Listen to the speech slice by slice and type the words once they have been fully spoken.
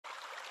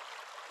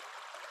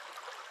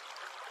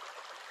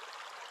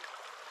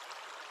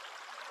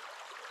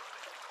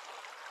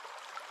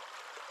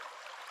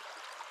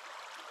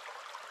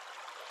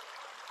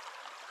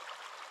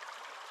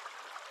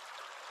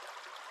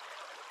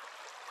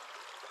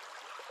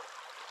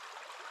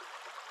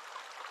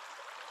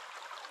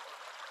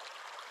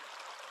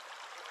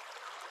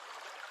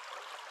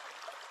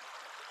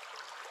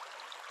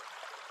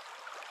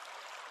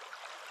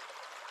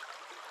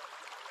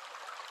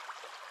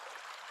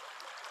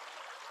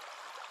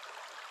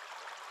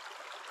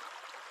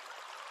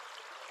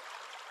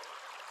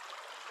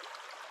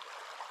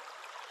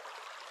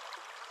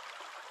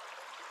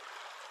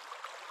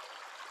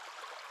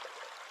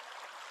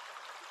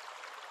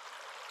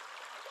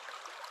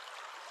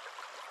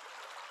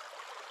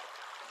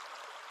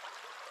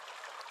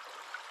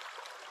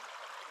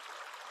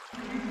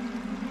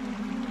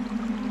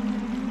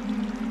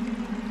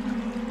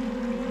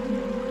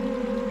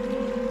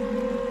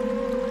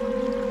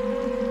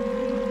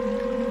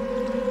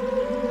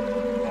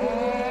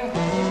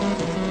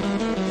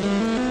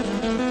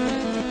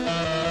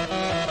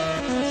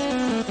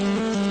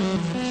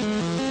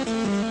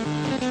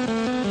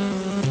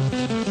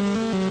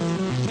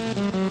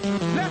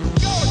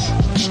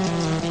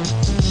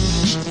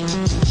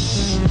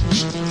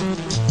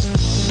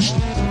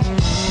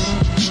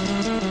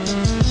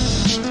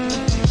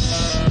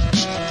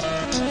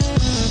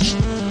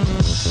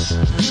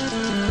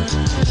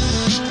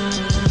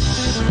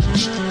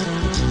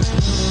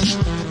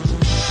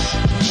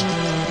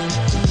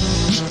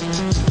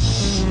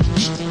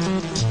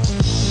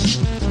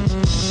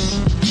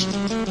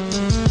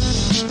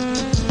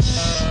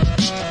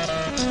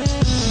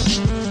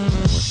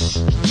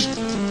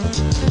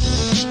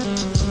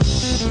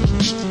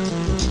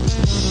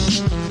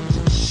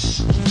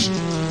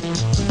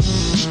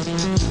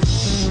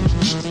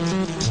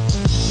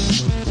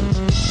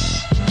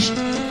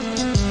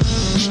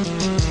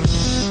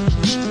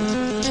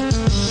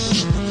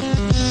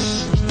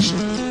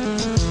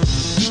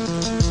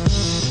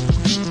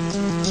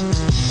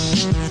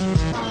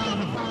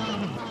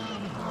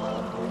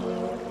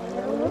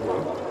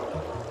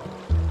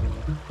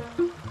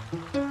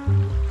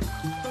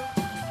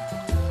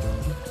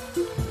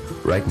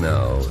Right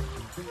now,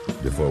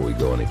 before we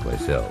go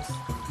anyplace else,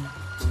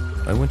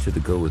 I want you to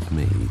go with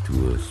me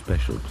to a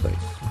special place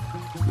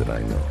that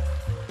I know.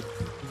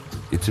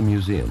 It's a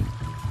museum,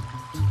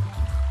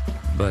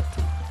 but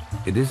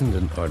it isn't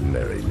an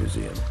ordinary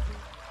museum.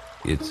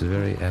 It's a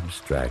very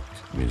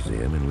abstract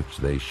museum in which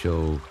they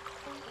show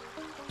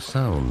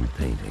sound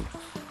paintings.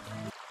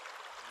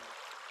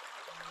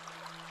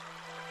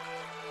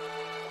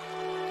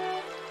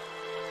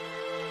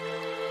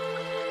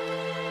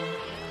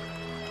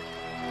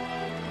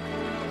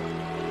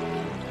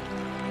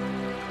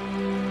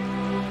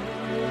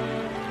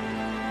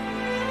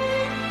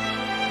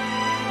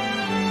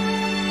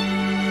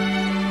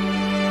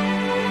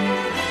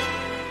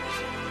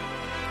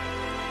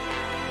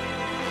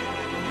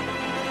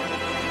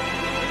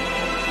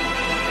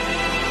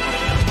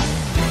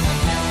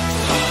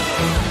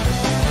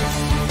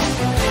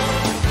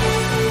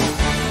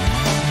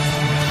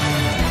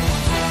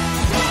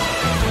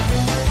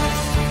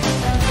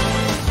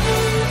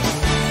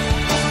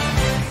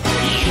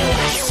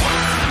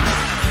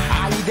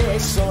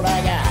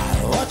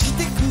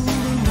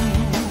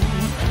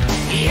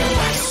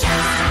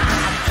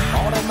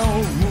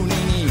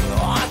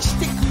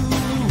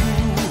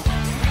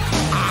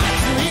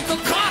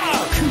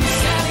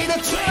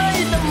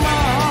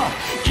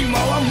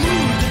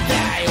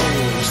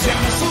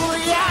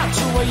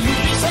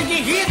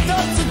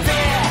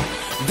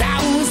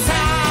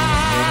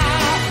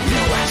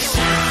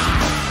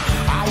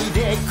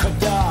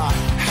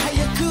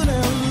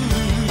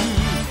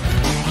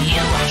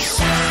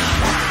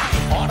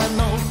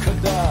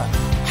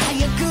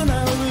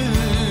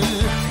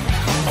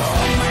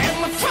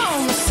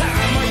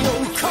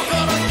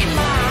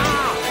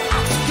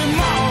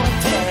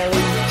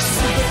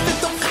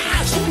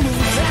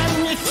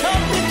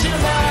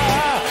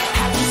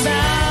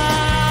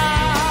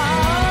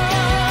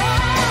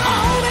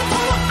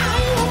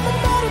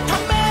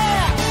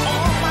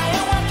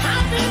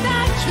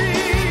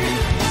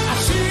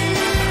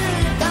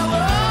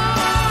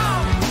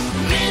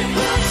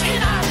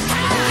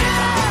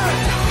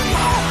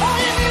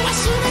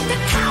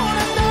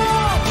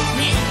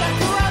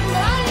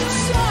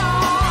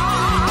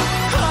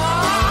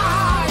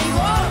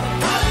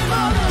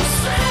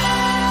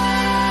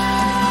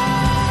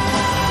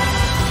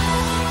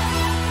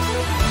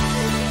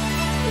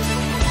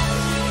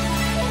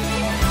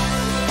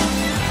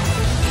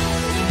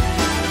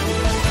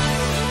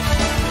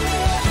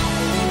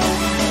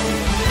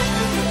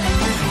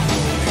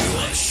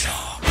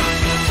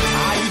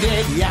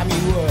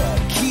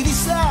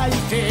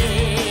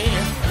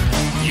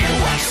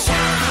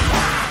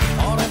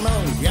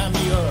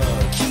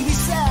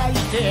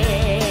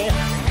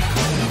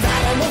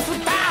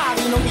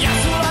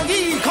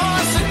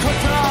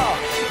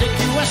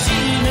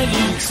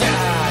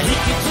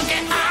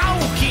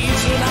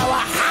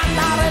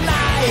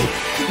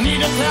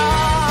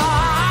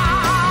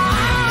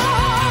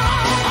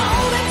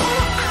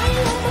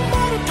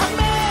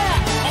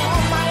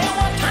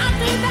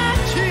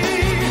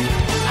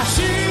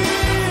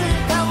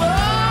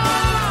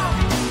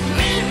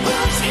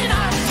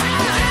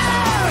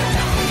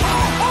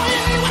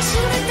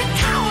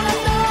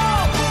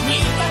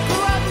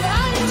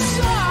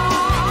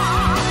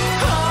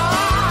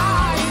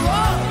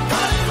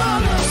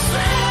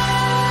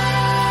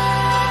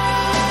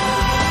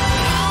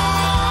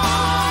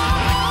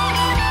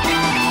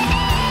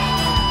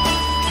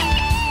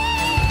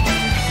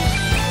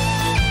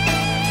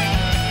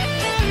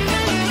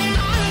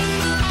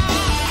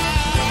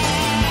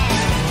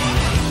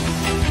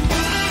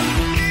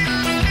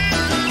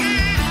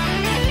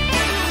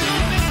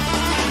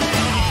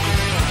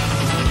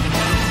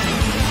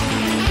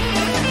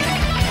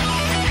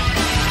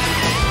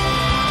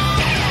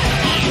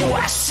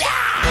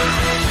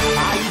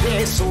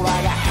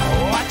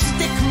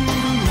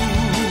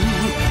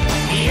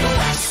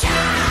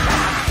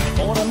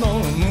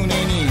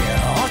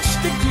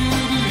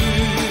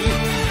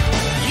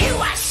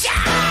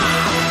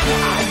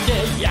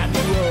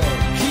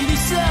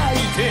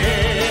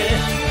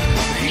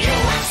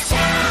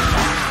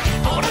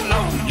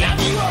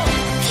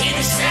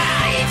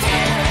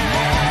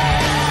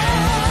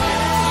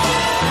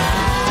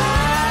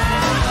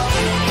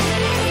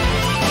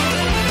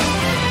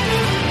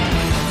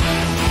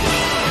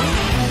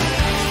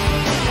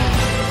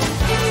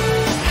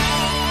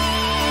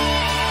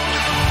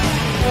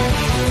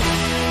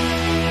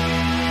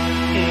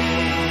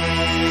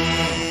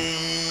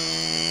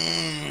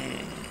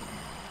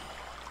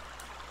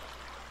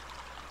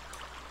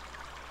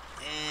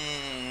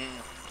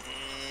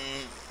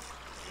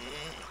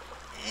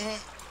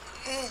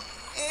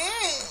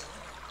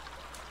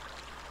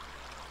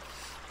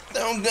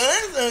 So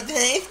good, so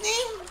tasty.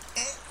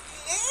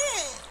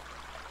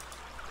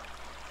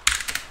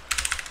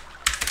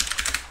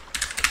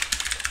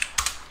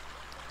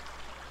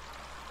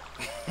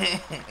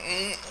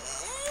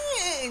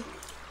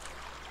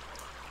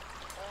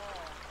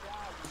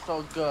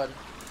 So good.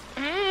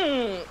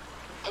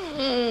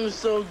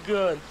 So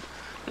good.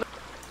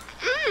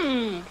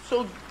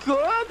 So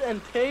good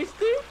and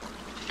tasty.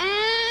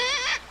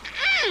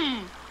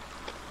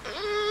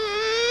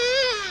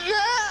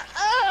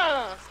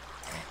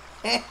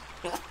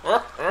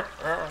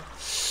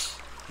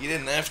 He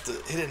didn't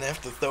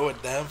have to throw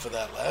it down for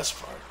that last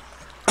part.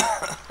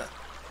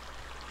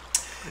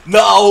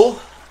 No.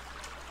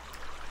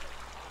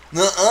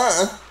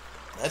 Nuh-uh.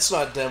 That's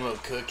not demo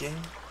cooking.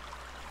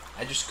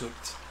 I just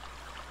cooked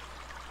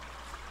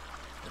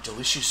a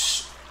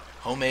delicious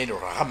homemade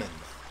ramen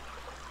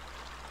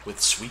with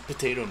sweet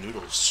potato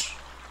noodles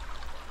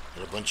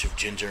and a bunch of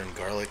ginger and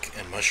garlic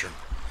and mushroom.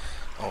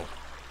 Oh,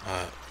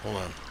 hold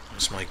on.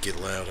 This might get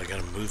loud. I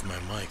gotta move my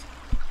mic.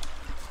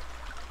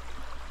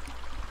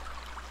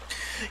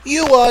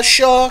 You are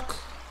shock.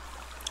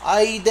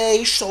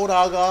 Aide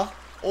shoraga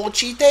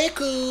ochite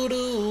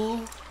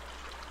kuru.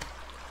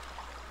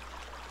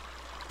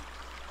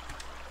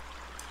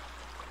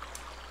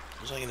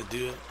 Was I gonna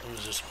do it? What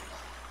was this one?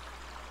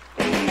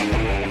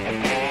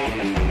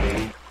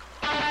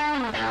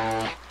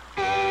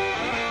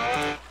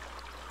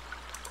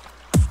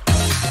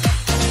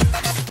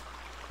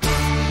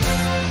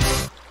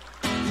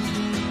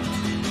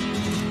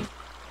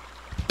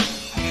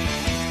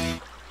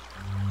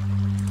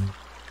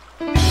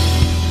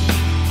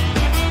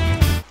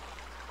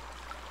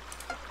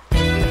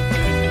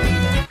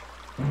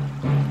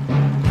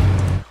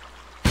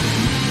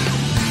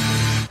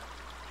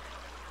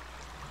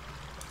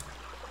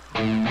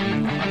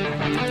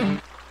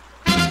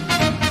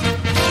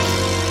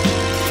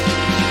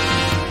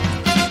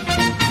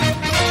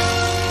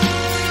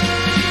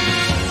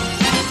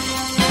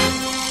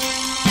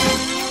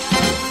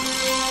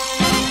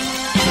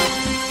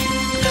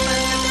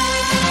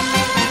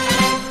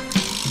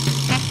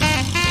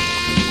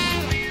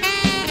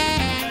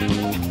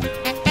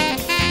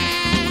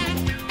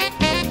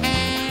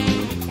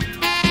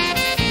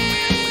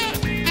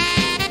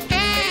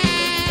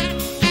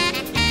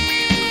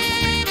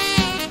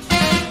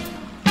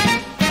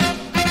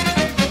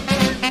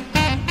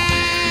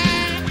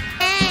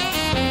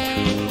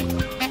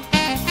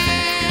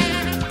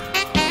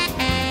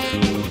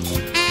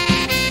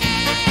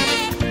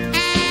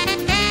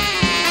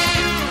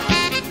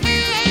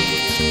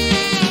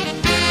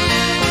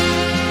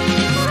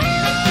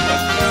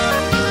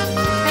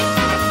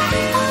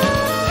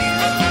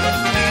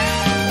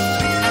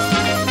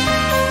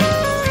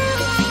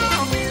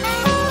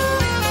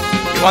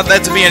 Want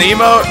that to be an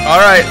emote?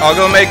 Alright, I'll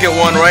go make it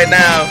one right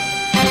now.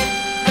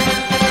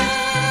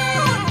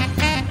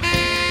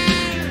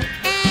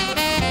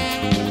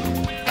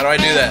 How do I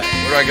do that?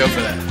 Where do I go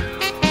for that?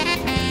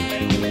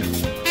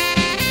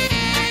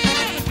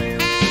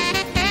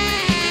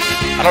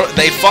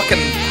 They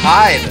fucking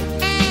hide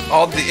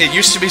all the, it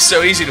used to be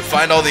so easy to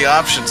find all the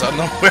options. I don't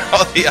know where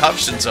all the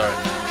options are.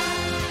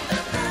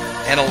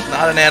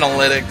 Not an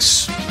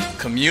analytics.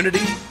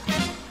 Community?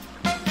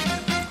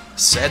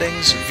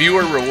 Settings,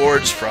 viewer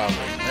rewards probably.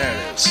 There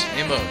it is.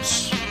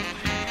 Emotes.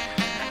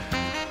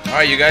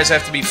 Alright, you guys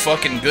have to be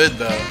fucking good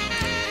though.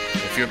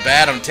 If you're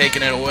bad, I'm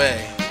taking it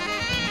away.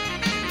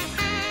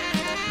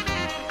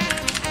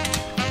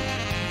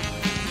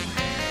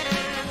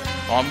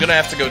 Oh, I'm gonna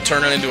have to go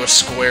turn it into a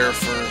square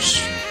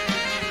first.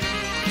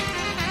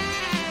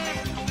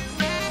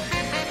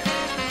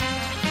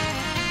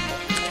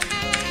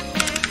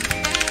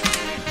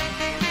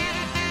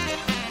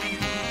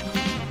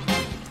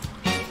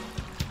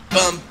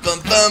 Bum, bum,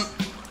 bum.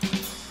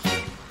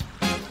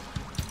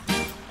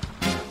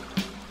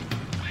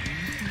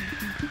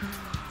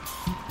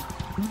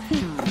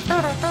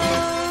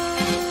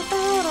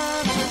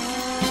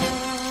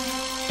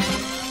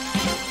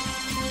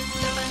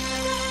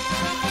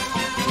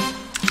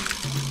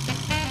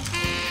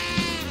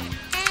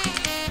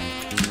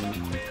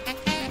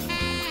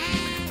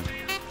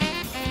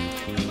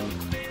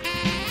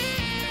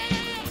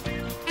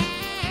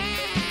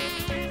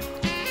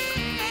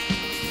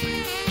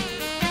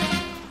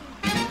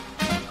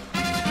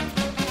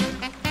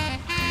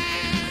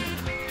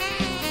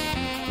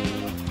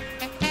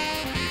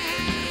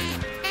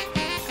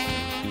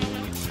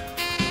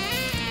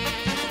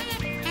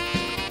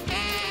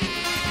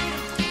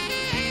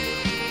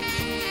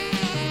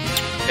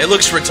 It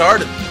looks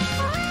retarded.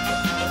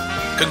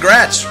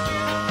 Congrats.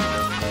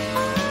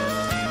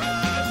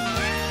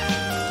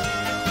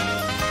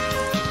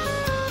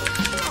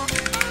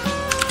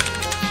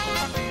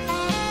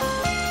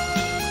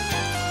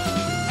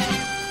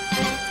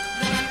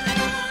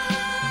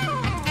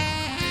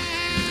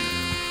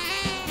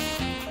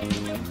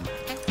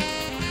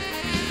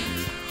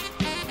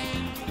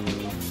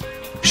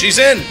 She's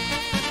in.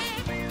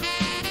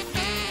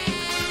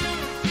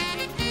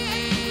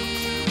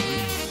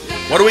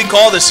 What do we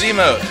call this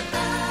emote?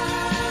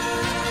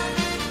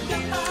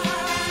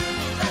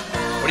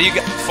 do you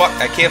got? Fuck,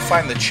 I can't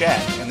find the chat,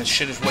 and this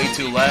shit is way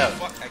too loud.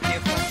 Fuck, I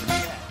can't find the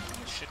chat,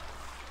 and this shit...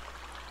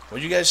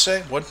 What'd you guys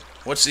say?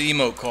 What's the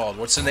emote called?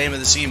 What's the name of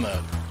this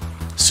emote?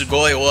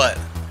 Sugoi what?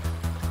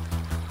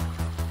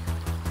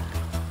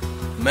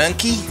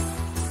 Monkey?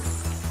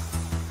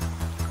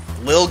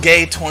 Lil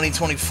Gay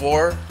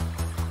 2024?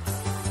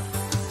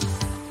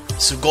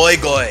 Sugoi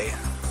Goi.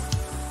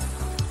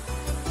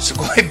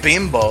 Sugoi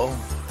Bimbo.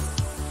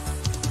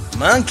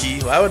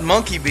 Monkey? Why would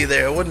Monkey be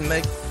there? It wouldn't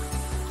make...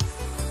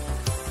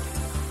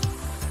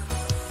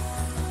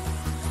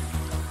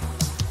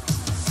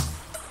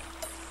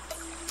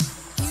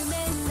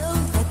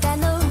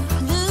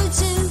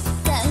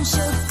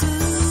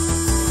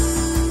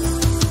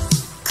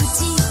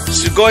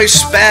 Sugoi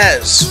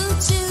Spaz.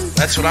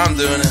 That's what I'm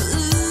doing it.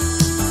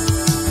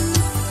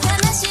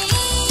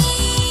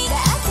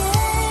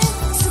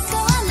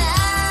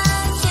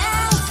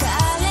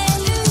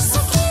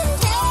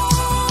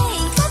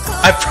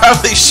 I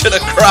probably should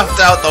have cropped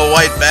out the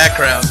white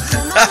background.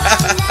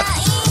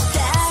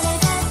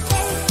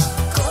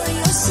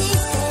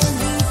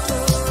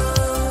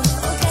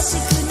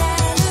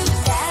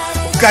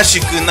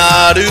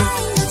 Okashikunaru.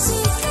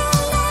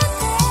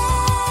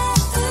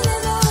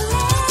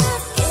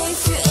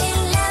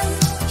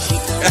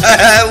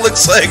 It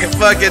looks like a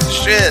fucking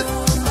shit.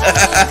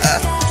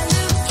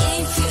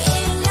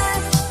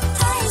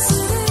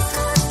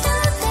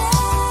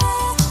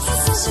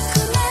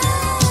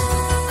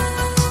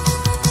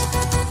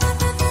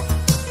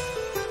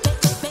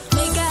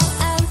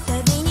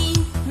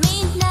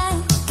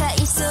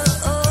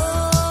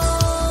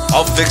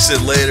 I'll fix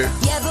it later.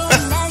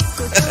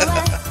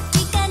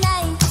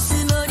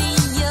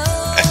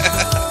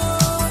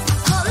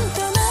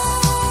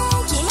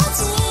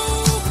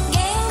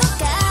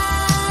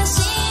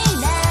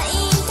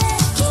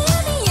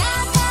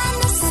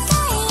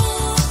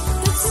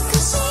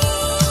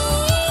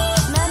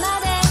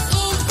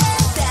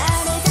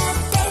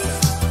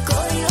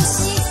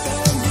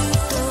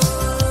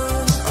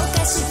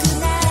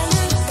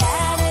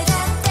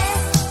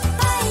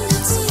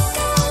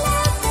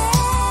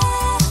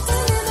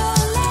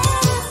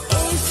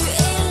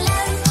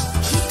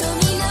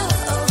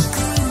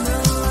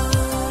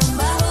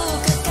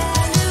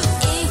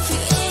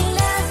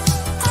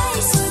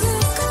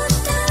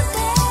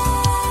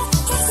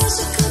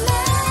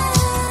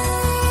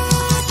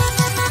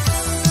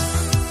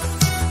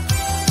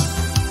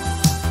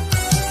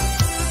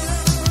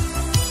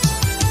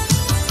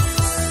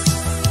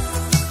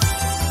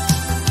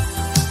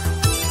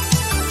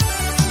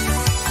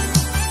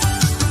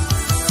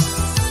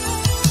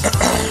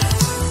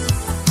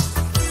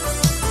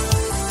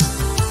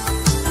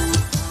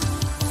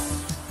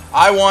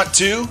 I want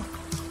to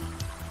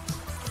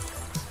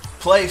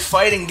play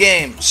fighting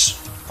games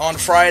on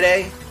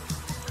Friday.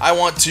 I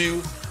want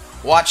to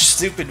watch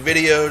stupid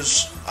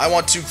videos. I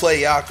want to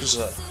play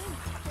Yakuza.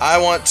 I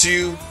want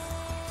to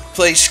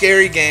play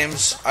scary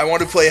games. I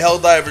want to play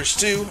Helldivers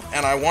 2,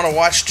 and I want to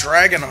watch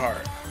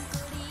Dragonheart.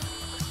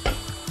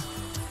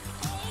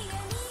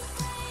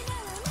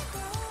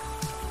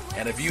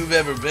 And if you've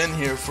ever been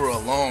here for a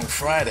long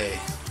Friday,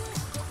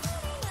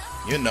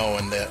 you're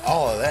knowing that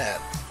all of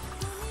that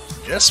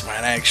just might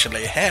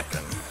actually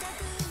happen.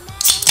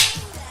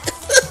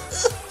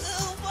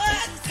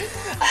 What?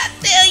 I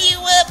tell you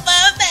what, boy,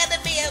 I'm about to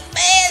be a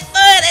bad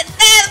boy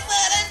tonight,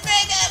 boy. Let's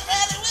break up,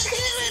 brother. We're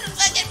doing a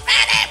fucking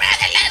Friday,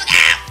 brother. Let's go.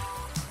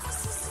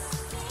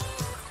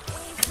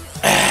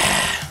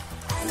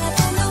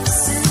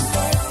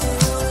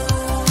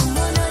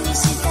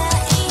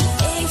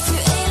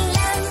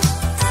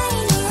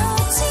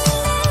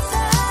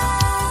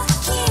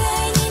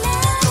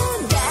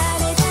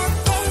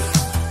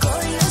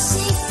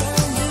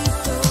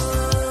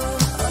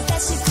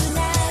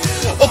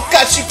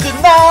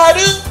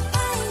 Okashikunaru.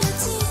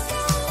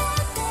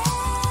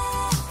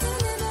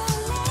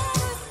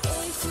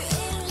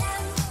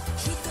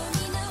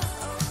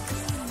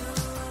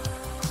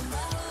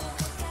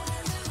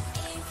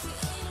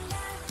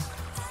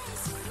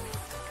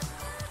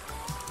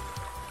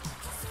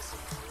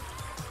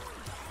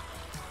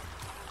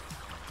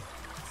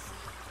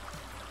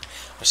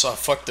 I saw a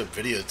fucked up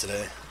video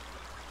today.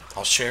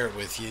 I'll share it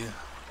with you.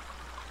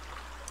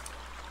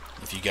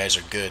 If you guys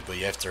are good, but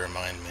you have to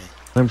remind me.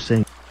 I'm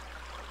saying.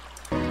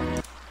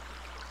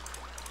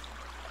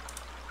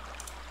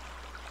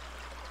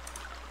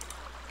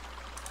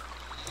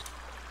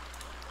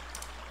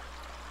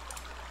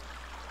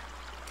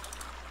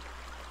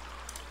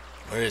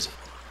 Where is it?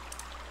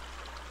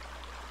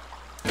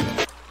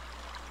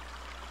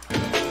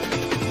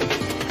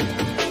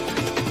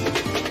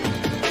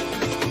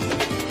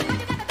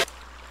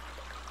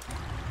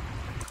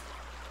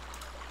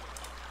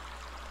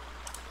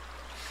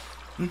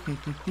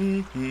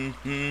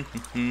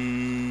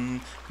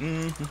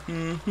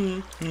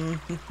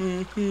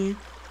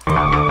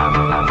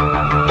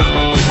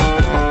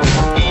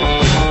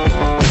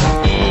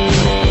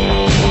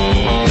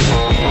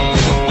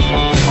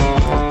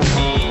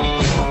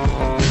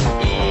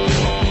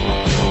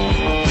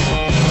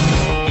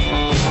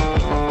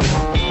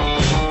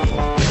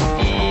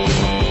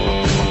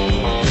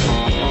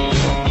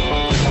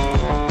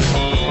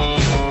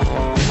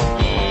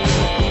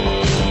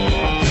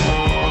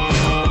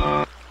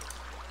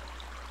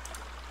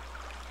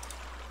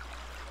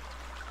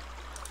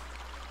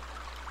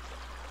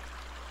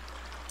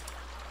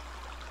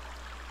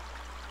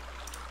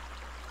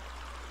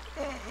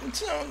 It's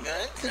so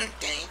good. So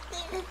tasty.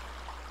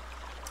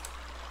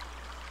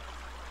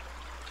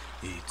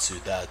 い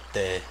つだっ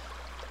て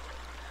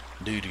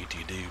ドゥドゥド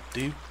ゥドゥ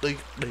ドゥドゥ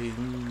ドゥ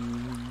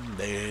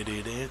ドゥド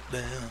ゥドゥド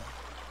ゥ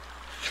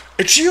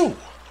It's you!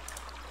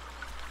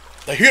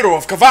 The hero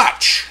of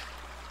Kvatch!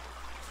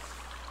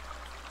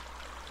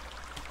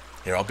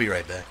 Here, I'll be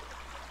right back.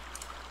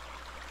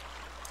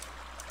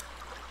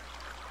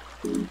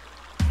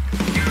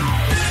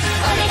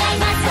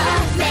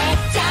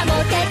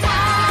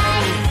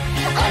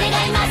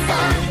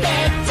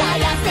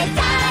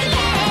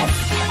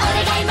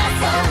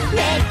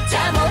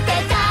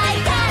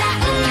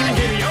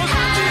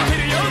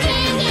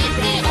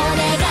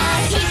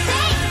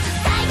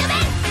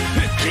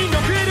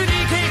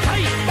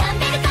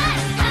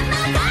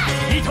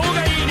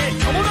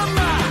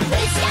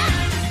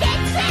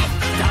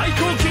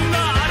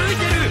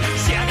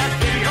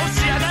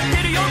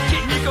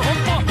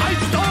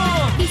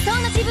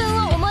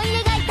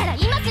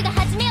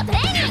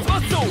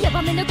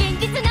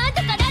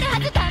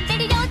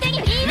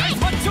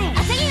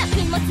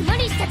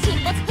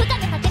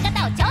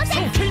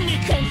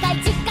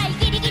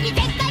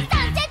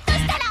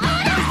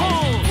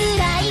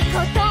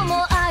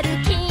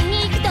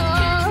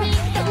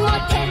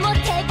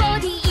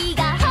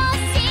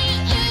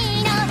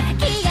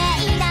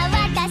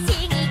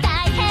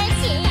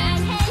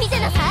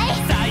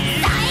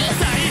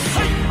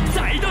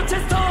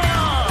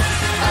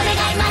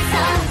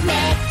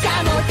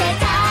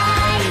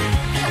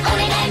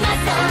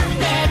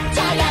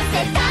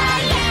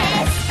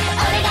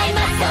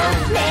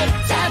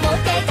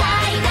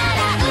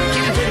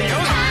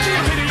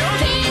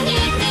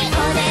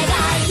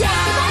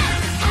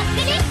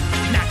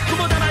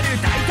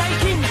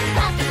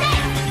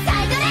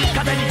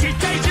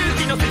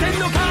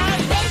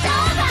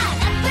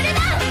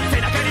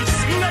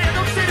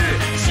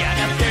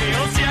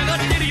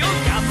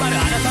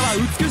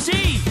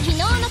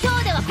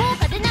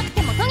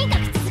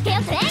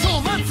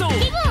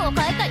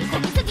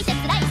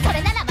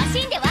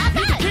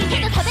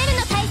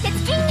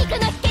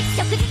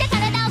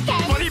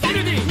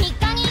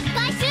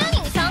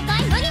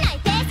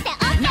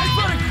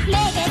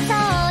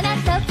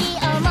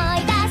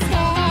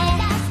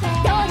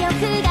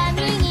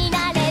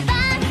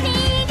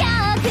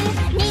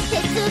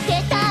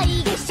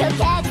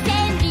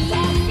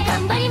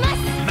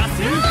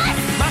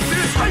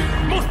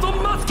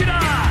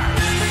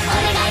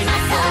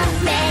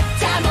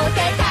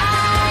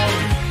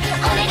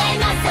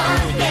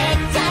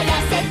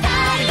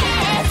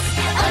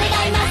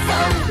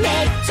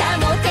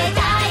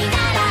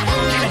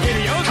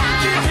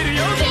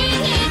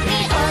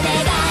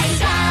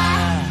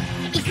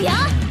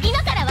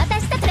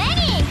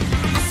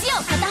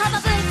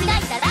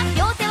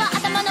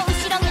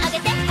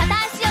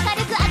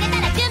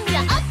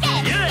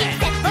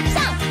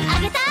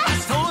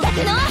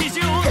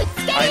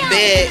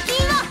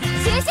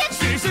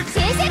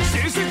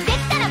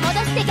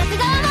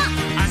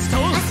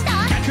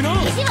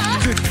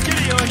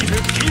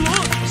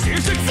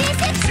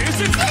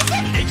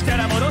 きた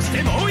ら戻し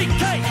てもう一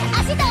回。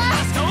足と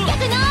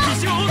逆の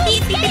ピ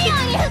ッピッピッ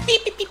ピ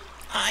ッピッピッ。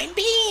I'm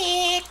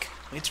back.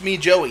 It's me,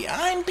 Joey.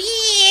 I'm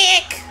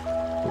back.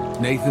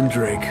 Nathan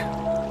Drake,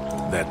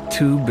 that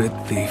two-bit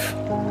thief.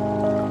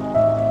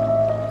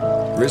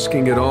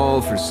 Risking it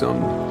all for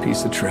some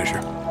piece of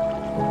treasure.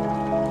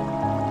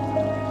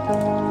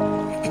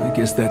 I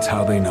guess that's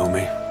how they know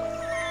me.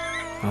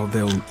 How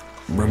they'll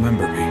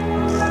remember me.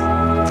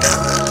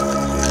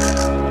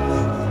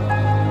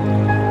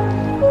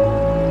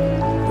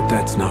 But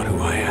that's not who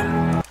I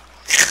am.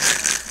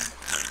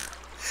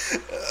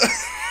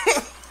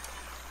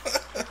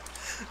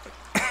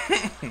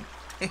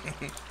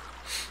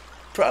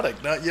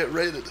 Product not yet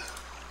rated.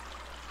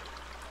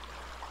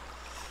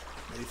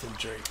 Nathan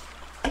Drake.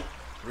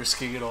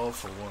 Risking it all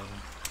for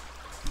one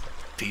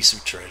piece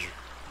of treasure.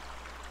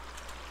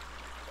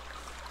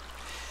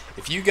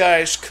 If you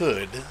guys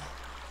could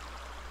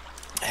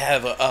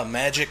have a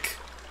magic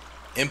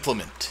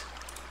implement,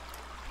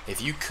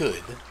 if you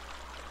could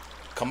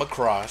come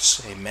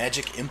across a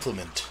magic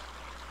implement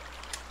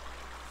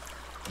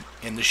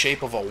in the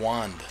shape of a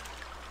wand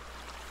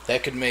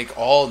that could make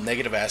all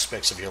negative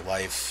aspects of your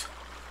life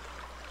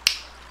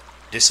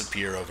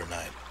disappear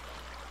overnight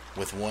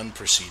with one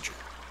procedure,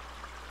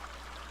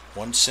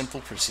 one simple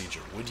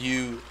procedure, would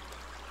you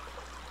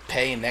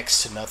pay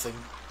next to nothing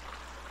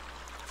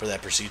for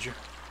that procedure?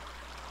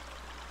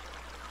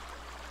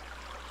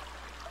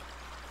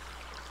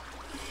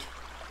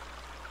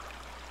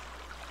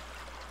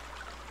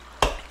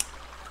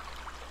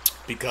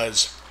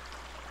 Because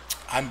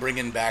I'm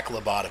bringing back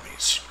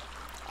lobotomies.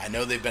 I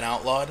know they've been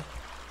outlawed,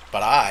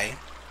 but I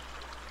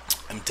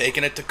am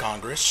taking it to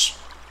Congress.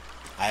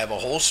 I have a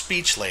whole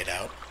speech laid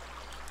out.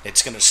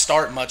 It's going to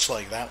start much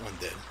like that one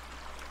did.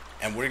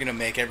 And we're going to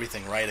make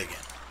everything right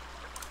again.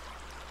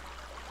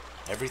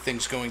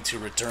 Everything's going to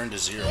return to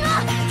zero.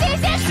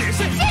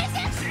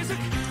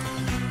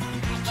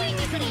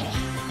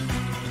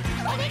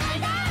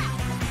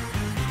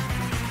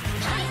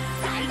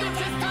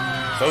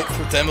 Vote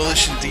for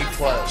Demolition D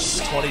Plus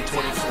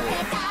 2024.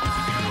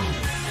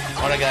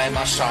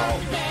 Onegaimashou.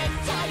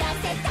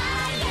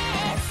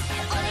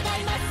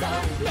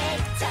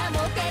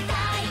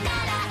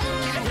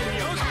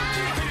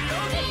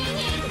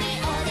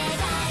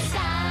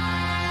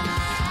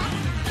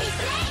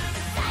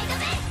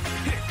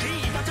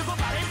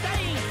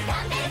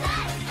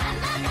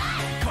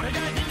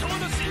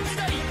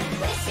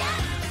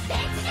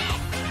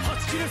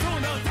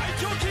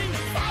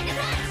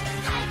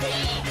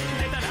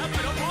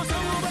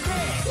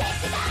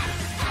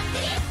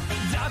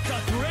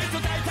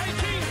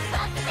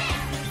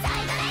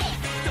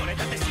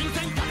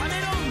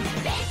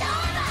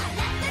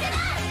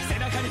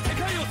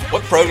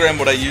 What program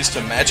would I use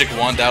to magic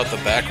wand out the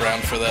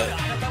background for that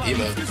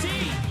emote?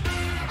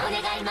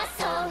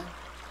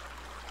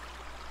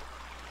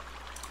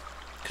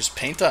 Because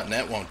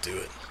Paint.net won't do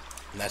it.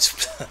 And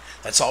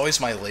that's always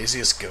my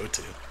laziest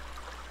go-to.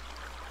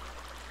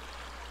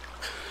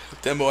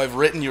 Demo, I've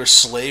written your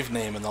slave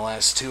name in the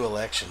last 2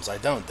 elections. I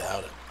don't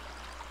doubt it.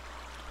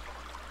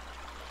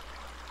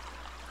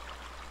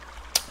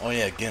 Oh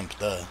yeah, GIMP,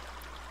 duh.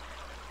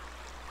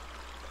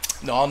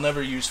 No, I'll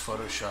never use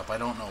Photoshop. I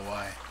don't know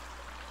why.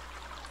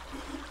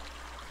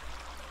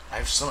 I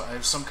have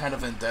some kind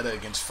of vendetta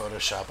against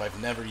Photoshop. I've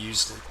never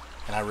used it,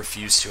 and I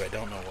refuse to. I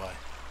don't know why.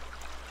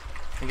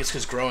 I think it's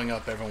because growing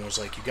up, everyone was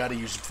like, you gotta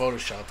use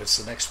Photoshop. It's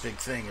the next big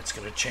thing. It's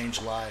gonna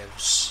change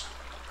lives.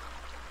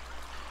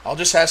 I'll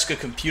just ask a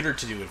computer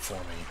to do it for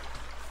me.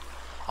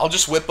 I'll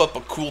just whip up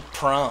a cool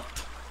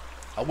prompt.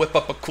 I'll whip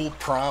up a cool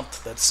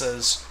prompt that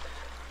says,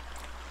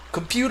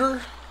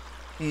 computer,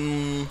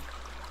 load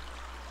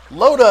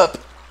up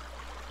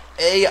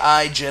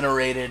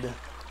AI-generated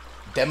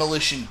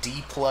Demolition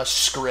D Plus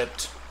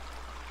script,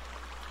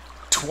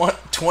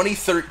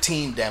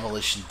 2013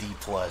 Demolition D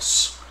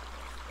Plus.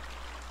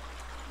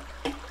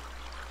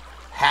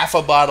 Half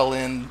a bottle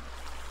in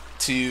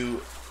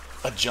to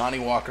a Johnny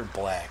Walker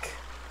Black.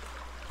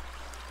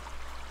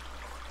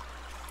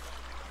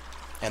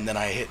 And then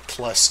I hit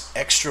plus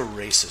extra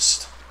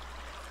racist.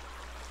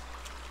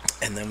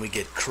 And then we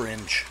get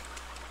cringe.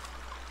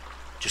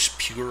 Just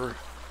pure,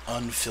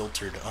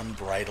 unfiltered,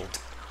 unbridled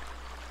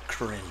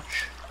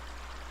cringe.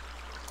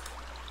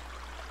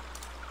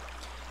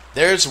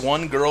 There's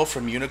one girl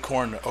from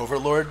Unicorn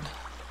Overlord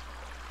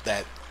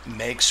that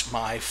makes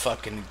my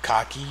fucking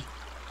cocky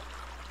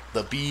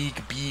the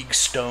big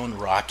stone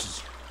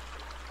Rocky.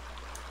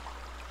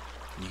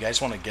 You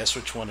guys want to guess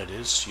which one it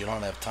is? You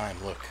don't have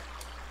time. Look.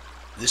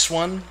 This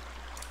one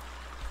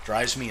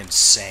drives me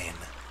insane.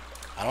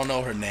 I don't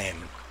know her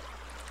name,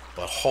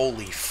 but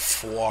holy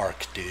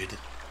flark, dude.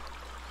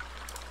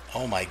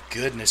 Oh my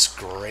goodness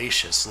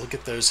gracious. Look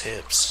at those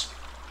hips.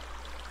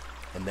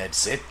 And that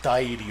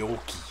Zettai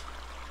Ryoki.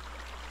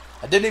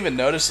 I didn't even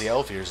notice the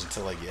elf ears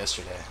until like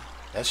yesterday.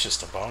 That's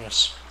just a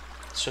bonus.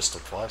 It's just a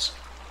plus.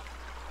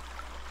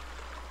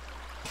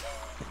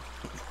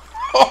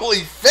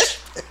 Holy fish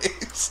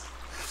face!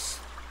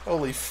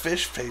 Holy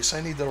fish face, I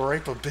need to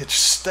rape a bitch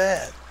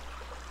stat.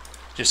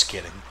 Just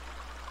kidding.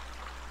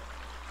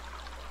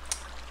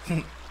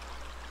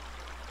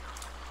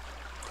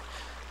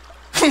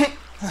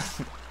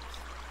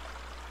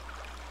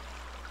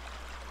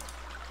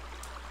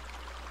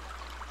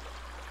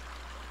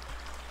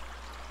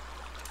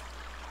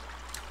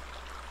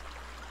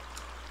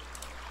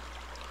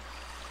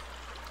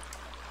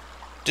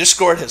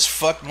 Discord has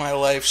fucked my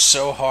life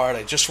so hard,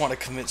 I just want to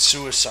commit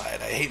suicide.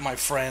 I hate my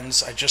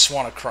friends, I just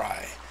want to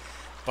cry.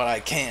 But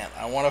I can't.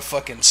 I want to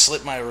fucking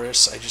slit my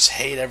wrists, I just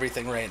hate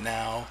everything right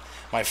now.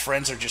 My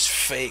friends are just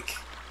fake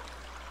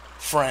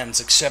friends,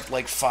 except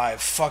like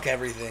 5. Fuck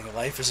everything.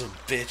 Life is a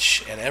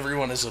bitch, and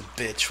everyone is a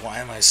bitch. Why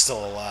am I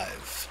still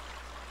alive?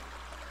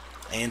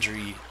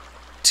 Andrew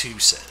 2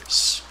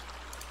 says.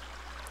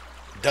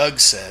 Doug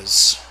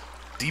says.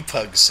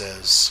 Dpug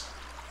says.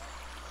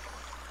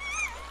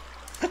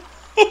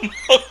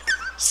 Among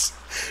Us.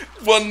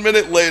 1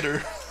 minute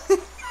later.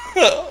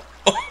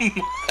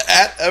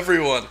 At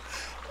everyone.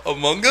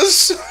 Among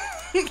Us?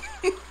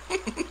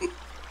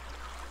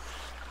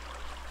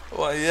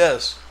 Why,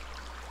 yes.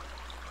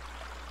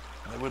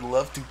 I would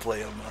love to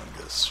play Among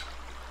Us.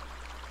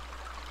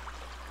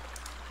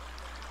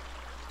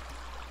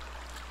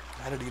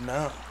 How did he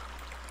know?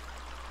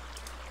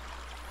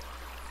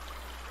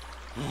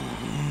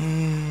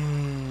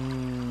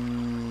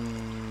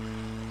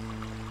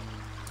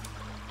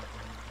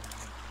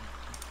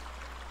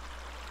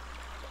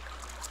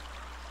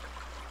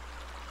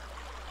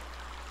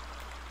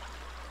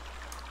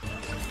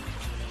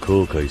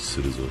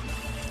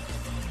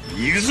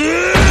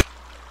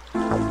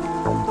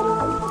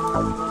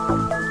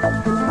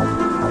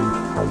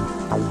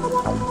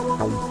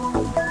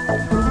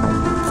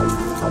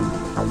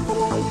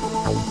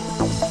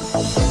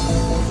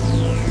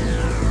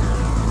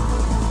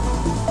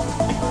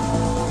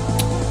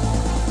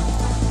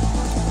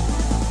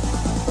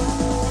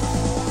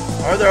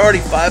 Are there already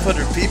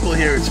 500 people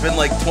here? It's been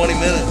like 20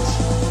 minutes.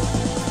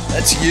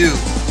 That's you.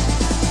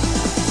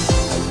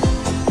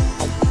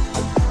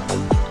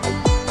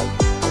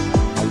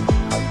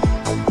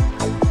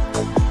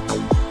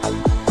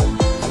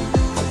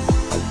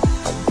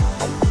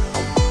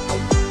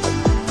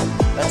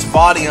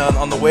 potty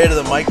on the way to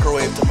the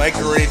microwave to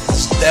microwave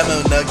his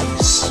demo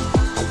nuggies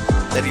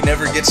that he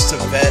never gets to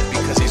vet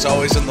because he's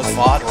always in the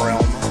VOD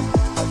realm.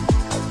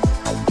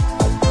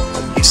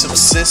 He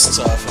subsists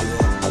off of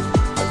it.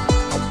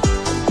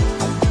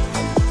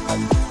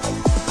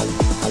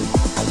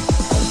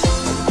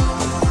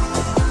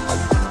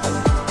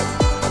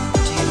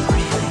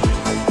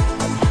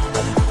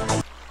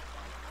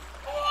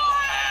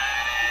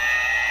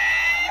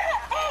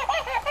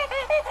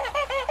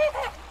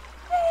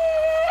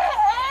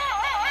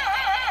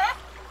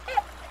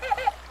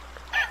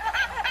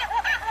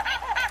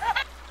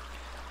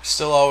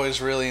 Still always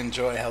really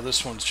enjoy how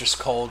this one's just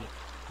called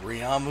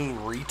Ryamu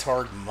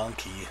Retard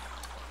Monkey.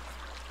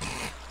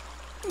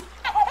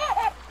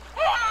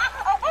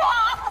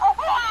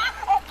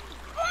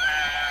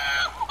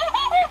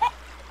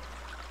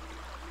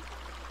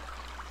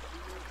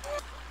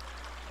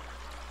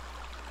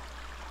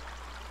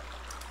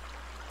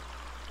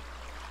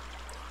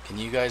 Can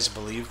you guys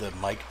believe that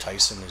Mike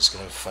Tyson is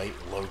going to fight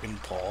Logan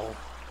Paul,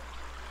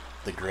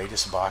 the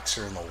greatest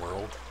boxer in the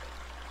world?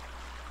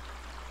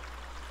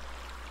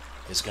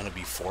 Is going to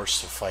be forced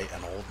to fight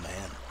an old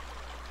man.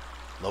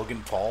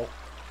 Logan Paul.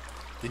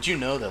 Did you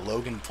know that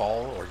Logan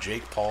Paul or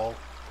Jake Paul,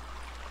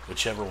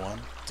 whichever one,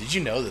 did you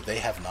know that they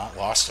have not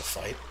lost a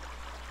fight?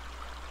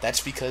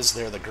 That's because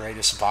they're the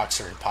greatest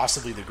boxer and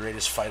possibly the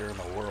greatest fighter in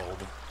the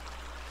world.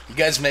 You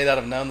guys may not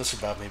have known this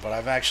about me, but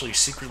I'm actually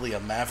secretly a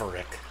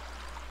maverick.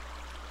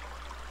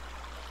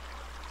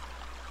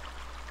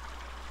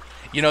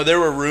 You know, there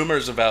were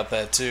rumors about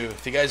that too.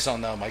 If you guys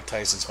don't know, Mike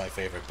Tyson's my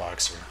favorite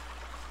boxer.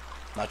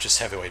 Not just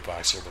heavyweight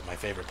boxer, but my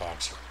favorite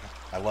boxer.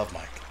 I love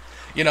Mike.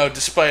 You know,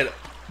 despite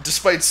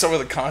some of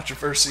the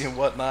controversy and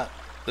whatnot,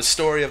 the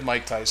story of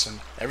Mike Tyson,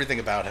 everything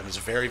about him is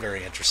very,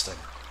 very interesting.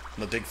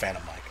 I'm a big fan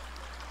of Mike.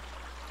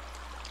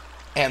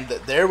 And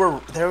they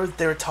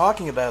were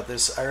talking about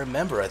this. I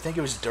remember. I think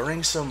it was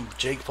during some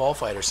Jake Paul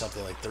fight or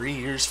something, like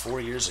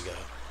 4 years ago.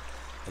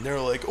 And they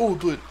were like, "Oh,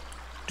 but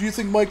do you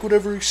think Mike would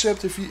ever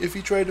accept if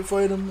he tried to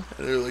fight him?"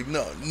 And they're like,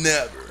 "No,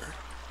 never."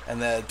 And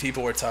then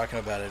people were talking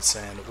about it,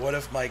 saying, what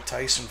if Mike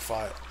Tyson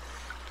fought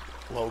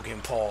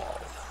Logan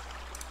Paul?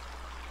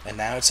 And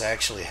now it's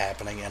actually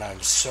happening, and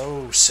I'm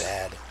so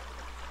sad.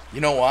 You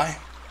know why?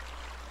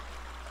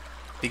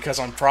 Because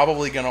I'm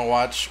probably going to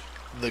watch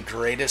the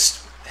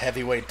greatest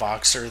heavyweight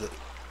boxer that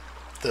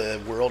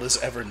the world has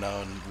ever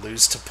known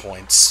lose to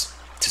points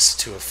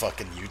to a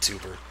fucking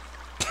YouTuber.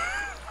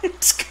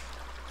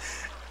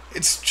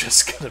 It's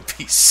just going to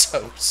be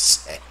so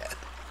sad.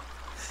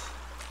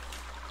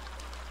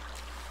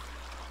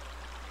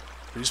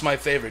 Who's my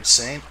favorite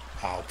saint?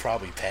 Oh,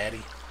 probably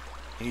Patty.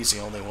 He's the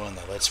only one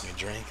that lets me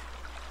drink.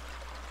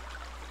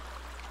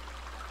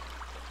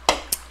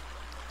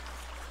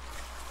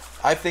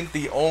 I think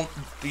the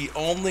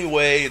only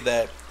way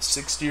that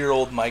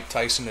 60-year-old Mike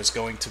Tyson is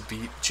going to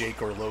beat Jake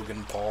or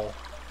Logan Paul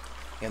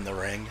in the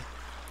ring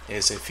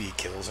is if he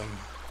kills him.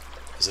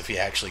 Is if he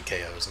actually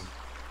KOs him.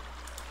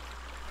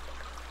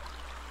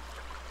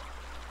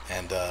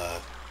 And,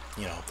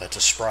 you know, that's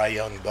a spry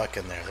young buck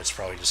in there that's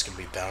probably just going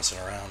to be bouncing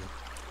around,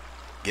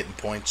 getting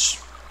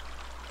points,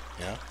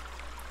 you know?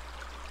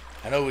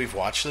 I know we've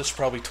watched this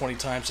probably 20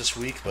 times this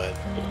week, but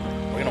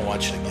we're going to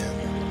watch it again.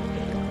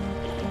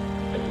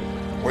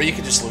 Or you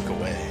can just look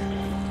away.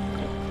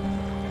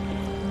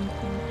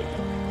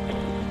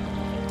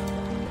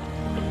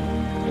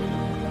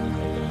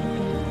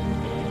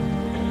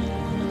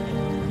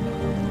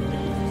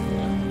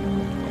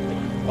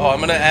 Oh, I'm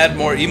going to add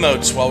more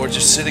emotes while we're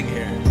just sitting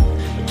here.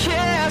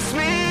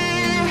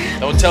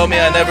 Don't tell me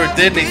I never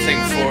did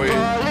anything for you.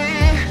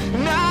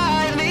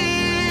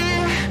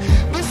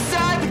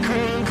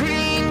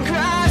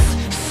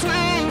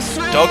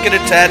 Don't get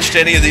attached to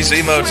any of these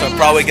emotes. I'm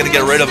probably going to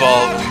get rid of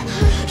all of them.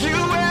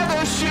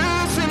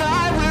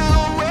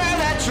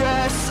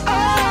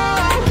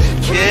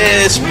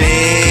 Kiss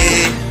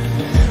me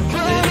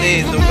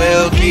beneath the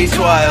milky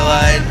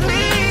twilight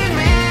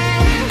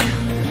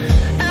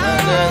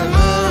under the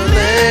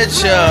moonlit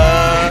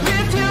shore.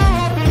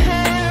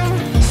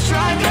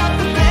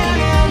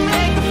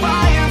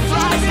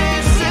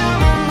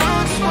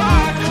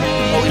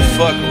 Holy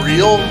fuck,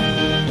 real?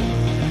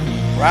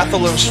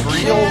 Rathalos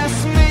real?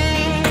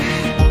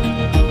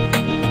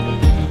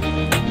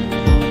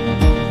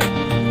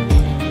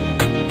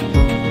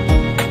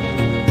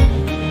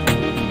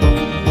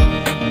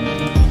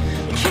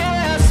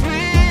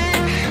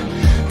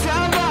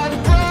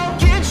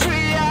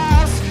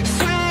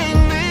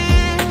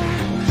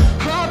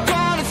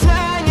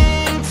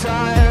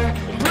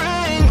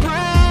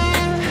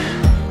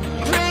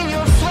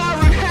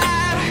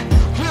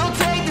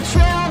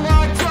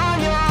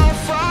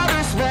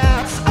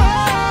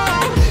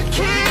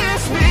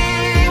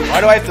 Why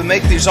do I have to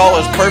make these all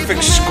as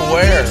perfect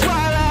square?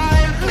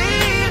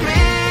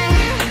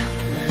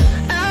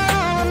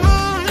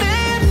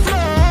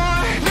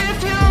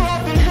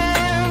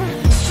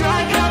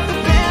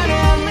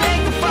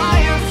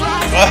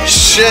 Oh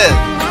shit!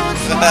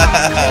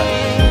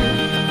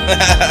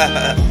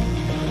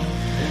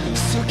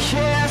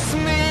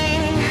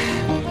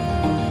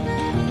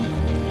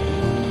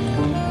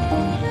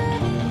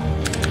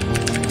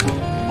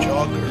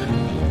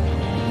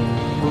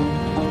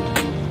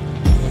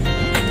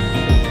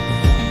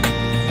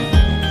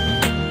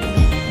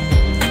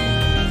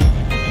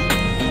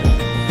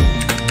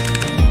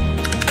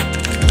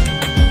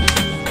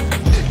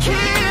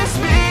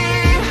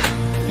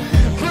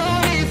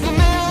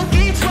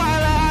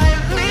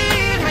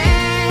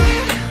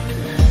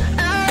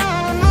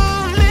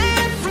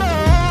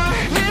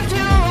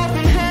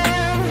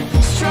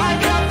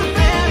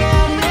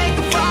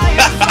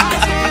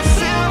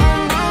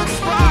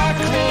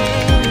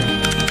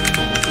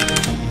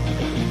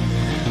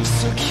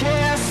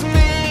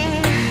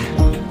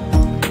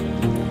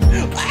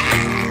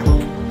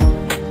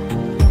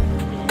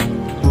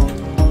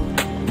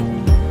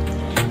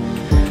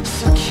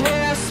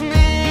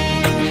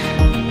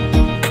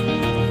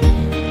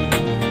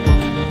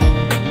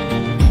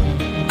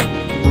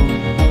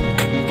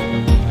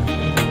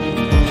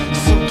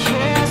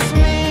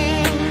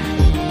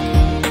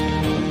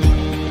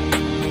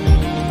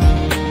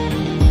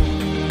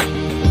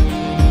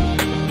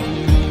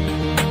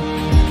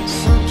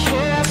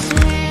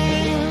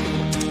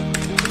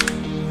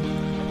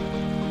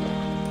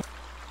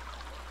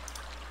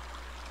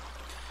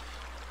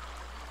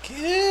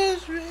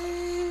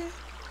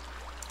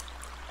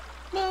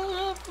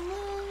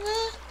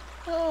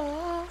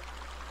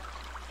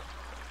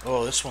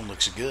 Oh, this one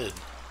looks good.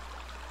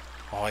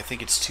 Oh, I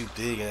think it's too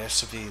big. It has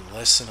to be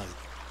less than a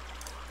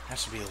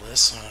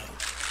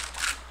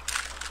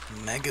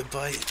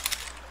megabyte.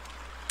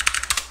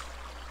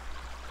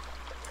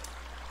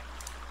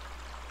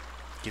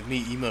 Give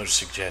me emoji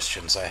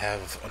suggestions. I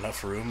have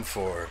enough room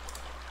for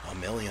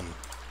 1 million.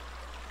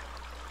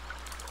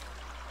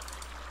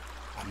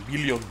 1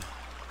 million.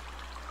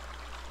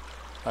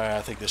 Alright,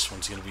 I think this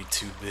one's gonna be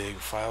too big.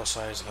 File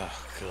size, oh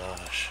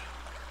gosh.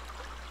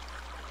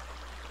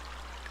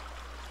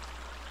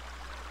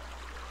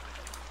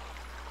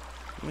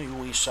 Let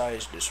me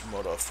resize this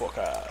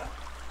motherfucker.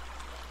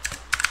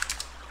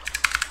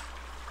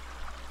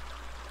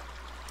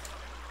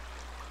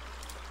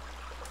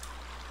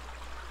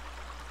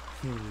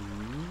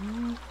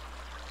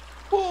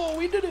 Whoa,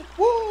 we did it!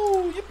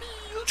 Whoa,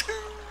 yippee, let's go!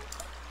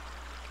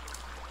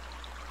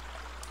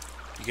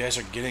 You guys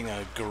are getting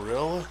a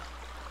gorilla?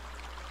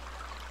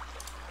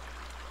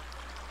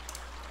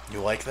 You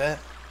like that?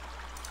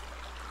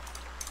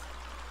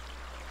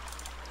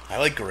 I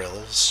like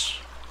gorillas.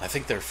 I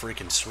think they're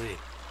freaking sweet.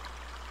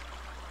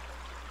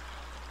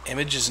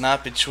 Image is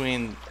not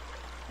between...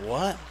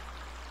 What?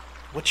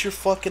 What's your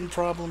fucking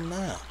problem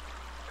now?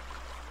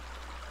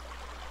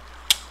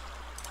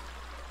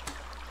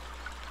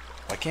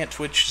 Why can't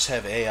Twitch just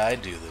have AI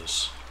do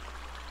this?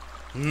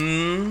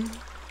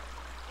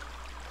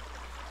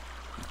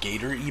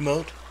 Gator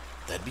emote?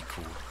 That'd be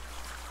cool.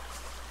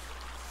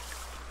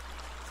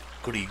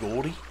 Goody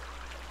goody?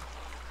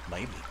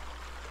 Maybe.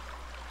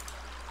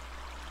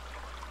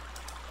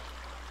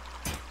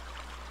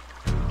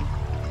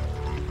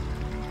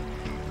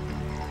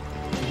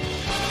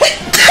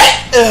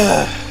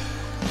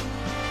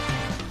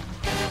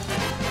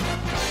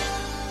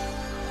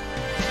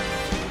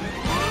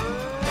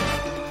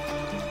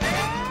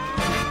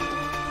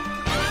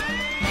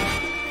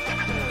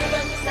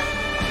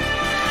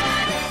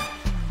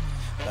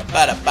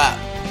 Ba-da-ba.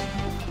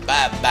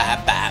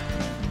 Ba-ba-ba.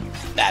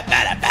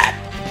 Ba-ba-da-ba.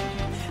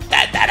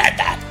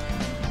 Da-da-da-da.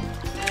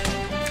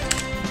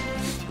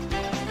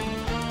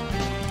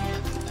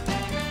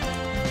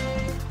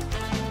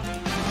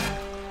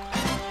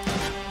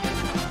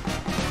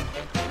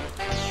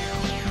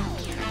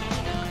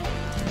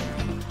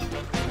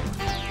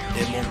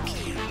 The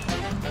monkey.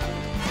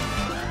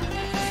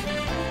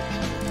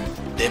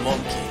 The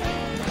monkey.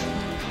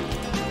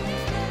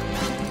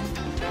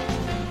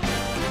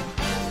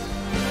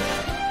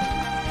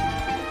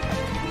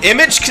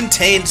 Image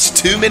contains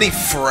too many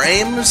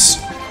frames?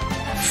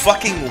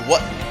 Fucking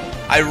what?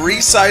 I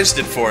resized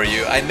it for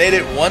you. I made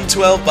it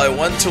 112 by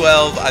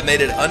 112. I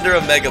made it under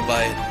a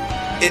megabyte.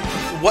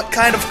 What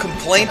kind of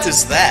complaint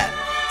is that?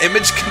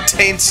 Image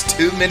contains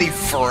too many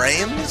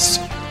frames?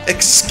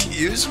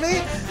 Excuse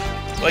me?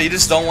 Well, you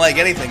just don't like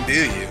anything,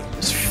 do you?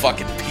 This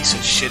fucking piece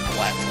of shit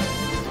platform.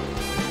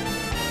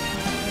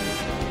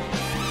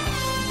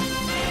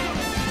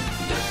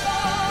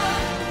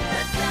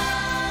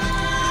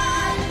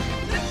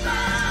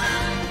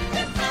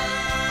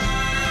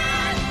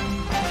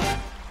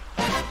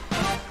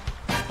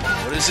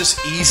 What is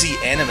this easy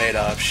animate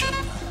option?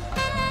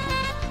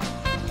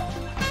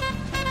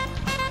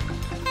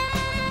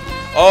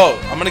 Oh,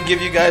 I'm gonna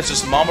give you guys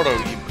this Mamoru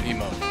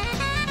emote.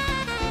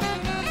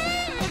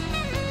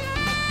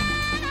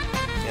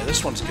 Yeah,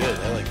 this one's good.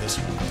 I like this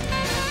one.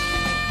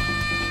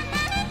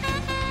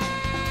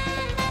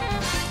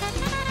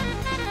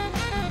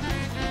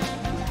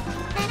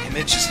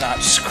 Image is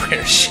not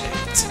square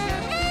shaped.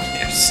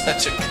 You're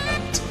such a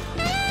cunt.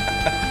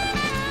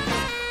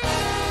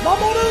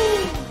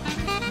 Mamoru!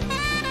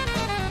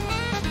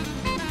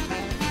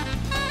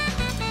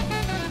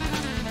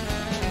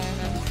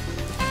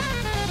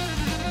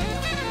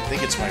 I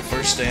think it's my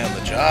first day on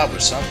the job or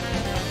something.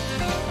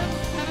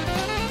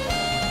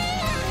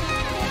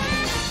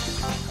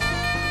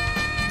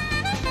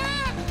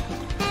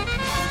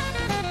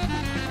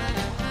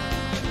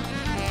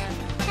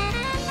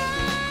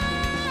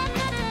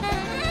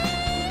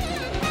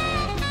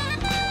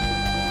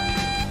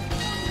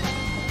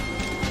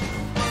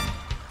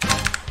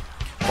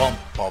 Bump,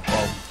 bump,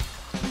 bump.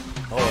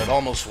 Oh, it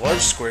almost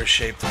was square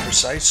shaped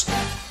precisely.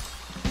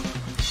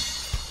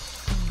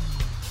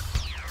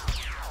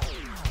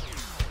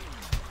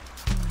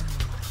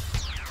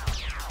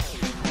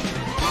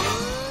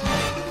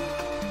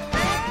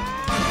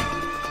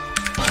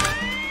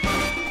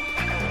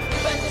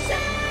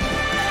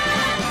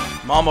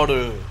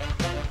 Mamoru.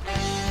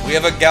 We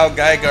have a Gal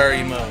Geiger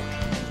emote.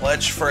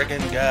 Let's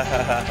friggin' go.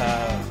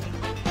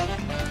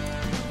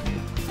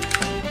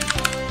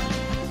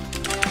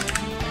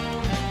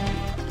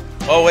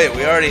 Oh wait,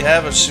 we already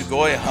have a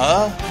Sugoi,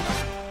 huh?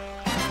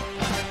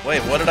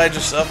 Wait, what did I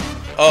just up?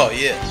 Oh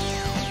yeah.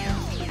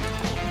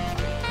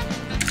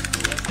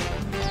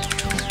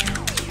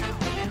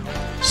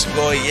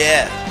 Sugoi,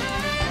 yeah.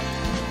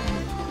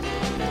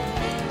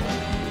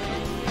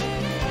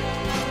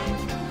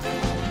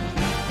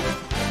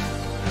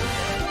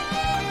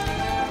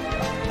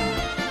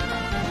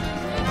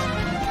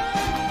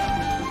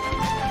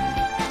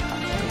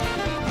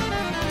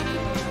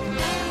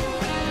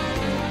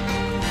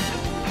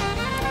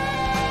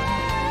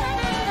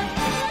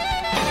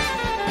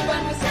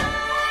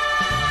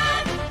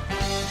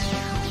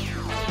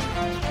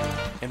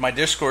 my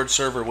Discord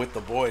server with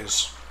the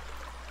boys,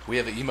 we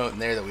have an emote in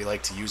there that we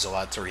like to use a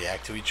lot to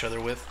react to each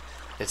other with.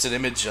 It's an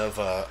image of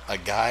a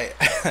guy.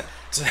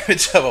 It's an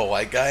image of a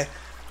white guy,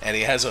 and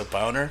he has a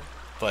boner,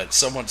 but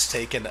someone's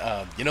taken,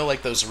 you know,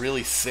 like those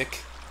really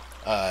thick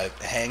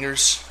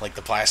hangers, like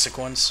the plastic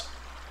ones?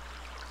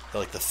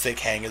 They're like the thick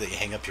hanger that you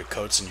hang up your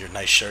coats and your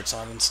nice shirts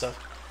on and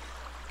stuff.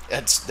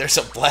 There's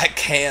a black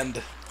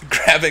hand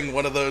grabbing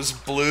one of those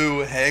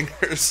blue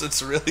hangers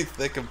that's really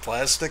thick and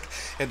plastic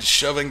and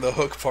shoving the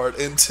hook part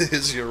into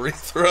his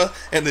urethra,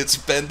 and it's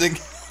bending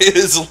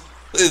his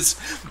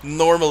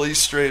normally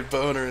straight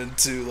boner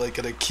into like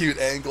an acute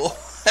angle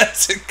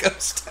as it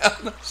goes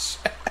down the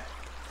shaft.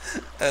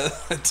 And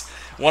it's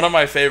one of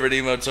my favorite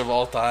emotes of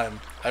all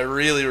time. I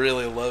really,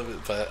 really love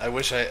it, but I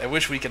wish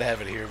we could have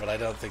it here, but I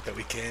don't think that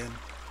we can.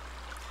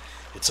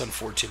 It's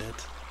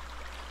unfortunate.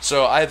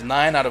 So I have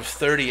 9 out of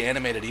 30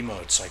 animated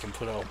emotes. I can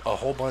put a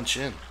whole bunch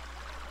in.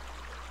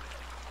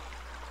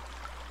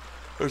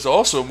 There's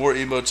also more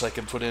emotes I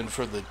can put in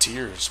for the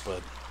tiers,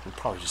 but we'll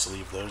probably just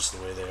leave those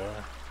the way they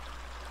are.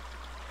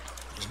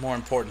 There's more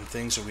important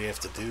things that we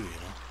have to do, you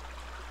know?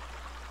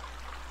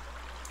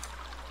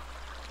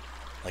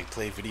 Like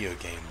play video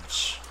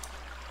games.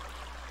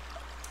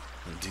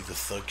 And do the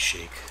thug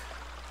shake.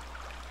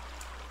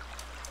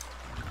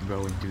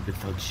 Bro, and do the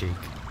thug shake.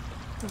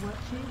 The what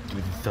shake? Do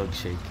the thug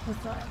shake.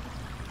 What's that?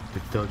 The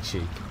thug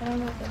shake. I don't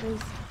know what that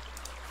is.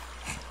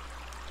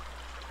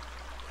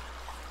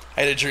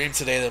 I had a dream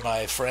today that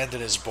my friend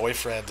and his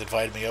boyfriend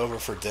invited me over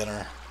for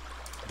dinner,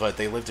 but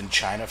they lived in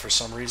China for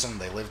some reason.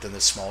 They lived in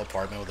this small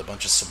apartment with a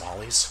bunch of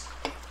Somalis,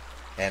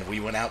 and we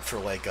went out for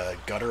like a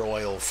gutter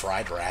oil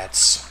fried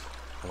rats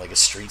in like a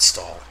street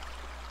stall.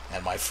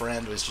 And my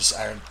friend was just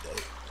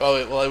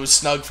it was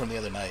snug from the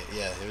other night.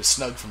 Yeah, it was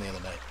snug from the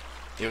other night.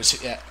 It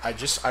was, yeah,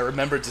 I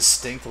remember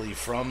distinctly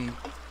from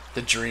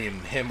the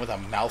dream him with a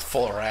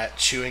mouthful of rat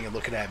chewing and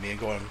looking at me and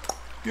going,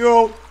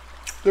 "Yo,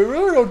 they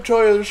really don't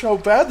tell you this how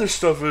bad this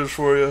stuff is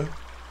for you."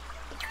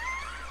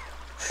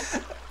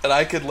 And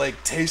I could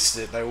like taste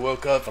it, and I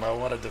woke up and I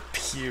wanted to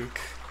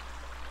puke.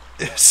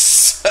 It's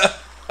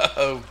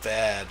so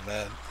bad,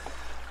 man.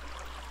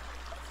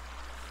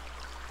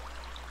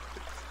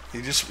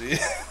 You just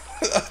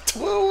a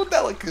total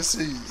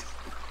delicacy.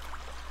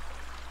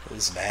 It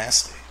was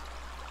nasty.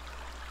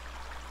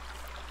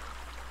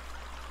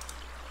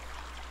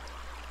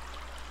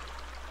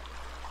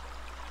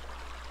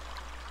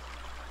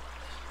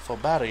 For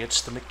Barry,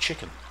 it's the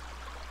McChicken.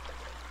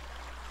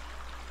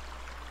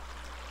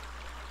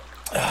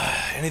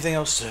 Anything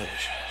else to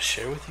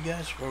share with you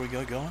guys before we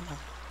get going?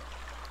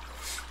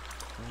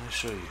 Let me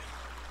show you.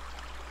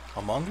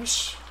 Among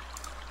Us?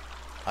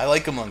 I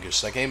like Among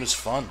Us. That game is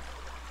fun.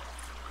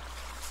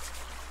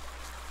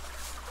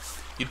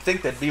 You'd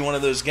think that'd be one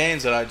of those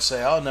games that I'd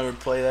say, I'll never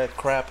play that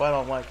crap, I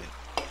don't like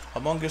it.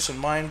 Among Us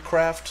and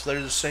Minecraft,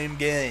 they're the same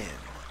game.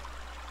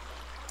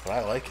 But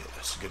I like it.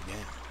 It's a good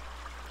game.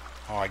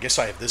 Oh, I guess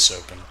I have this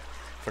open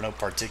for no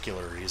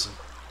particular reason.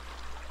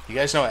 You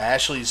guys know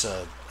Ashley's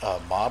a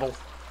model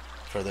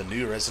for the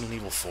new Resident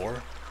Evil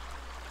 4?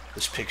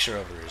 This picture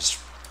of her is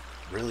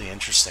really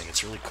interesting.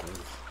 It's really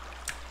cool.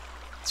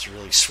 It's a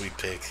really sweet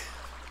pic.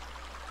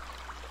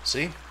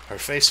 See? Her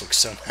face looks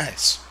so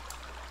nice.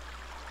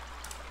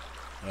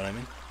 You know what I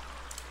mean?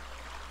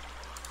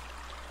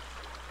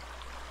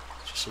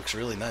 Just looks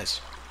really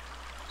nice.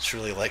 Just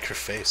really like her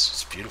face.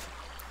 It's beautiful.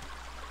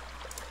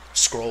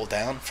 Scroll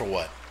down for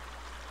what?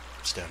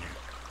 It's down here.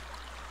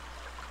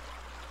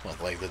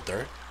 What, like the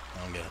dirt?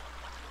 I don't get it.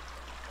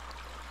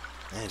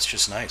 Yeah, it's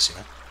just nice, you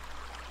know?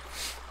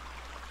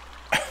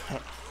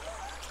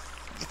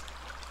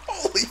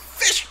 Holy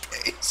fish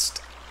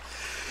paste!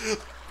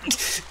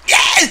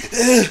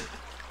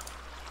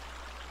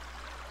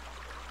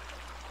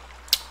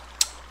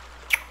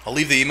 I'll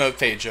leave the emote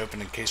page open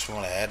in case we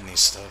want to add any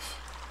stuff.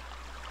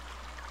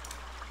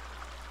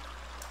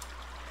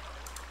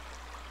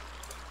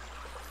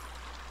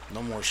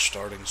 No more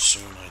starting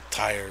soon. I'm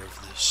tired of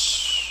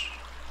this.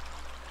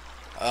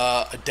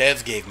 A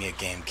dev gave me a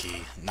game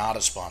key. Not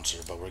a sponsor,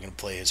 but we're going to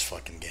play his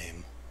fucking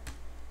game.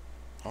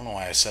 I don't know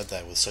why I said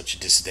that with such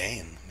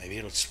disdain. Maybe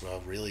it's a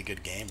really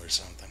good game or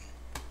something.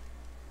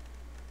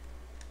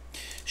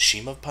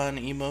 Shima-pan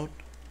emote?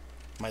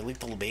 My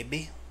little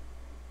baby?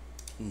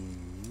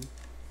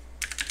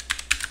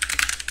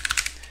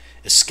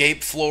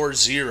 Escape floor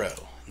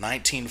 0.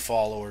 19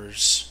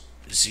 followers.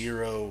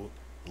 0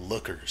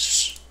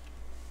 lookers.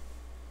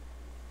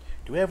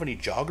 Do we have any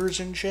joggers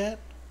in chat?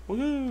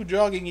 Woohoo,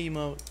 jogging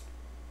emote.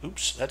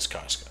 Oops, that's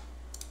Casca.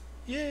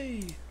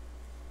 Yay!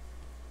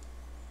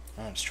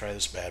 Let's try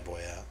this bad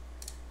boy out.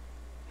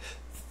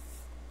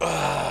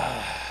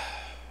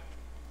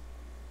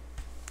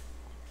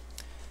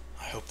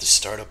 I hope the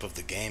startup of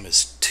the game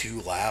is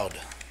too loud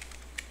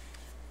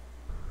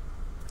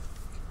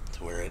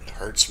to where it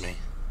hurts me.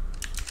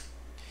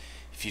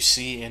 If you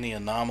see any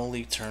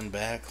anomaly, turn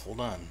back. Hold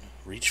on.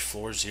 Reach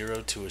floor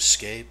 0 to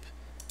escape.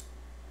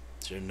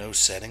 Is there no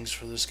settings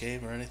for this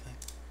game or anything?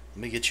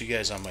 Let me get you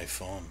guys on my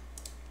phone.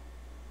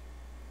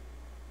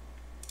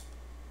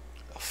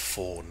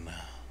 phone.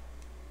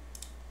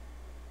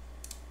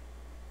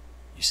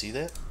 You see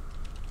that?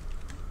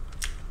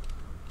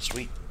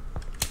 Sweet.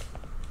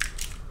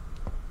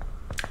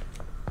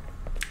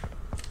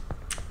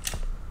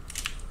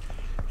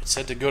 It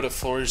said to go to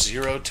floor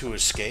 0 to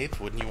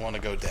escape. Wouldn't you want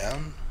to go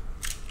down?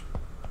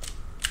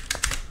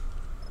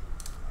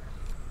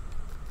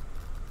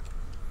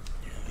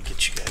 Yeah, let me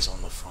get you guys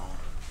on the phone.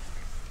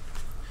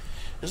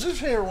 Is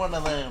this here one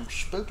of them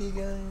spooky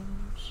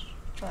games?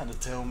 Trying to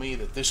tell me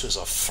that this is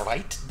a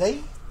fright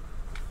day?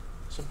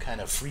 Some kind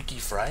of freaky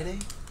Friday?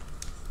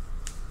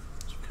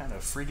 Some kind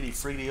of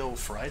freaky old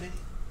Friday?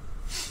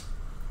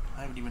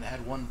 I haven't even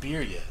had one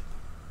beer yet.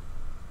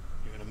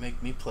 You're gonna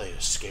make me play a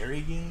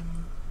scary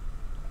game?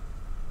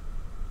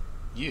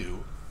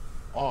 You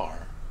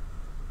are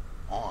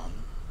on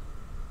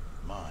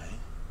my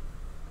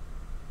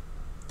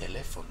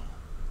telephone.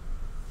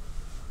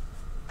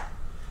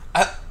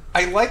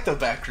 I like the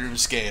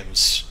Backrooms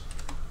games.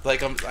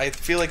 Like, I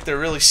feel like they're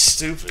really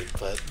stupid,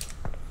 but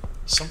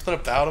something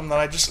about them that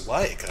I just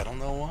like. I don't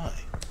know why.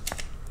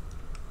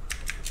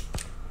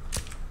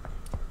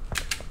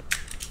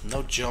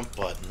 No jump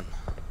button.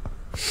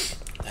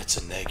 That's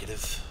a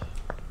negative.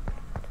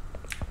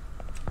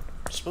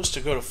 I'm supposed to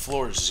go to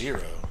floor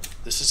 0.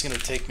 This is going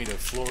to take me to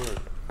floor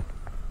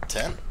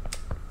 10?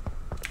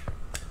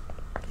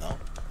 No.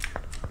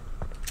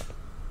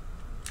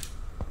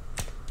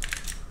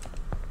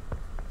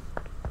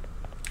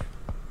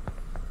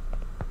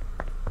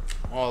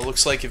 Well, it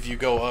looks like if you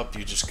go up,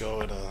 you just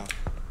go in a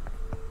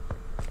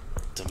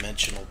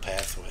dimensional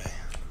pathway.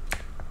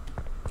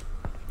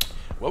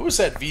 What was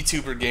that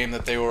VTuber game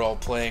that they were all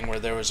playing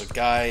where there was a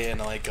guy in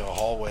like a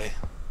hallway?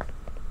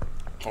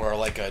 Or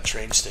like a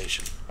train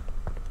station?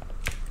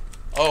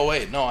 Oh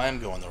wait, no, I am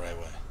going the right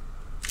way.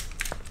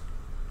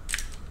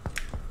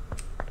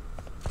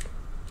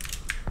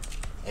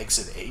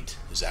 Exit 8?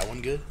 Is that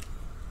one good?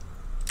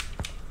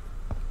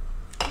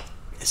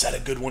 Is that a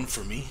good one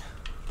for me?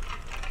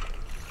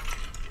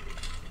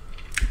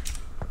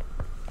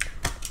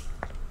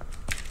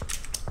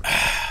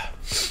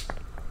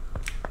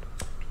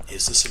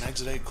 Is this an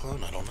Exit 8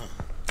 clone? I don't know.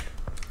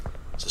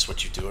 Is this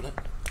what you do in it?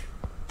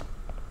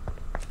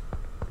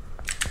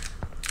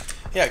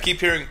 Yeah, I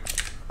keep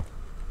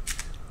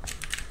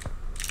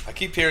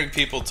hearing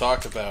people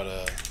talk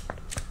about,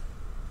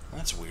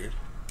 that's weird.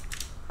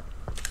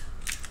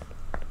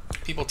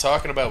 People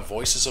talking about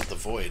Voices of the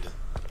Void.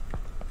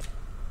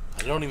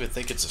 I don't even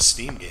think it's a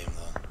Steam game,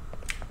 though.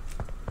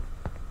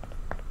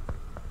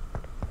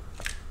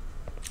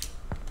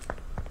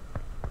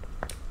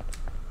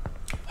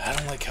 I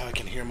don't like how I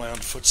can hear my own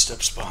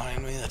footsteps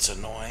behind me. That's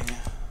annoying.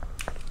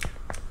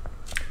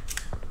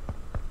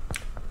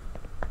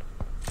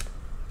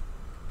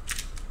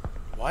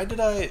 Why did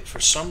I, for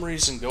some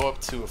reason, go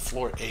up to a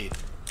floor 8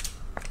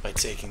 by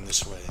taking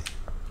this way?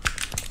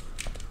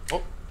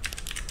 Oh.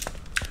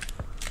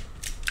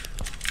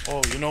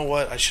 Oh, you know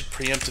what? I should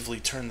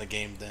preemptively turn the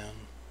game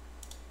down.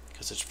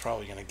 Because it's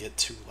probably going to get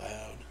too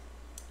loud.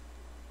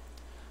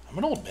 I'm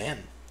an old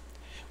man.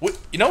 What,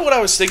 you know what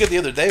I was thinking the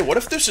other day? What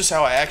if this is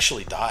how I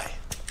actually die?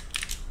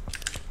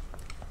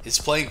 It's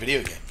playing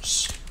video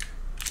games.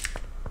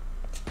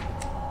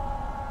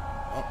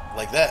 Oh,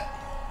 like that.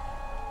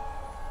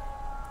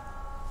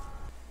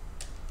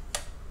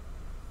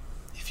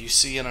 If you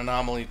see an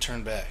anomaly,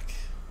 turn back.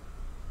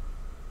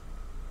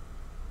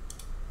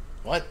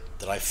 What?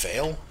 Did I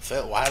fail?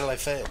 Fail? Why did I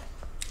fail?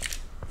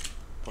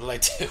 What did I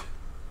do?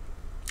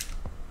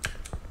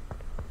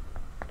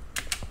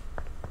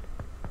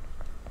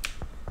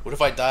 What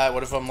if I die?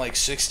 What if I'm like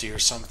 60 or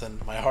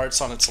something? My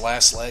heart's on its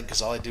last leg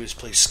because all I do is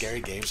play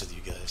scary games with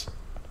you guys.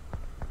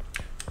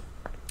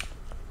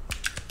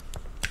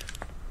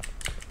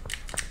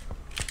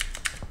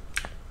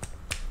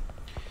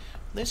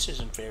 This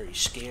isn't very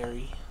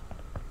scary.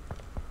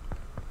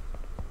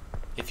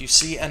 If you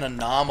see an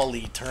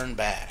anomaly, turn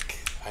back.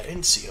 I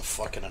didn't see a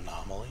fucking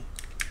anomaly.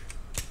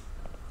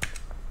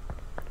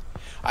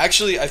 I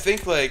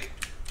think, like,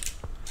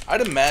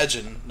 I'd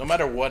imagine, no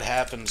matter what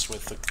happens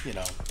with the, you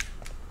know,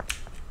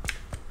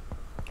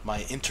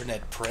 my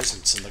internet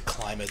presence in the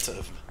climate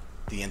of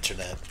the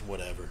internet,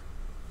 whatever.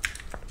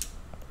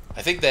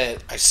 I think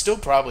that I still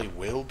probably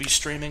will be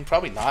streaming,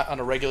 probably not on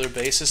a regular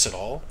basis at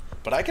all,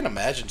 but I can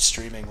imagine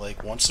streaming,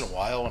 like, once in a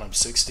while when I'm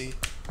 60,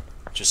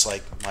 just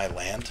like my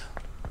land.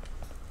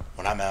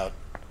 When I'm out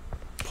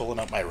pulling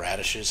up my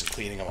radishes and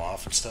cleaning them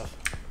off and stuff.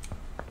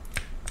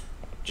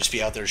 Just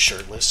be out there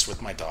shirtless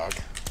with my dog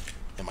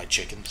and my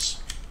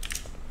chickens.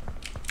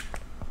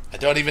 I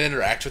don't even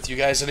interact with you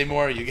guys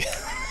anymore. You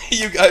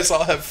guys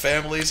all have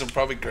families and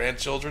probably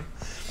grandchildren.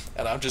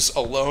 And I'm just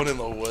alone in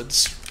the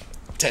woods,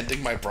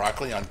 tending my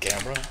broccoli on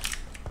camera.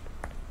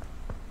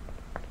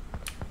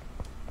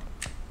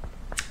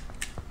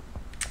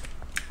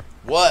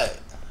 What?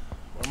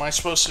 What am I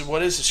supposed to...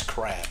 What is this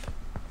crap?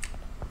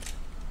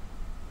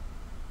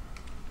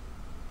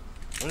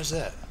 What is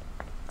that?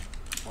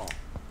 Oh.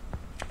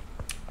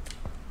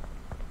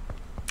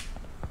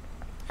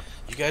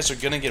 You guys are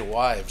gonna get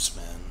wives,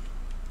 man.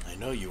 I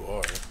know you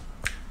are.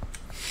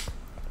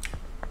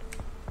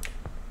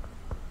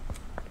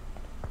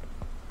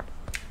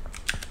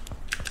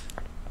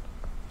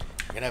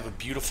 gonna have a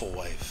beautiful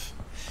wife.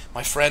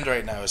 My friend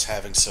right now is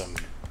having some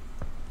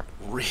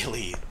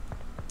really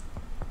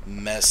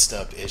messed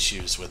up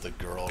issues with a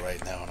girl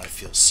right now, and I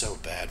feel so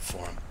bad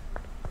for him.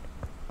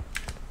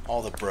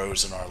 All the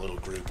bros in our little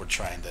group were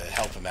trying to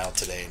help him out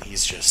today, and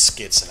he's just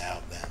skitzing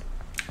out, man.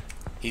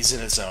 He's in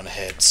his own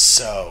head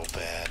so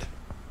bad.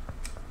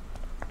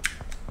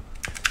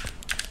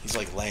 He's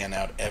like laying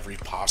out every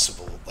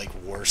possible, like,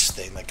 worst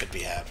thing that could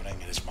be happening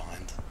in his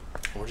mind.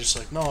 And we're just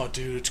like, no,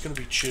 dude, it's gonna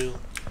be chill.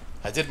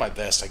 I did my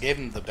best. I gave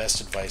him the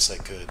best advice I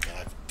could, but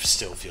I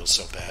still feel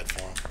so bad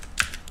for him.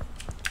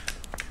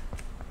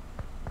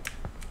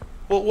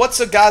 Well, what's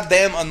a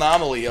goddamn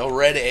anomaly? Oh,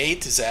 red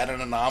 8? Is that an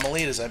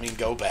anomaly? Does that mean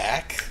go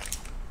back?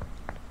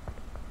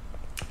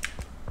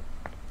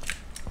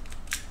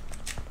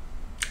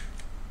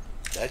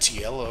 That's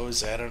yellow.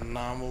 Is that an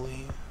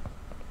anomaly?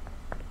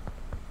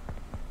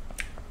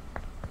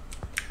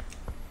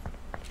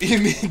 You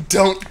mean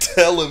don't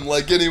tell him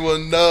like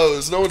anyone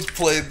knows? No one's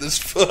played this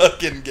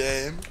fucking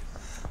game.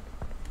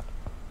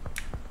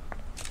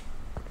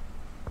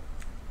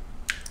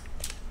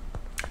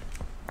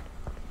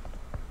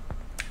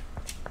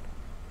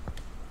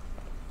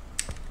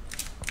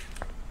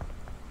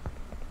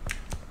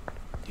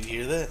 You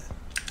hear that?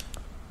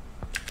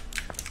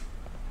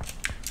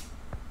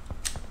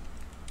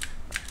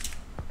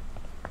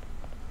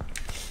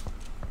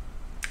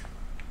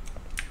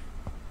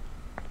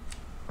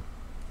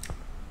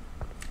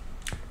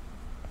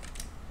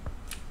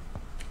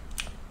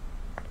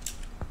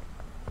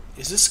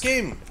 Is this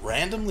game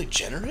randomly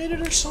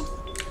generated or something?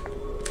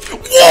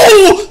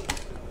 Whoa!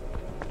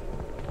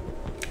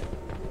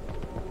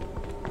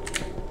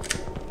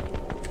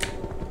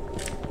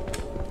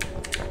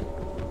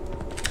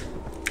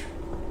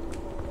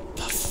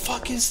 The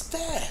fuck is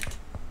that?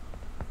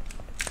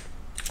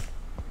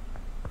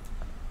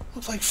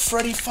 Looks like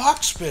Freddy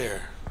Foxbear.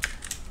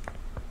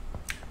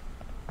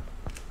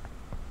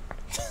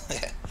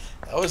 That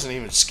wasn't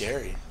even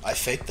scary. I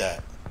faked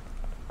that.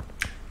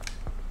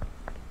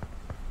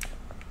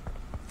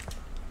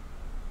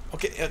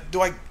 Okay,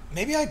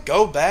 maybe I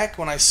go back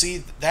when I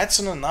see that's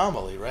an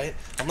anomaly, right?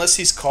 Unless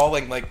he's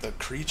calling like the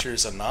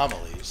creatures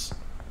anomalies.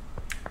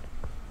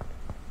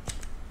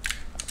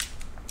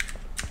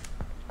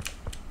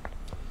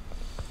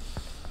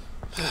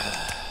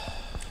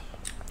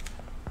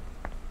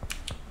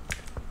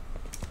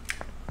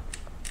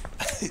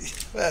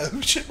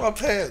 Who shit my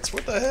pants?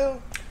 What the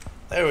hell?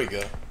 There we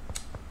go.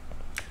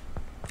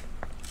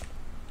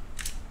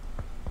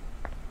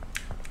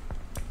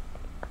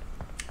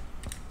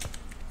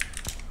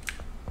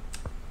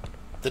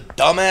 The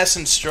dumbass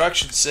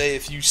instructions say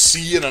if you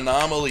see an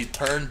anomaly,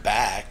 turn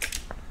back.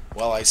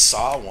 Well, I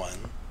saw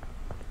one.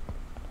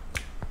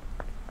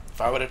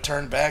 If I would have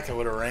turned back, I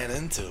would have ran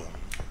into him.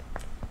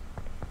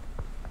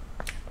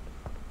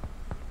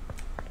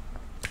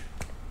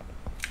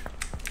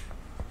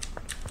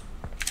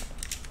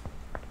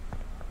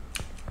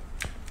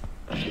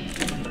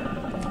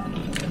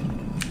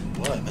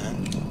 What, man?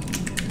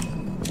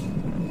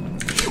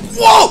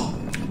 Whoa!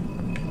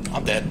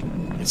 I'm dead.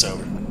 It's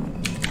over.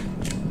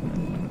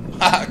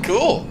 Ah,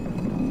 cool.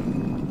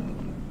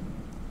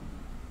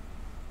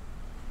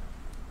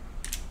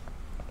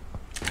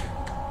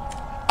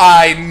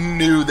 I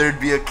knew there'd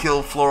be a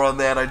kill floor on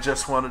that. I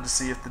just wanted to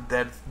see if the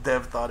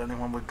dev thought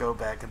anyone would go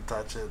back and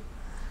touch it.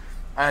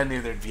 I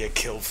knew there'd be a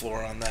kill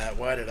floor on that.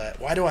 Why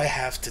do I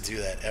have to do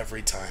that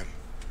every time?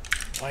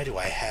 Why do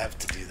I have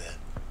to do that?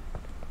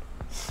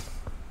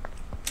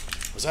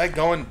 Was I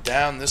going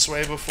down this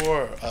way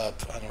before or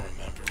up? I don't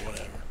remember.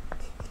 Whatever.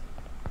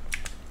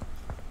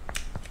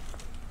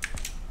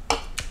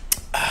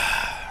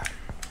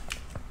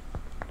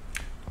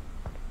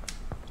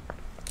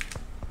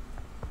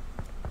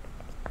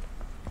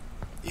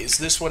 Is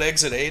this what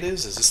Exit 8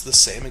 is? Is this the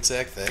same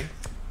exact thing?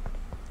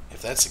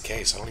 If that's the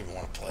case, I don't even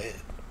want to play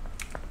it.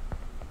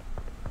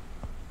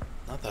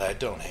 Not that I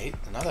don't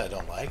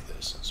like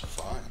this. It's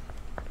fine.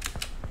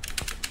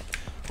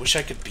 Wish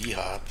I could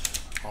B-hop.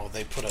 Oh,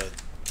 they put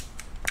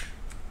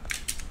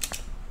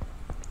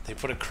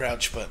a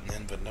crouch button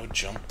in, but no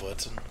jump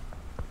button.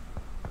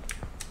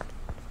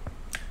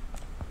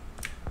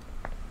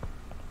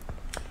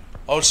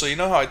 Oh, so you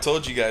know how I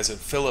told you guys that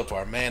Philip,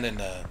 our man in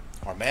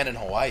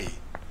Hawaii,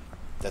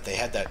 that they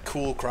had that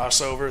cool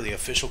crossover, the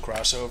official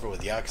crossover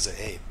with Yakuza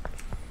 8,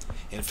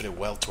 Infinite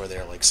Wealth, where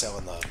they're like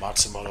selling the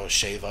Matsumoto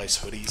Shave Ice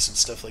hoodies and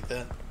stuff like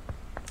that.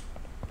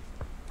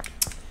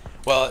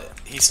 Well,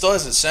 he still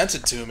hasn't sent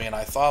it to me, and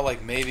I thought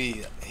like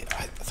maybe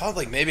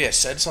I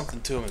said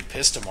something to him and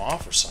pissed him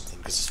off or something,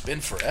 because it's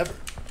been forever.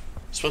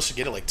 I'm supposed to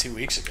get it like 2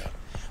 weeks ago.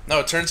 No,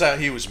 it turns out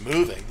he was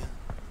moving,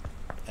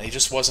 and he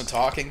just wasn't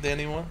talking to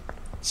anyone.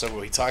 So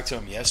we talked to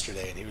him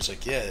yesterday, and he was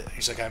like, yeah,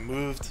 he's like, I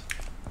moved.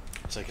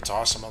 He's like, it's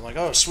awesome. I'm like,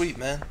 oh, sweet,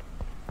 man.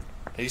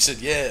 And he said,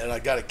 yeah, and I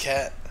got a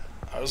cat.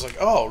 I was like,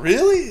 oh,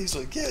 really? He's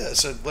like, yeah. I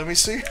said, let me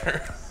see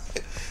her.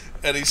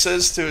 And he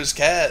says to his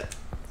cat,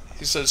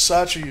 he says,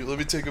 Sachi, let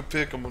me take a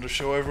pic. I'm going to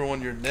show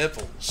everyone your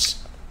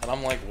nipples. And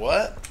I'm like,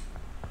 what?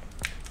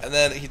 And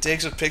then he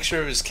takes a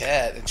picture of his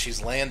cat, and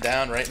she's laying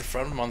down right in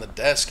front of him on the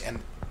desk,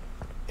 and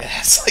it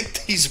has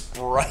like these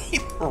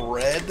bright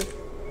red...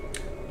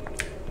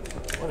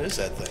 What is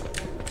that thing?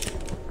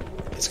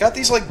 It's got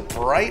these like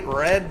bright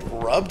red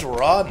rubbed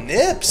raw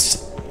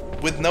nips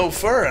with no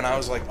fur, and I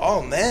was like,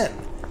 oh man.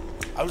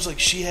 I was like,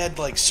 she had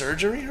like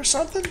surgery or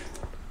something?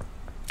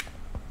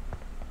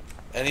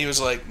 And he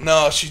was like,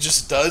 no, she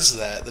just does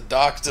that. The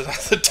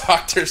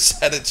doctor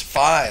said it's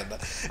fine.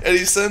 And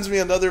he sends me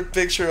another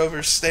picture of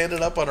her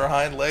standing up on her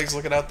hind legs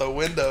looking out the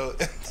window.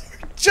 And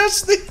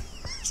just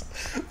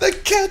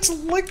the cat's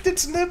licked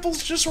its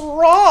nipples just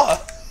raw.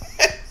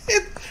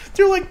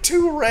 They're like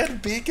two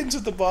red beacons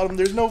at the bottom.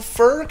 There's no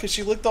fur because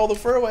she licked all the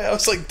fur away. I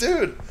was like,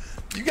 dude,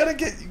 you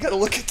gotta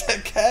look at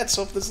that cat.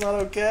 Something's not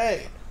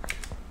okay.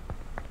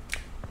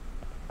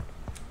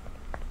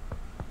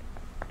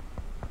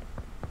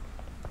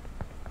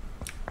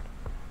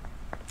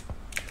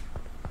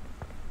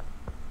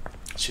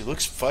 She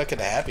looks fucking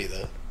happy,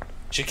 though.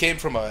 She came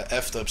from a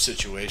effed up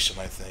situation,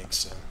 I think,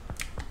 so...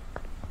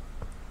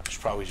 She's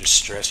probably just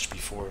stressed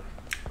before.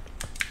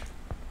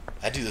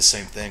 I do the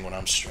same thing when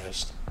I'm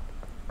stressed.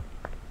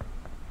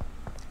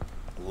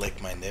 Lick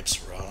my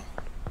nips raw.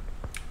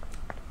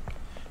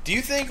 Do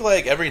you think,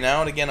 like, every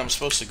now and again I'm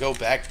supposed to go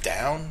back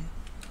down?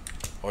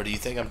 Or do you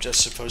think I'm just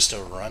supposed to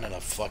run in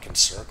a fucking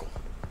circle?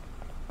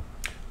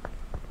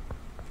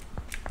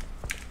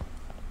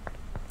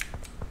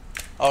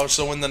 Oh,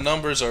 so when the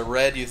numbers are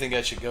red, you think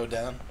I should go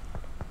down?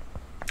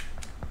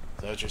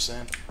 Is that what you're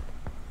saying?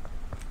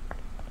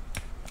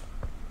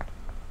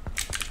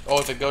 Oh,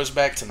 if it goes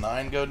back to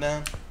 9, go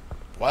down?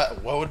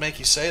 What would make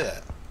you say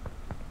that?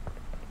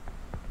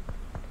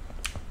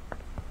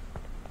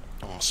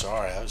 Oh,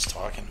 sorry, I was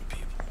talking to people.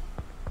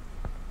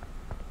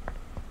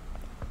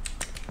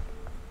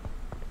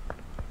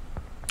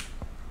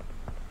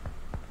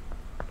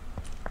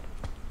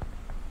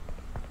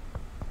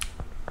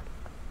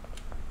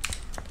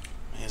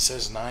 It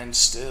says 9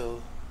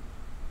 still.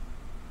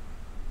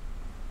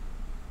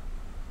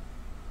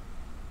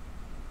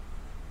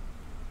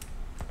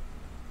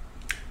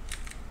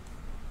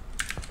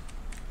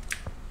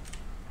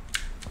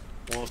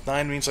 Well, if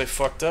 9 means I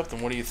fucked up, then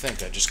what do you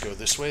think? I just go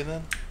this way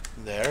then?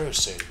 The arrows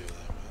say to go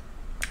that way.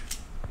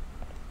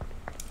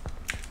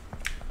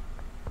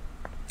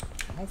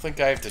 I don't think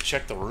I have to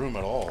check the room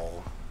at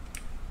all.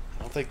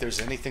 I don't think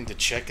there's anything to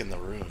check in the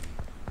room.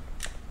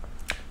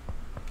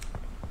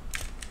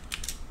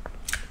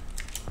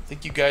 I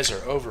think you guys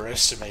are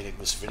overestimating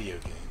this video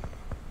game.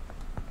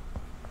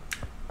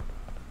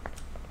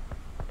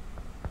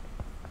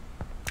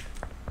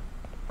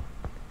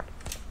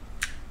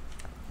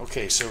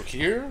 Okay, so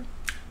here,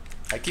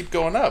 I keep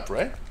going up,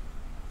 right?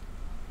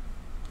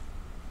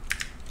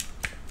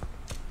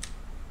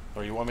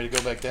 Or you want me to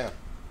go back down?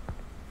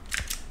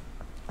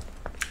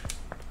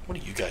 What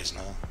do you guys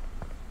know?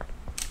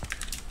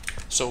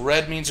 So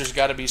red means there's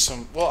got to be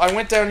some... Well, I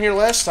went down here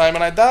last time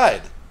and I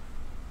died.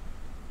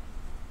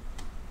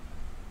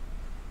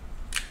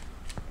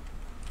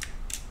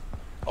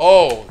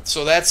 Oh,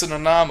 so that's an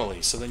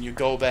anomaly. So then you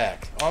go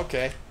back.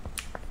 Okay.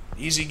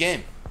 Easy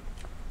game.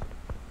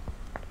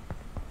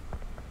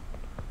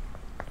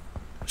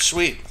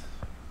 Sweet.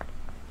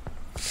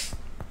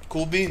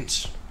 Cool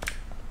beans.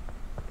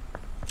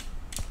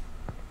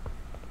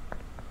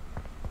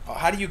 Oh,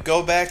 how do you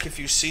go back if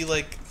you see,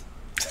 like...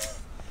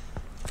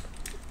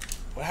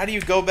 How do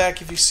you go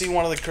back if you see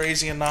one of the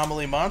crazy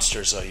anomaly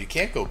monsters, though? You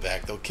can't go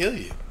back. They'll kill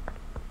you.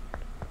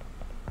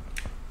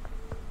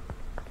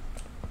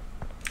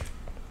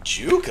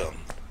 Juke 'em?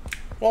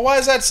 Well, why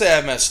does that say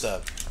I messed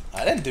up?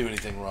 I didn't do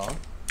anything wrong.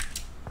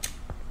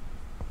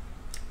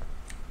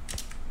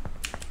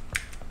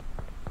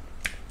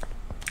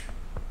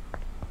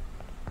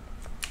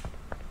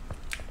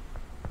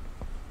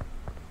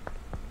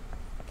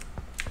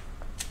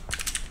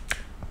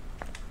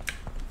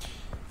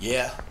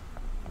 Yeah,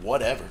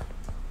 whatever.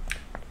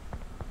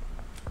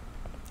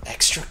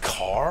 Extra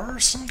car or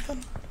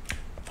something?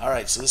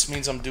 Alright, so this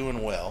means I'm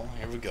doing well.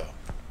 Here we go.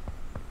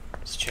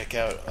 Let's check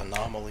out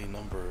anomaly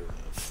number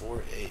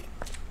 48.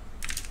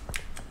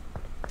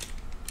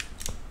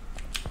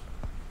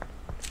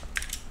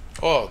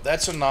 Oh,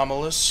 that's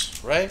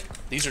anomalous, right?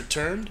 These are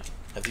turned?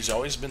 Have these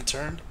always been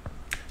turned?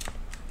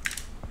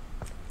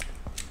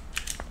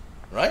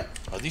 Right?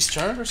 Are these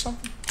turned or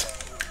something?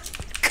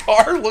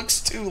 Car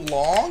looks too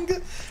long?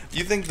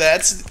 You think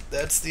that's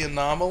the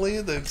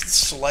anomaly? They've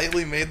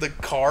slightly made the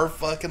car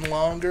fucking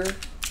longer?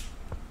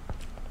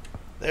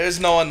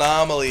 There's no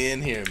anomaly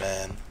in here,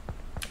 man.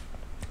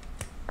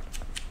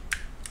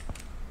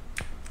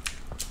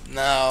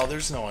 No,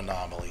 there's no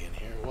anomaly in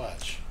here.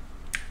 Watch.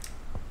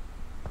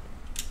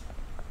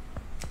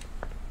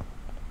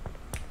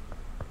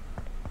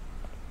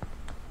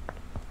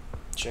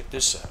 Check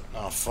this out.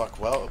 Oh, fuck.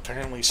 Well,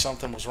 apparently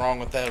something was wrong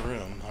with that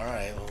room.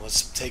 Alright, well,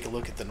 let's take a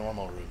look at the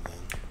normal room then.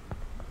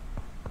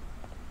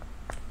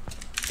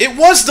 It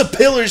was the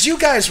pillars! You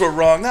guys were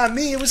wrong, not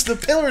me. It was the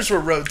pillars were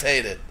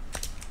rotated.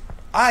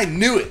 I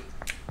knew it.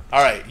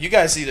 Alright, you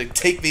guys need to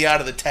take me out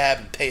of the tab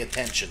and pay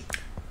attention.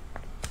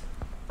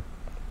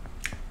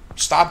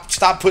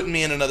 Stop putting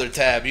me in another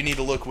tab. You need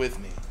to look with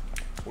me.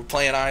 We're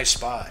playing I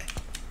Spy.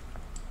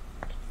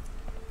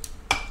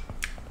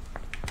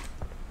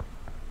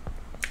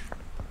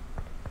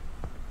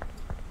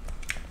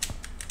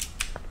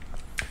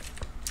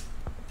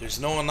 There's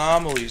no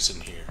anomalies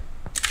in here.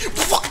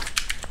 Fuck!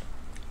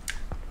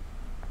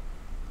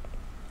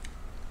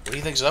 What do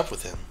you think's up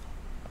with him?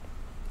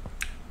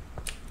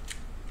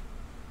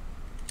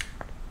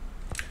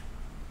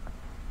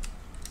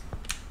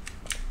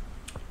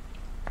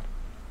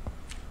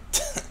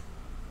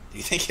 Do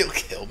you think he'll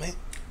kill me?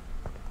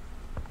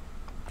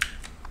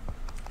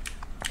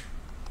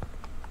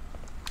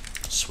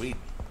 Sweet.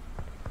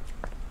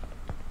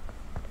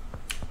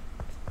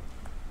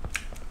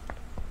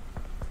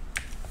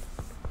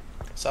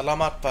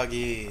 Salamat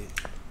pagi.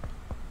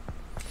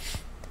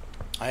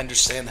 I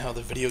understand how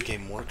the video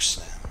game works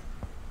now.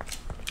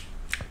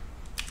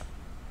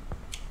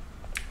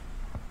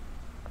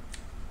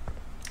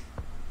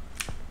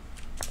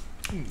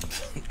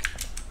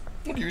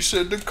 What you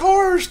said the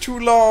car's too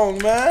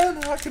long,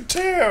 man. I can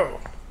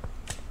tell.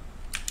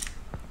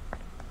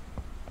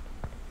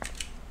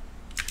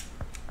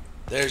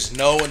 There's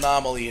no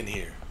anomaly in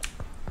here.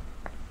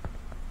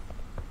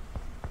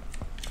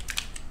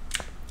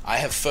 I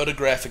have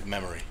photographic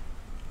memory.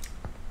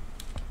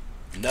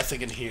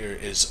 Nothing in here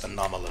is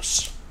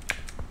anomalous.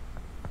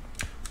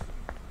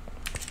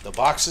 The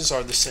boxes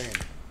are the same.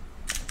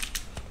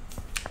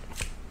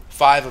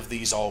 5 of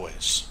these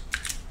always.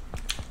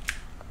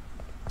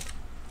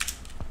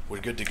 We're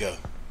good to go.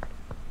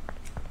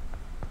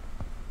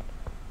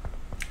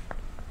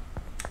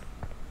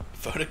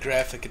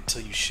 Photographic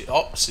until you shit.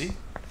 Oh, see?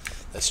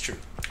 That's true.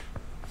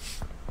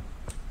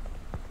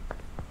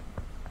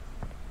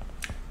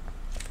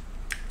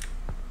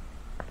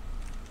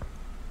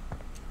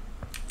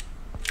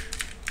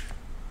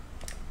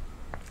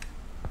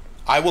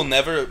 I will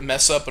never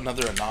mess up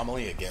another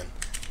anomaly again.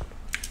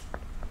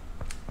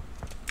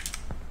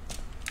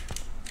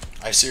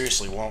 I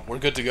seriously won't. We're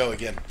good to go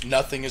again.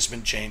 Nothing has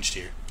been changed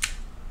here.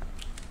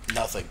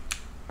 Nothing.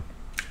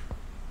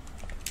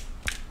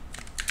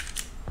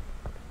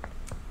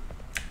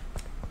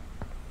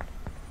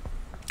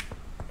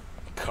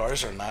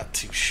 Cars are not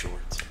too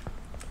short.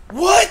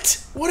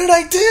 What? What did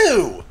I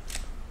do?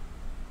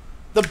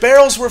 The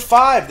barrels were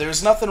 5.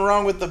 There's nothing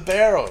wrong with the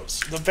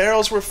barrels. The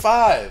barrels were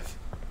 5.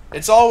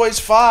 It's always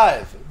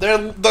 5.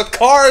 The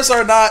cars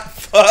are not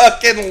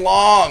fucking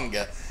long.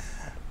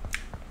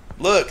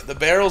 Look, the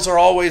barrels are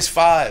always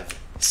 5.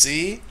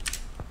 See?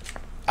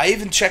 I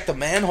even checked the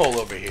manhole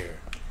over here.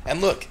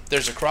 And look,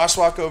 there's a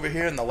crosswalk over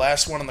here, and the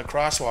last one on the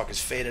crosswalk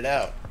is faded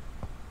out.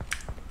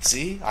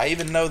 See? I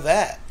even know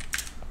that.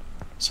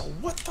 So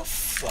what the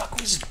fuck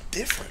was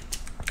different?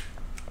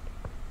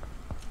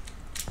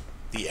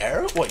 The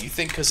arrow? What, you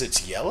think because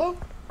it's yellow?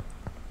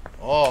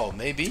 Oh,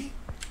 maybe?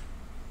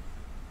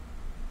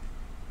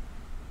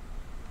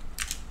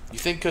 You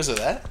think because of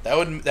that? That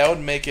would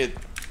make it...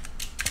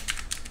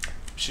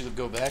 Should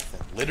go back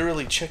then.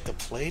 Literally check the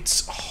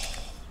plates?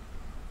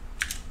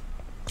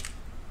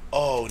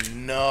 Oh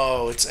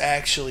no, it's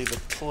actually the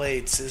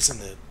plates,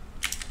 isn't it?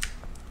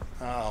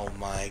 Oh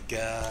my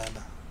god.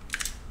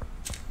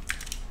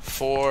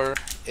 4,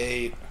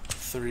 8,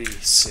 3,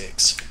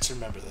 6. Let's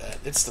remember that.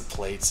 It's the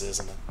plates,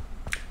 isn't it?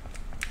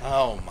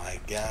 Oh my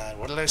god.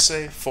 What did I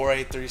say? 4,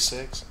 8, 3,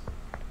 6?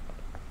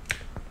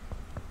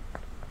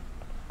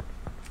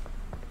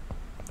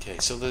 Okay,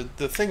 so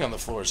the thing on the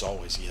floor is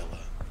always yellow.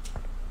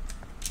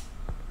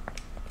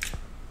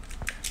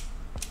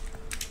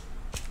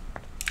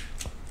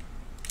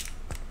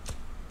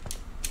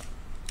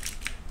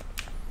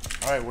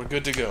 Alright, we're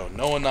good to go.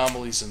 No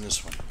anomalies in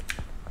this one.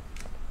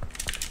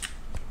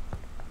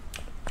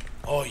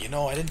 Oh, you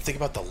know, I didn't think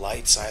about the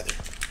lights either.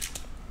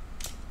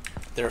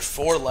 There are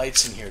 4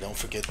 lights in here, don't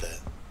forget that.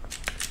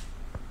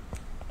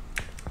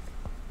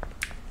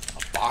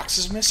 A box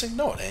is missing?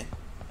 No, it ain't.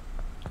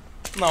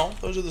 No,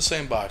 those are the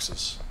same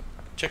boxes.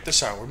 Check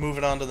this out, we're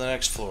moving on to the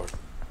next floor.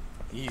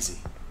 Easy.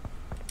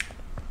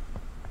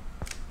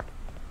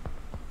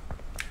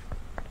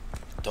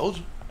 Told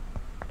you.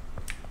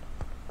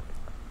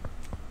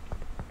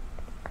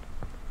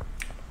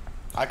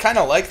 I kind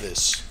of like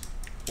this.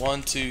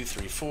 1, 2,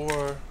 3,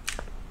 4.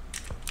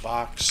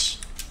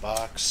 Box,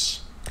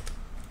 box.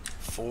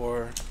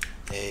 4,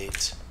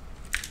 8,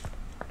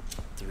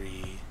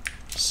 3,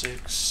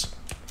 6,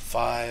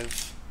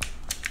 5.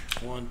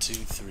 1, 2,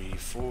 3,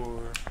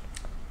 4.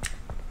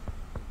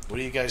 What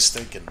are you guys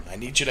thinking? I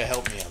need you to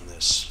help me on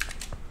this.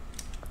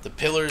 The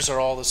pillars are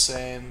all the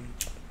same.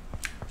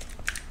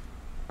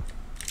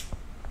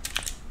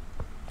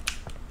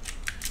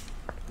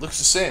 Looks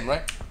the same,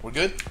 right? We're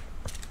good?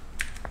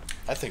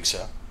 I think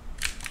so.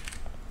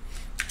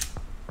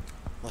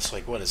 Looks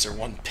like, what, is there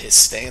one piss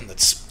stain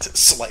that's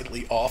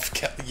slightly off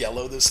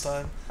yellow this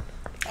time?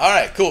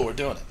 Alright, cool, we're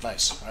doing it.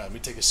 Nice. Alright, let me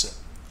take a sip.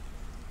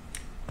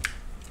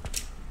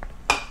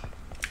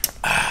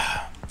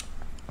 Ah.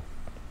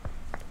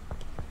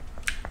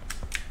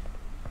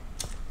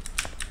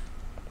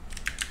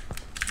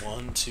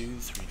 1, 2,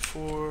 3,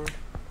 4.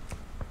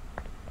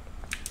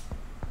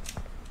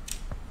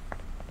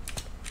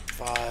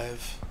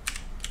 5.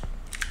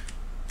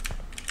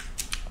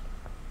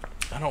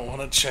 I don't want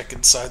to check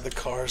inside the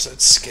cars.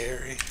 That's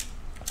scary.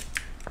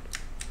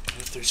 What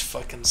if there's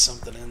fucking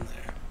something in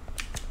there?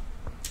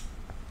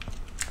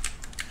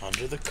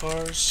 Under the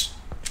cars?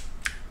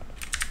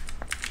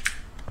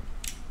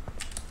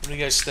 What do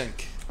you guys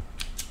think?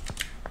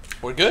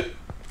 We're good?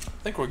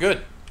 I think we're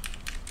good.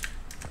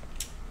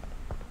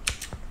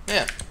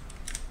 Yeah.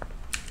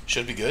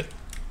 Should be good.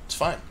 It's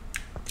fine.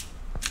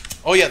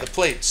 Oh yeah, the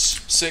plates.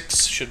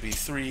 6 should be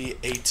 3,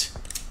 8,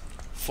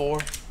 4.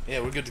 Yeah,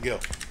 we're good to go.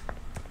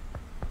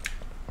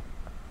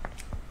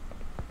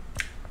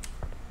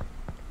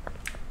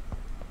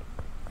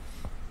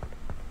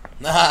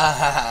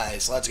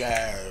 Nice, let's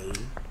go.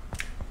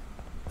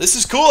 This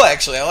is cool,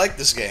 actually. I like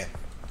this game.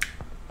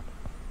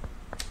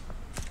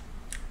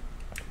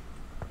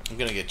 I'm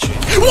gonna get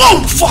changed.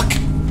 Whoa, fuck!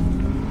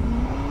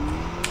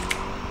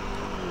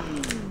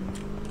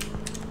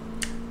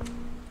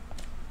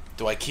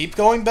 Do I keep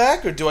going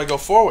back or do I go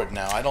forward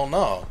now? I don't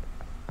know.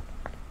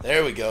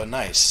 There we go.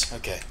 Nice.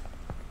 Okay.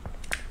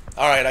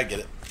 Alright, I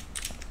get it.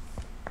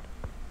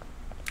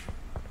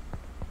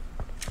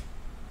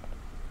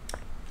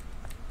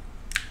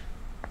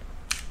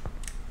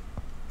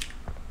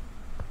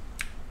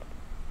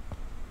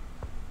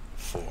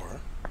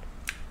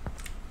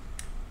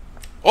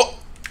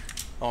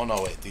 Oh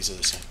no, wait, these are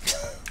the same.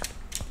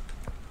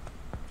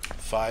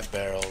 5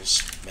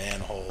 barrels,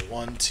 manhole,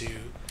 1, 2,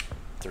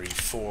 3,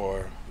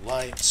 4,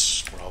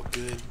 lights, we're all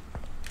good.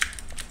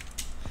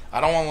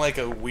 I don't want like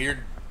a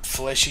weird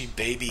fleshy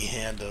baby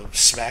hand to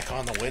smack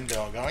on the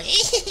window and going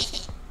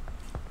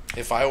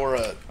If I were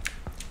a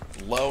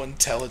low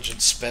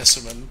intelligent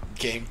specimen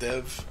game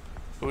dev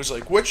who was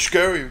like, what's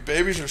scary?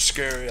 Babies are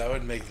scary, I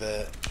would make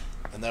that.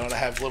 And then I would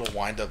have little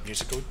wind up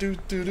music go do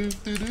do do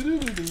do do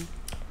do do.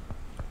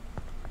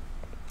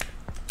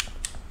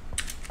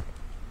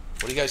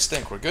 What do you guys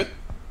think? We're good?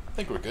 I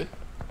think we're good.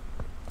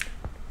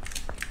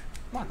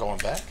 I'm not going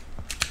back.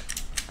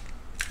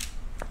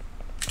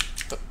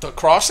 The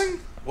crossing?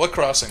 What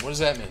crossing? What does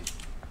that mean?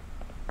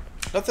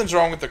 Nothing's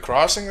wrong with the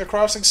crossing. The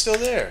crossing's still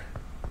there.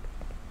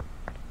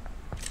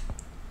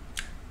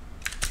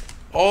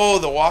 Oh,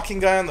 the walking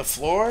guy on the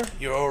floor?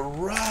 You're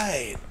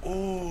right.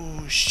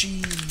 Oh,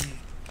 she.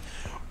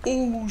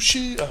 Oh,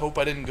 she. I hope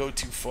I didn't go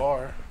too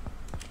far.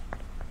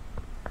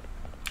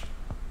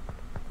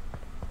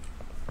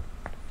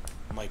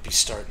 Might be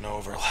starting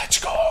over. Let's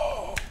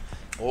go.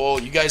 Oh,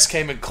 you guys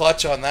came in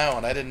clutch on that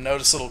one. I didn't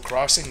notice little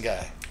crossing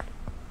guy.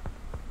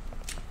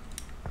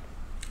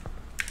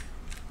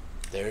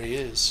 There he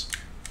is.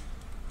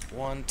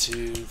 1,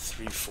 2,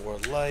 3, 4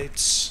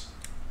 lights.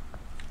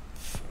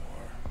 4,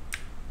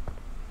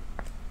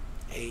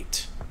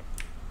 8,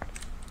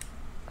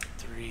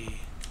 3,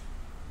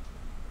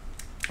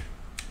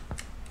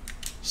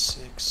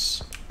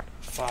 6,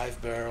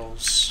 5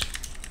 barrels.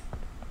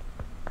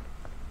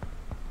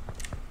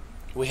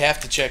 We have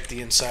to check the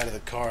inside of the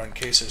car in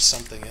case there's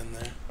something in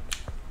there,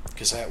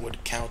 because that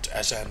would count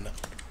as an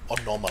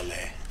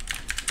anomaly.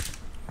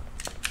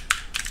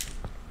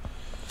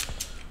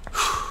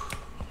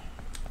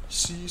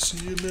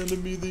 See an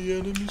enemy, the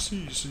enemy,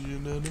 see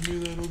an enemy,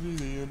 that'll be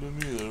the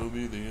enemy, that'll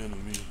be the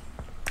enemy.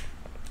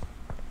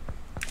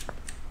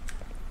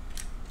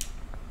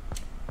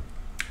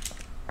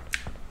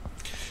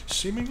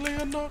 Seemingly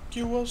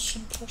innocuous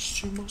and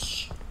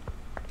posthumous.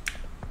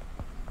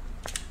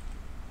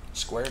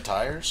 Square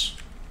tires?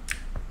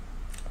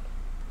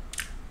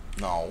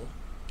 No.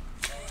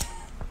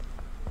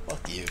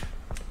 Fuck you.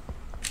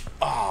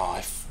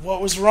 Oh,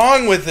 what was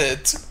wrong with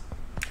it?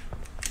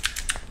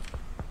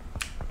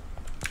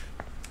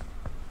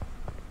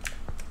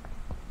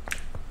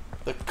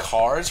 The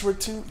cars were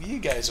too... You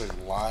guys are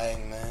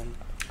lying, man.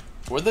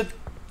 Were the...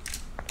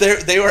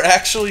 They were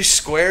actually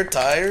square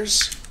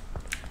tires?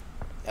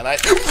 And I...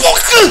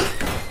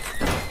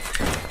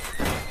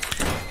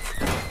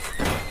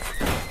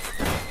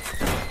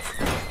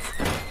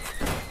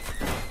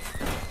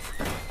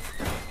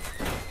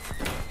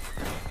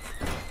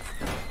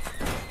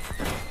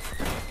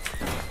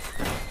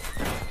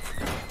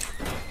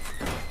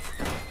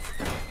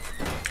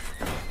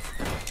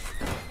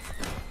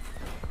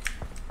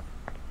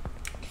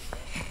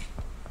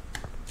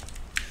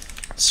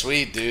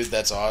 Sweet, dude.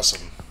 That's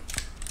awesome.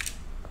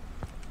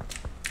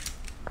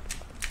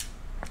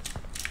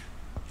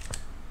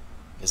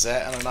 Is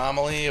that an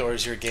anomaly, or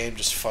is your game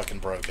just fucking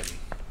broken?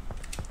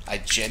 I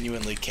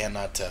genuinely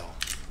cannot tell.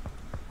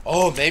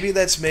 Oh, maybe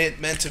that's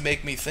meant to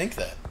make me think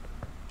that.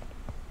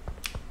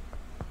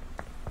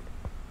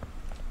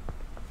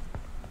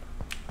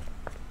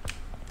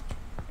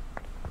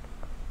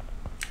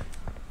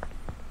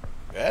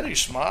 Very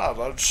smart.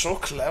 That's so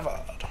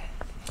clever.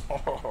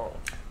 Oh.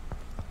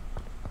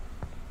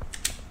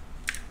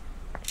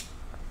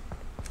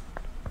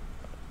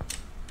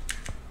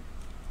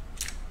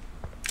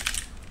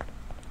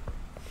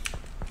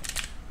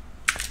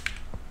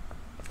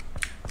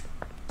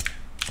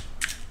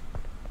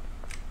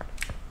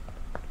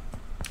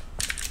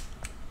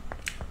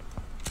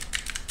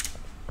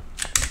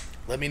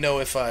 Let me know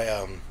if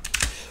I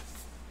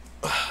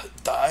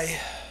Die.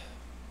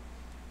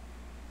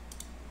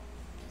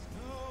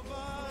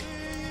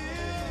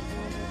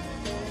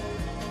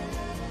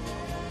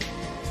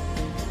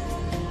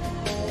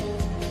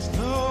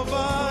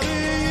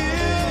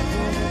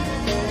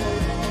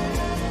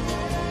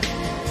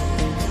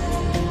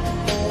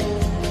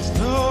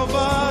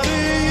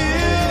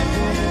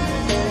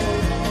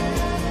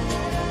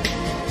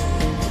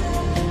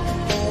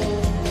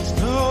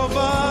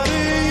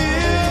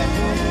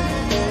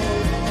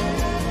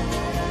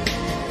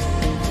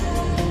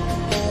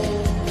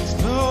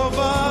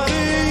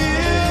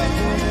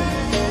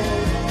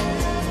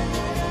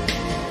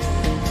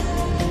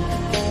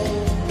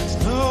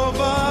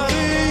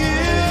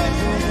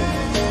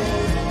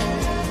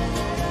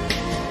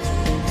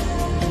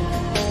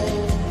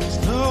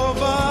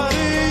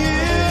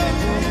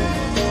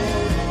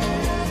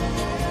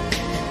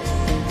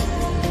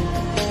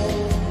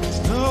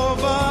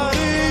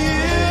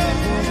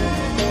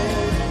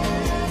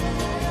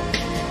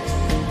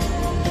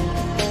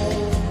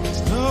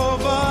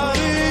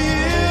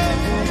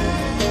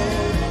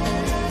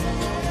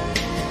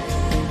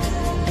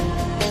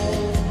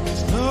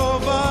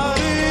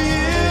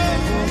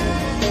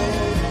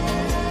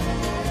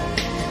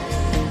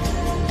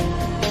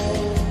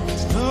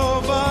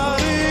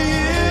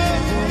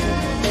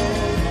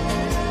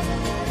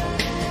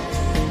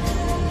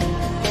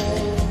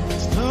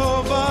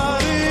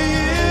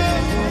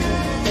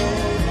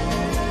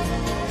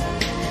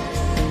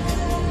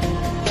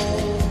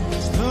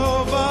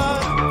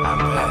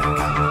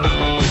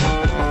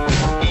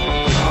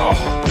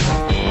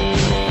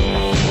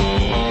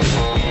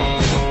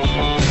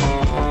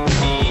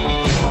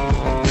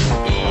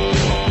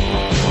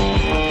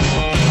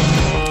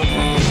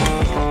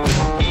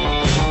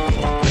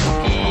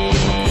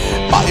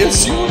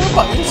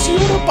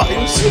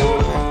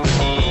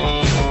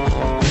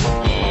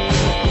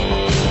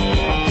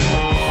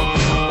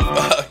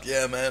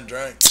 Yeah, man,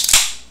 drank.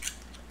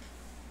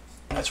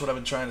 That's what I've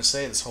been trying to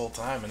say this whole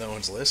time, and no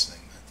one's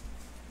listening.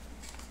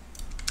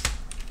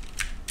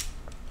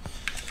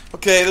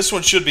 Okay, this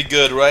one should be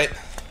good, right?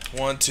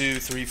 1, 2,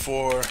 3,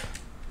 4. You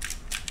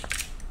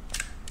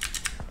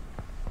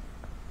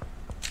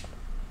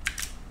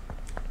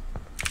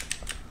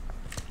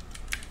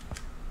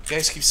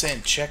guys keep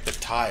saying check the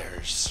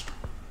tires.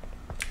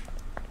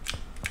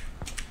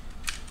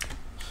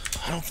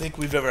 I don't think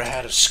we've ever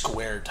had a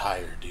square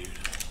tire, dude.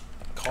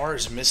 Car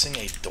is missing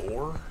a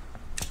door?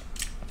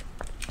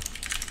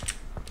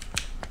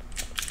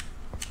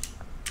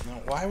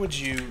 Now, why would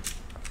you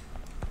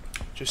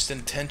just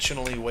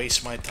intentionally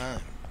waste my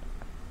time?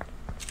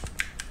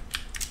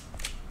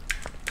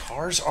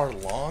 Cars are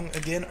long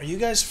again? Are you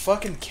guys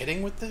fucking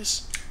kidding with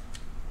this?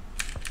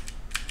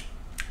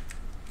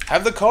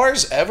 Have the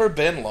cars ever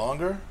been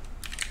longer?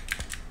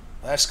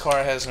 Last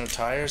car has no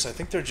tires. I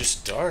think they're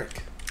just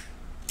dark.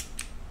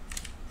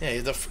 Yeah,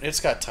 it's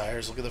got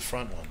tires. Look at the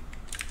front one.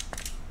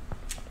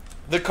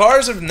 The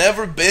cars have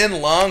never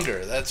been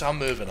longer. I'm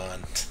moving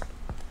on.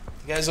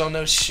 You guys don't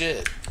know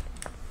shit.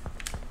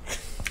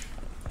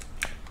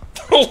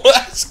 The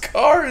last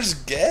car is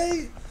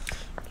gay?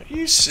 Are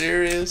you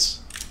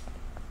serious?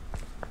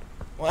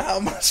 Well, how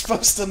am I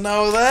supposed to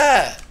know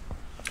that?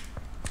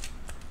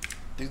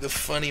 Do the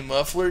funny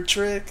muffler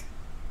trick?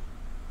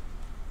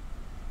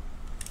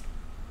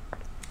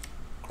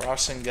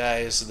 Crossing guy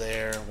is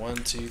there. 1,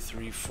 2,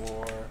 3,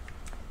 4.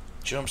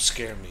 Jump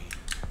scare me.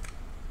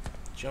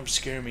 Jump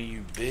scare me,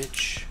 you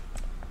bitch.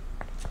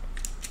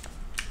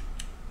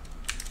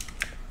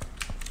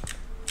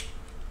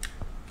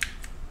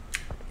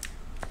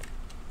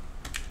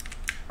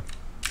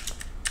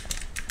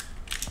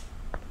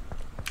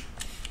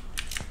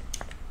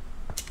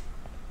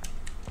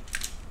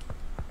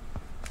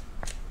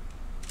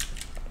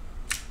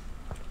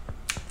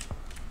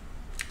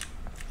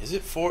 Is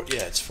it 4?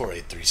 Yeah, it's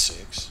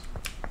 4836.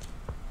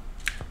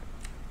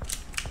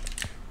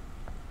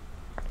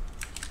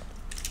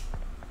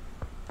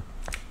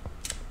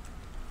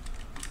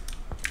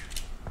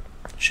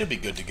 Should be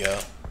good to go.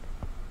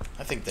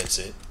 I think that's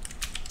it.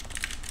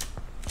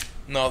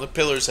 No, the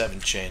pillars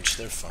haven't changed.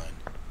 They're fine.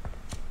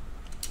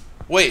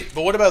 Wait,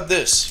 but what about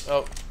this?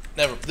 Oh,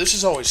 never. This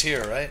is always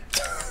here, right?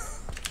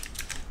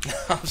 Now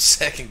I'm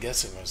second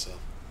guessing myself.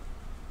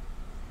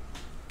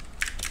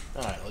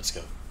 Alright, let's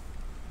go.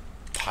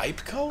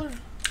 Pipe color?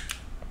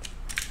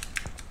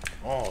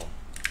 Oh,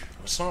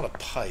 it's not a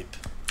pipe.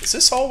 Is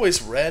this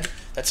always red?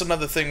 That's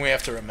another thing we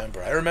have to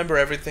remember. I remember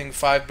everything.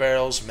 5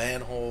 barrels,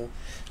 manhole,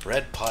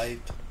 red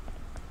pipe,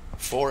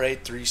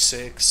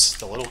 4836,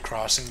 the little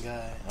crossing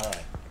guy.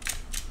 Alright,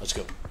 let's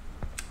go.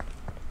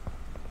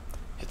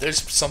 If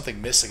there's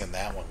something missing in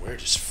that one, we're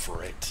just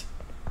frigged.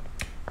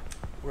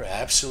 We're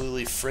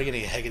absolutely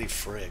friggity heggity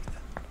frigged.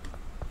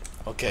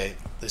 Okay,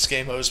 this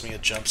game owes me a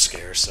jump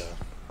scare, so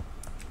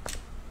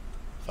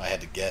if I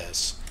had to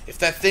guess. If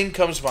that thing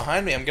comes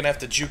behind me, I'm gonna have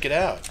to juke it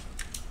out.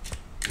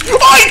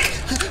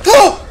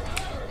 Oh!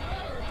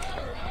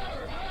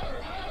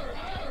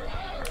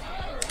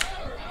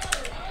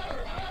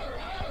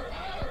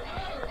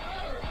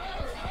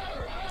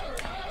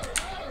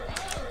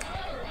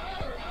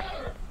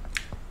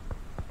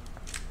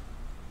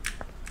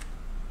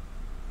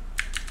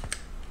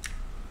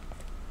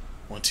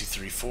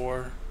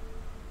 4.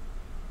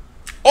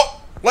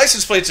 Oh!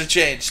 License plates have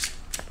changed.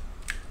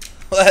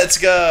 Let's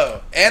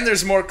go. And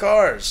there's more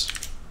cars.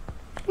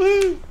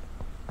 Woo!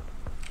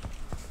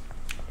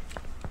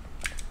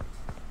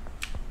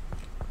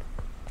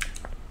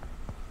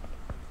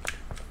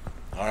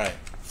 Alright,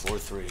 floor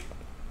 3.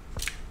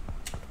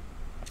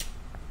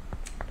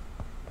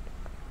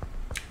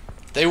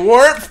 They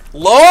weren't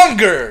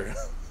longer!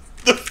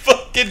 The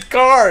fucking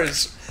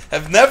cars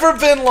have never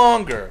been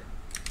longer.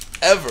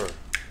 Ever.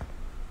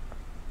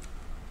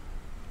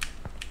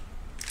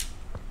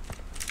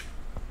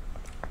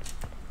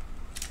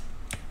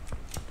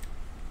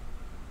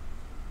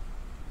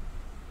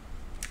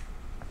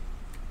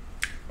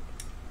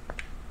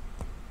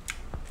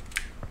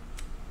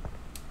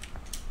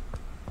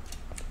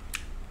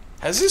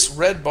 Has this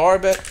red bar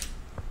back...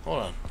 Hold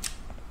on.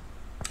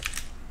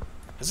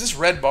 Has this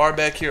red bar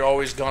back here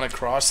always gone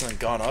across and then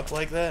gone up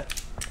like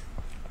that?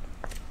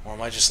 Or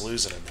am I just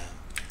losing it now?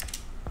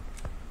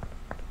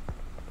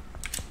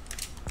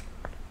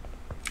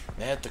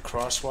 Man, the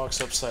crosswalk's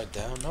upside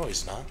down? No,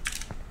 he's not.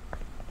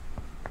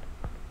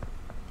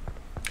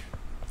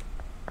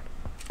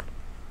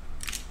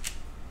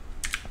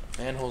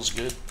 Manhole's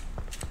good.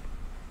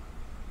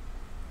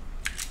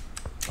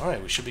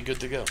 Alright, we should be good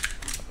to go.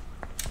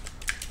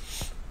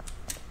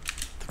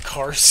 The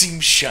car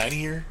seems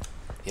shinier.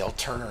 Yeah, I'll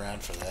turn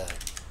around for that.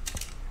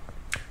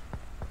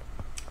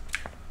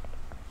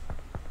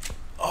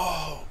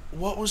 Oh,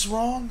 what was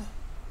wrong?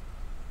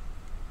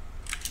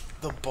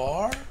 The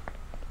bar?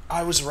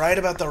 I was right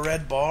about the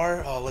red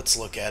bar. Oh, let's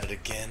look at it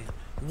again.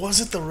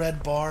 Was it the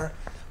red bar?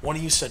 One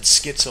of you said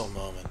schizo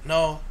moment.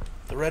 No,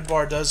 the red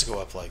bar does go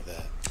up like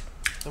that.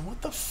 Then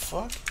what the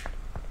fuck?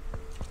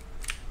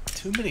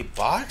 Too many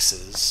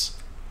boxes?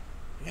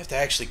 We have to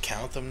actually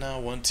count them now.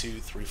 1, 2,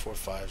 3, 4,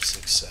 5,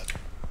 6, 7.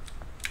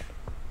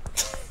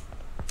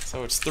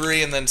 So it's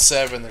 3 and then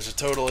 7. There's a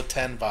total of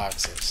 10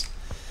 boxes.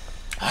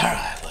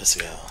 Alright, let's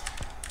go.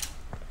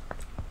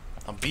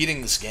 I'm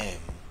beating this game.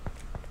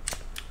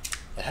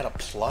 It had a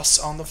plus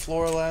on the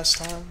floor last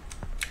time?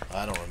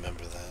 I don't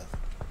remember that.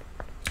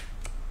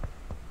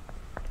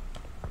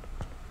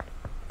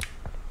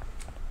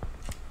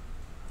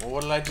 Well,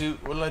 what did I do?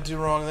 What did I do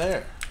wrong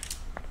there?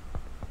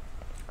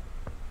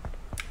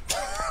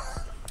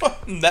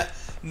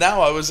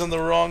 Now I was in the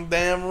wrong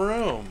damn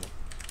room.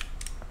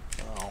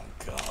 Oh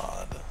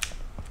God.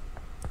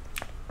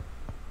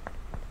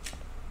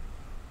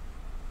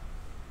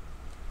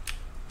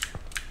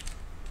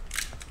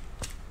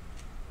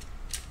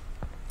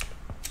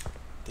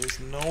 There's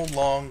no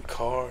long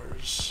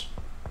cars.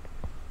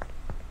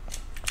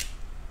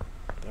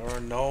 There are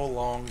no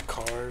long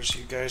cars.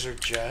 You guys are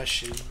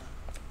joshing.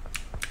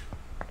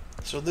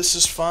 So this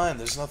is fine.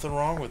 There's nothing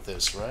wrong with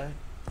this, right?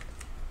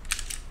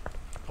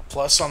 A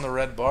plus on the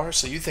red bar?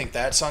 So you think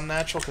that's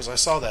unnatural? Because I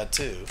saw that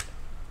too.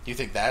 You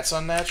think that's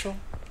unnatural?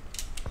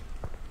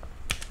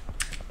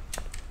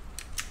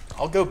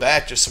 I'll go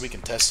back just so we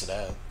can test it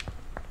out.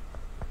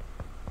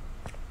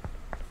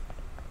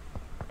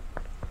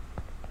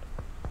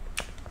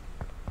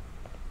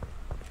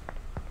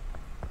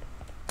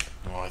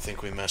 Oh, I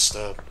think we messed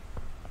up.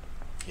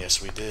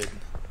 Yes, we did.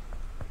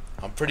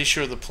 I'm pretty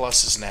sure the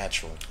plus is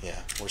natural.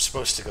 Yeah, we're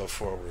supposed to go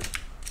forward.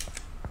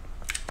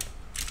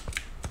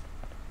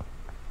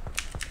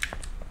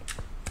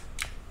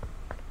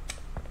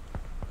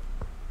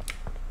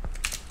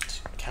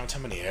 Count how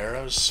many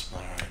arrows?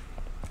 Alright.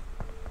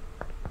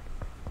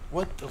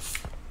 What the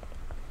f...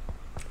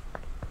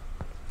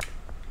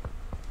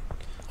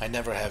 I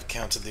never have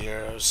counted the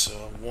arrows,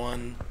 so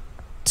 1,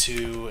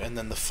 2, and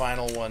then the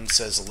final one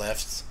says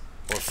left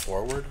or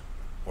forward.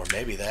 Or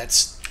maybe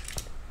that's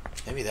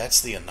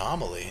the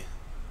anomaly.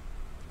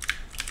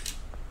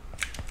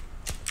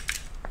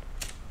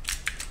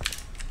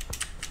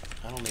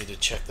 I don't need to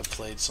check the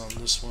plates on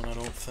this one, I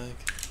don't think.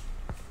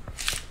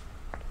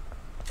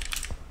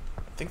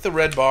 I think the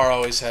red bar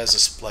always has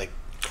this, like,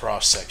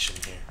 cross section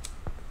here.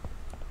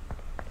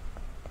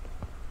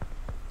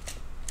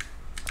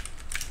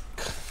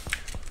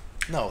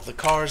 No, the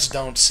cars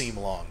don't seem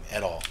long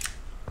at all.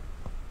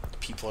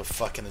 People are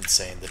fucking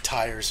insane. The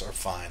tires are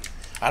fine.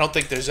 I don't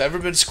think there's ever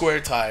been square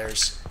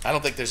tires. I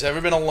don't think there's ever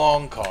been a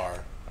long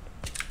car.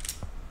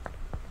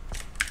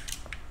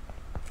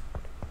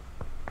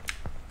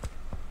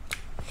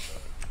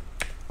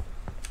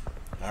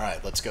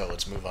 Alright, let's go.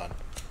 Let's move on.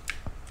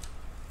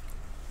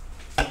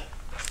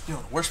 You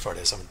know, the worst part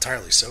is I'm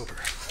entirely sober.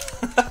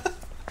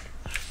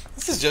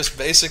 This is just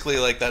basically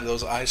like that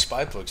those I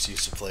Spy books you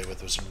used to play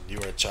with when you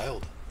were a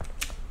child.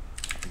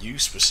 You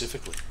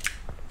specifically.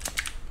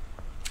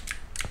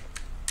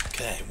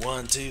 Okay,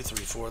 1, 2,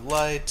 3, 4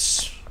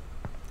 lights.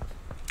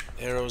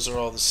 Arrows are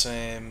all the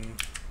same.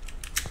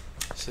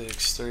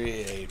 6, 3,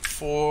 8,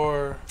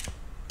 4.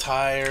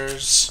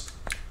 Tires.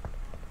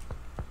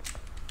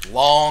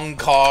 Long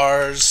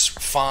cars.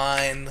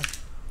 Fine.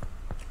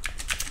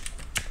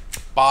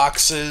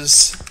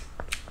 Boxes.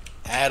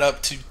 Add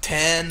up to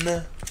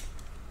 10.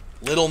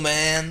 Little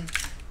man.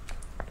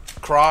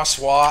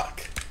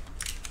 Crosswalk.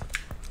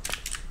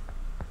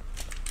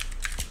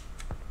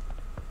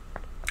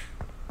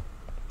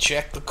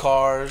 Check the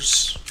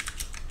cars.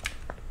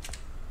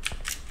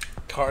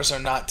 Cars are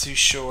not too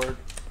short.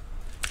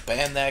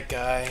 Ban that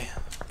guy.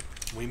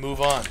 We move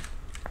on.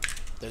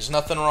 There's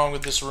nothing wrong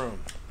with this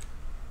room.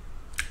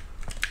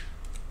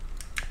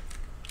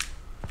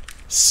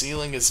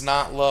 Ceiling is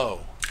not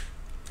low.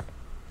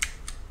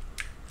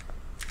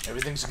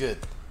 Everything's good.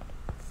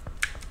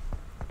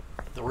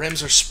 The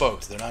rims are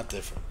spoked. They're not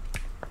different.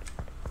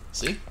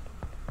 See?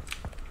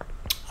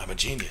 I'm a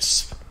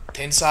genius.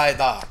 Tensai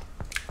da.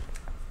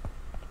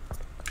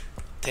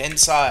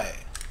 Tensai.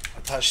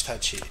 Watashi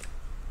tachi.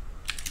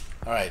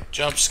 Alright,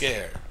 jump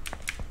scare.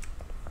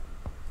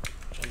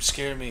 Jump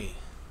scare me.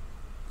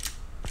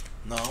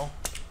 No?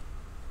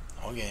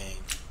 Okay.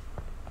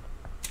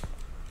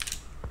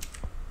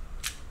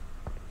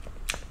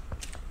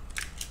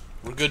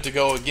 We're good to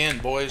go again,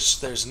 boys.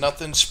 There's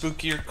nothing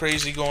spooky or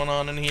crazy going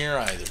on in here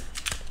either.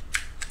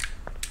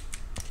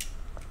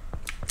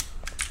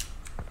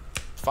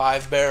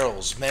 5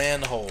 barrels,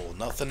 manhole,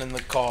 nothing in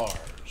the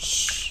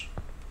cars.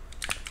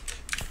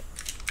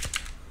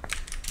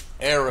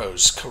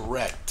 Arrows,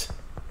 correct.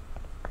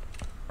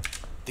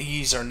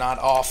 These are not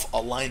off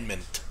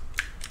alignment.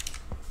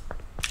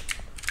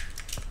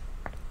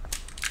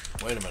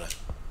 Wait a minute.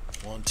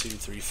 1, 2,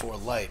 3, 4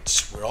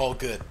 lights. We're all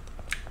good.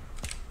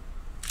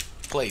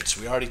 Plates,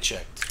 we already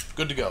checked.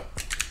 Good to go.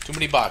 Too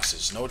many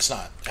boxes. No, it's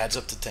not. Adds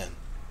up to 10.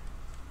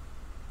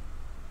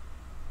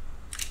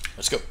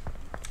 Let's go.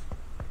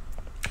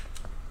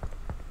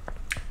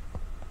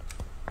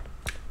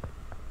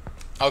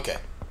 Okay.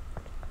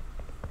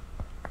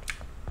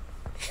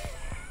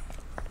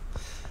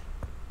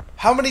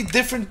 How many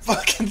different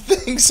fucking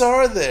things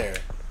are there?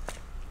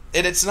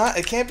 And it's not,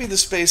 it can't be the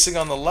spacing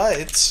on the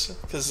lights,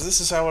 because this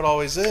is how it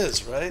always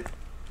is, right?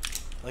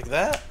 Like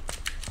that?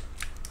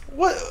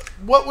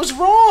 What was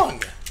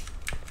wrong?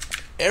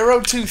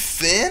 Arrow too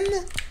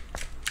thin?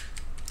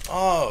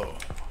 Oh.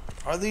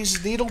 Are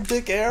these needle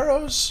dick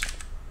arrows?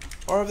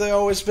 Or have they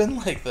always been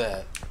like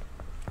that?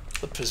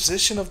 The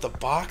position of the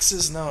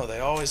boxes? No, they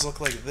always look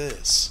like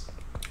this.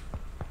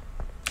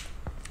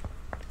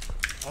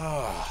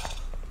 Ah.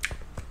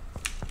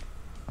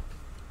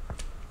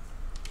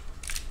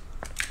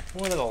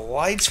 One of the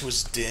lights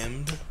was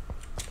dimmed.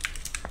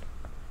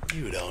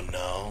 You don't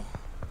know.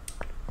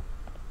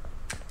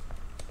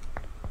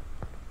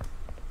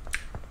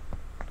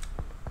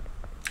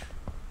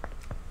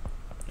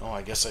 Oh,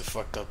 I guess I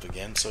fucked up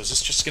again. So is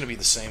this just gonna be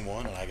the same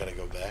one and I gotta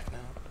go back now?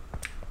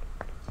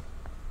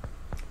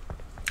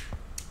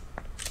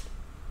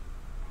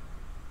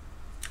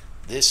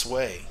 This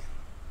way.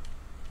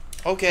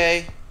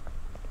 Okay.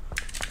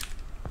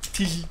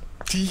 Tee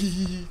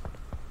tee.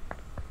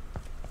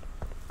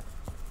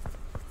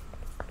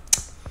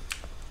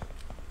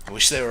 I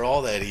wish they were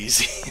all that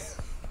easy.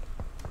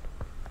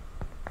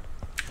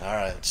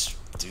 Alright, let's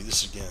do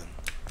this again.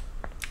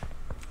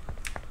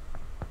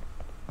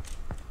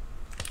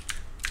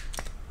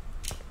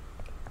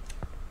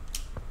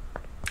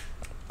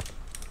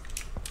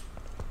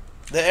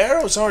 The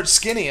arrows aren't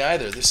skinny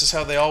either. This is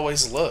how they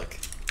always look.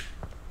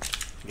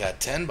 You got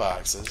 10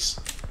 boxes.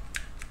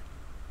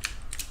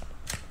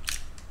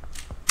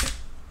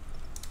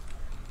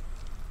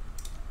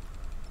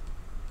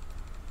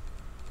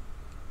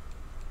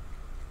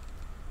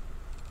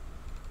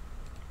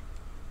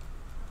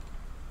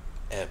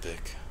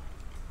 Epic.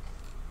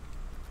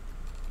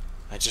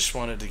 I just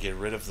wanted to get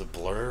rid of the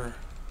blur.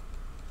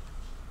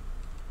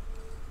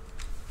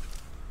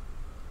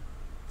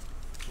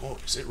 Oh,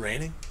 is it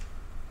raining?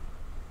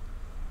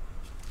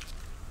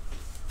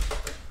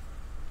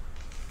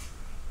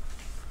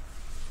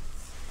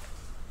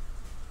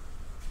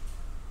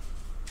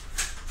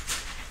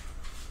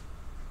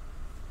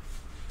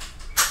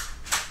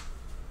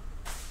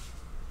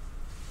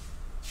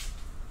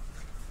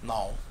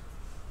 No.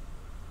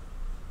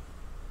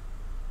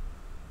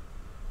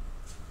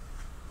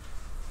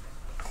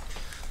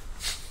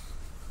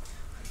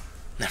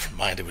 Never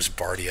mind, it was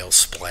Bartiel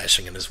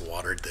splashing in his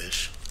water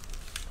dish.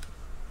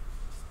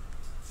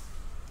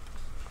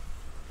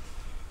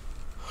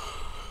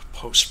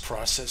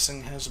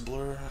 Post-processing has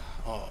blur?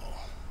 Oh.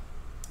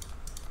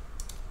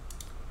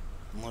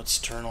 Let's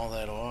turn all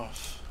that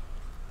off.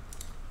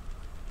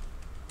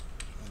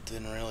 It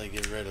didn't really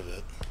get rid of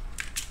it.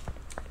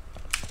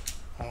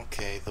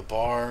 Okay, the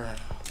bar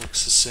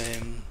looks the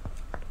same.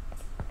 I'm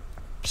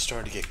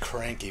starting to get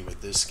cranky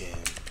with this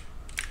game.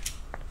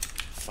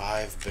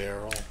 5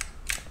 barrel.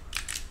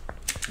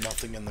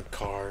 Nothing in the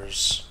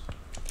cars.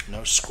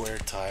 No square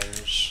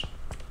tires.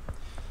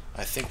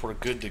 I think we're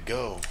good to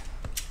go.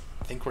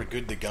 I think we're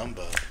good to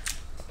gumbo.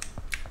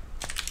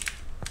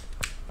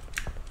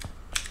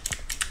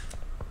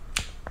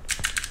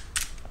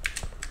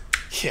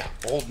 Yeah,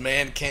 old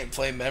man can't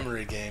play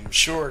memory game.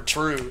 Sure,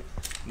 true.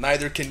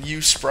 Neither can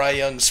you, spry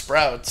young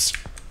sprouts.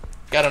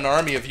 Got an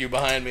army of you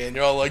behind me, and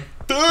you're all like,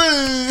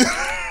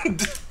 I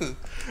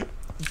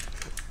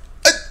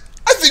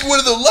think one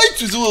of the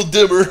lights was a little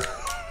dimmer.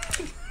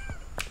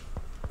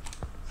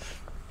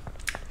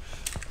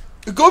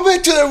 Go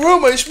back to that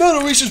room. I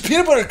smelled a Reese's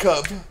peanut butter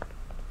cup.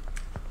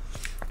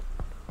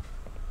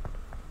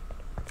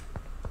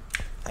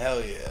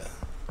 Hell yeah.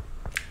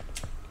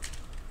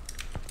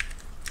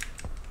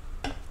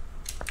 Well,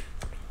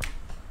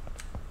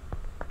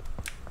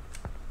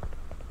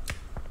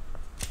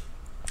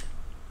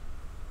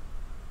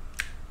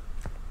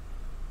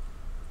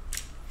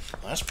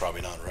 that's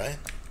probably not right.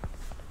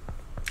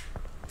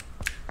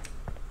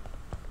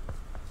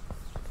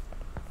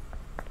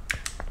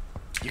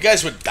 You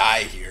guys would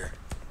die here.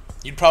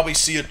 You'd probably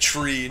see a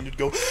tree and you'd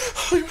go,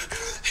 I'm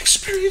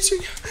experiencing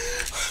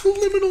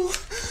liminal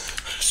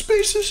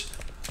spaces.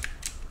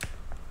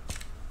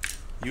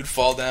 You'd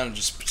fall down and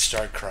just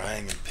start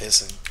crying and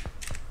pissing.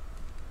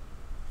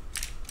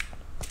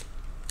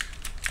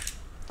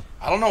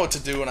 I don't know what to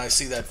do when I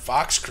see that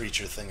fox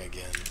creature thing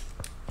again.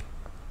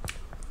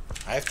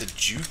 I have to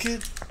juke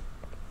it?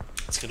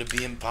 It's gonna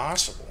be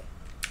impossible.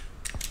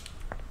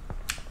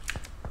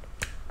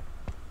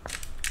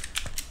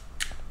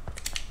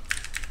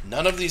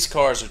 None of these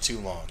cars are too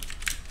long.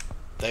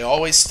 They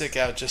always stick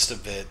out just a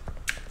bit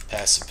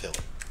past the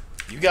pillar.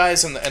 You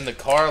guys and the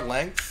car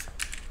length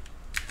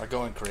are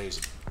going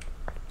crazy.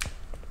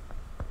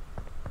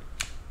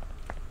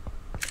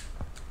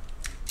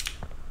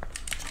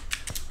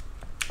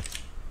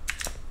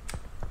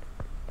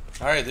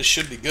 Alright, this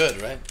should be good,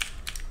 right?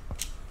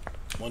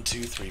 1,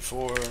 2, 3,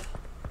 4.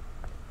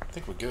 I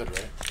think we're good,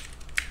 right?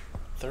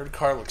 Third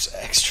car looks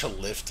extra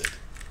lifted.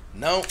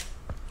 No,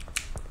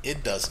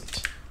 it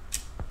doesn't.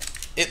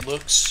 It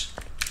looks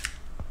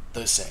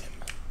the same.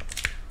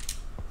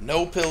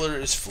 No pillar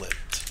is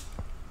flipped.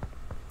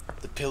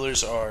 The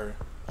pillars are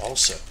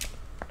also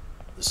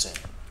the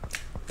same.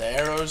 The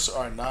arrows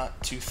are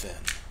not too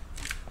thin.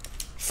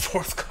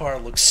 Fourth car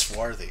looks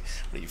swarthy.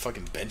 What are you,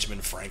 fucking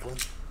Benjamin Franklin?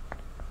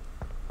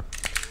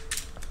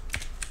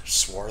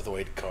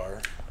 Swarthoid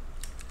car.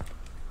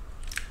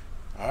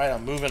 Alright,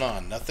 I'm moving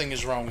on. Nothing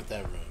is wrong with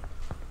that room.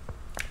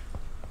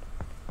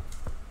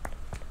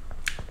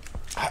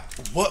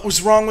 What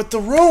was wrong with the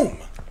room?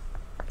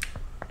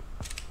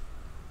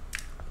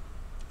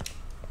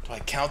 Do I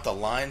count the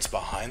lines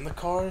behind the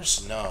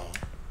cars? No.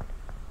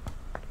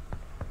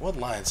 What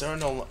lines? There are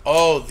no...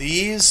 Oh,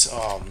 these?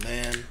 Oh,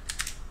 man.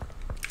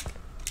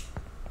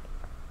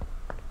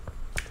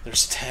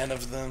 There's 10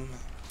 of them.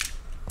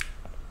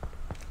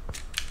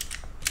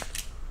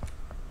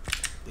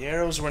 The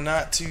arrows were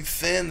not too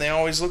thin. They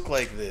always look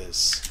like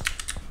this.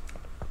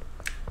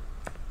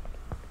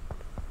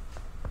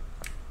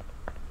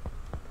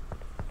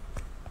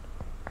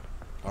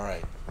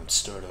 Alright, let's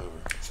start over.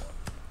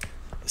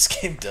 This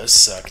game does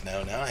suck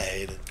now. Now I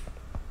hate it.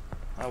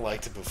 I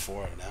liked it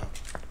before.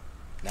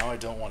 Now I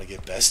don't want to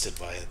get bested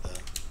by it,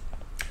 though.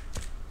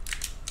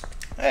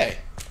 Hey.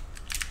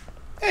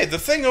 Hey, the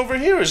thing over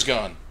here is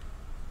gone.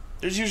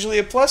 There's usually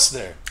a plus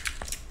there.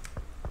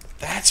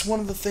 That's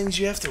one of the things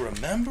you have to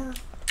remember?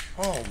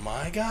 Oh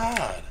my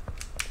god.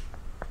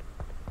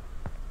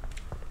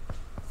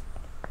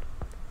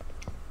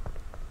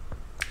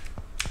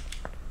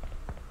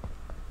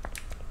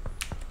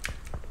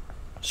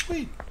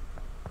 Sweet.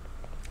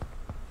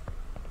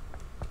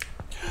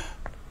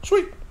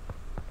 Sweet.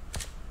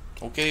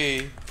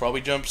 Okay,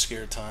 probably jump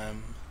scare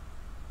time.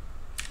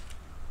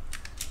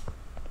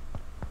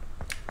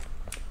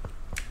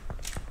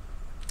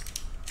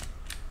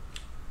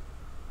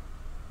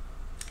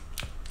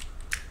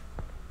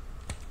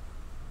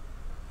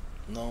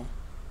 No.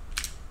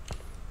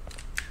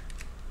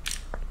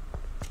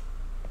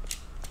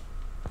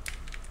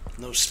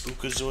 No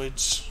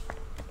spookazoids.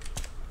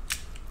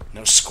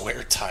 No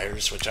square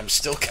tires, which I'm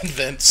still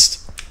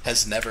convinced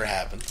has never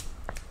happened.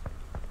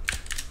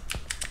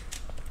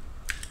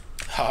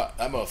 Ha,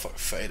 that motherfucker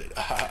faded.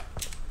 Ha.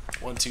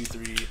 1, 2,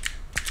 3,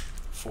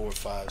 4,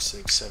 5,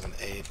 6, 7,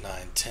 8, 9,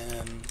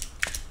 10.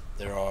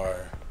 There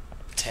are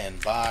 10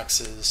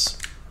 boxes.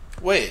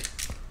 Wait.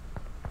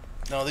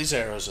 No, these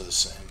arrows are the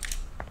same.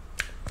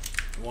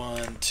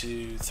 1,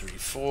 2, 3,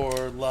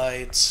 4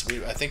 lights.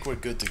 I think we're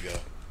good to go.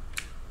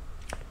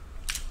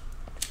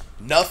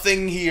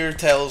 Nothing here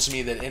tells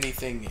me that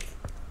anything...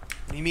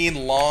 What do you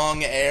mean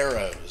long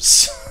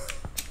arrows?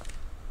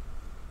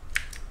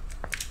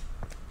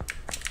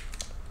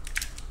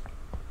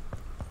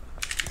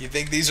 You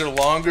think these are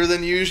longer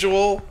than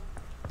usual?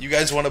 You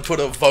guys want to put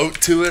a vote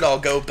to it? I'll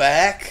go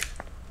back?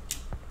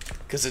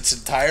 Because it's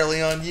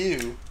entirely on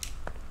you.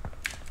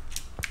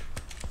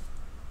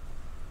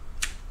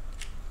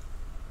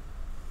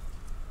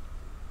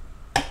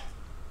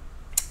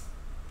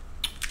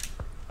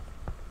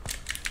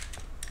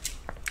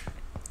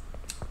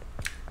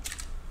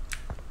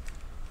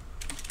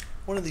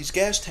 One of these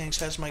gas tanks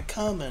has my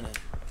cum in it.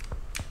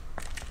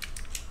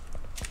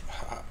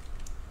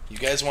 You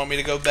guys want me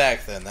to go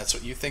back then? That's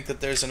what you think, that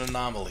there's an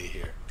anomaly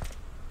here.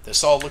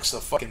 This all looks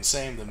the fucking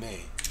same to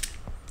me.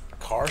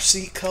 Car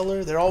seat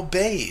color? They're all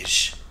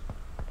beige.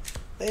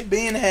 They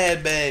being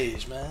had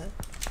beige, man.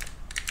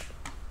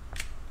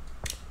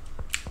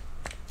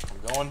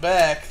 I'm going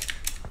back.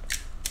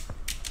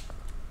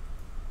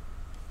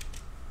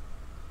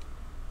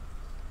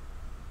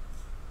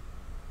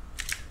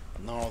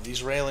 No,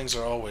 these railings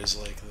are always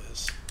like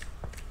this.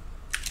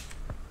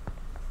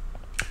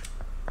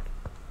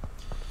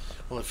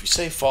 Well, if you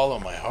say follow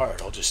my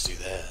heart, I'll just do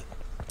that.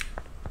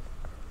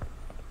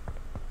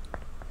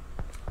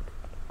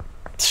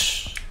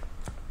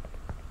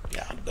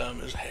 Yeah, I'm dumb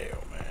as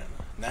hell, man.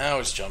 Now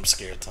it's jump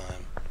scare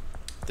time.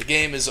 The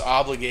game is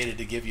obligated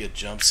to give you a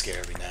jump scare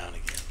every now and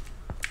again.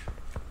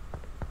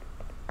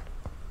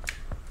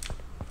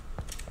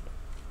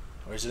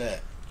 Where's it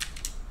at?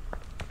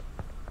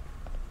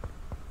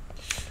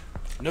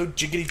 No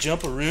jiggity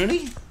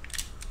jump-a-rooney?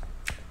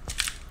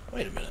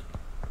 Wait a minute.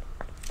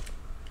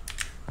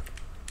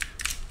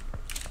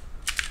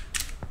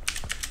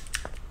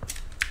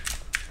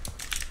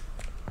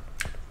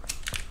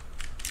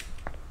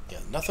 Yeah,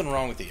 nothing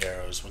wrong with the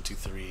arrows. 1, 2,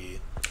 3,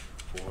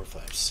 4,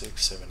 5,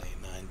 6, 7,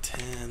 8, 9,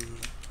 10.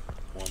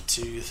 1,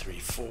 2, 3,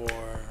 4.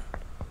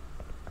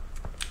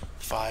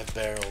 5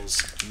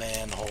 barrels.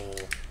 Manhole.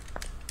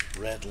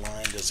 Red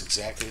line does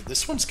exactly...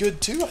 This one's good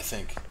too, I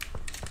think.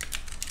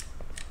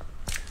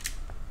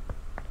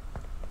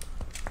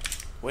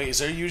 Wait, is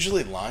there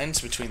usually lines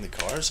between the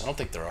cars? I don't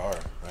think there are,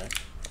 right?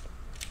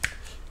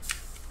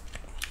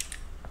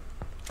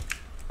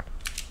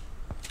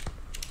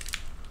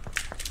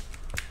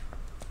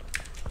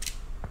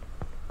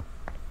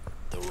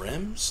 The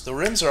rims? The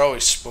rims are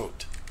always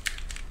spooked.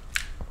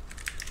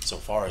 So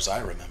far as I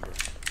remember.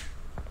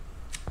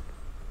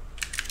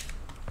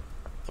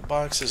 The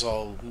boxes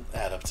all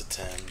add up to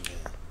 10,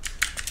 yeah.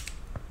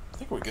 I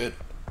think we're good.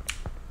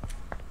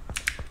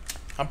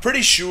 I'm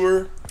pretty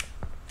sure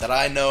that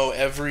I know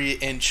every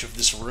inch of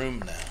this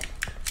room now.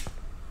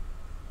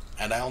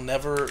 And I'll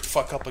never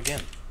fuck up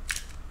again.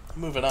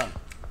 Moving on.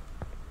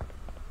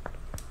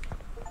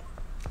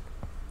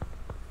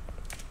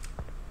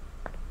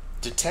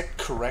 Detect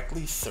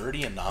correctly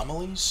 30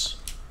 anomalies?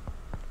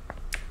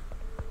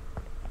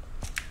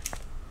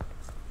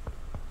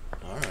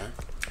 Alright.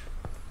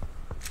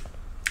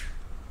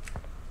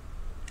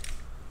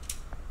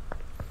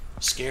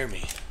 Scare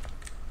me.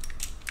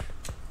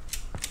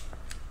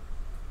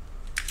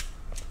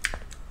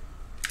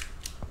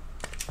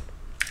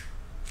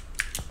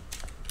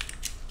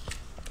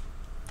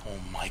 Oh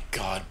my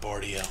god,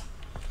 Bardio.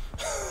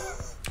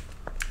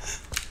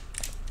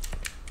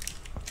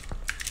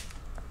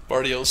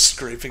 Bardio's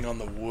scraping on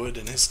the wood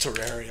in his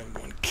terrarium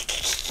going...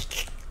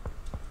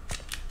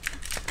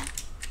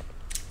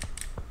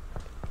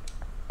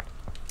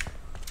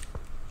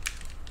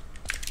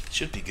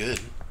 Should be good.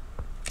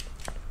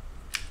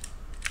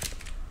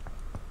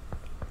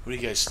 What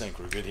do you guys think?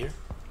 We're good here?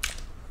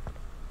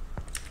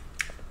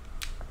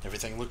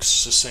 Everything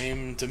looks the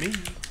same to me.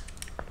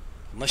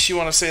 Unless you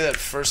want to say that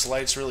first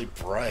light's really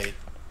bright.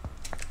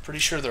 Pretty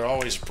sure they're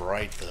always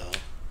bright, though.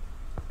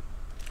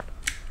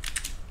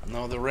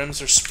 No, the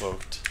rims are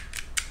spoked.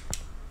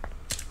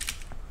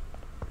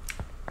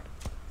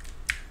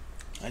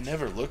 I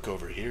never look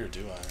over here,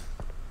 do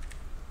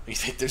I? You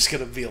think there's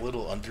gonna be a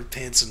little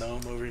underpants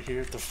gnome over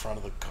here at the front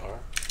of the car?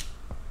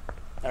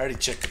 I already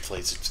checked the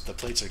plates. The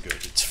plates are good.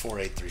 It's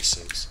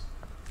 4836.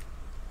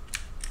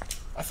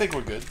 I think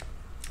we're good.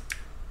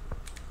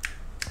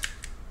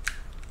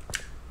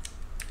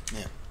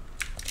 Yeah.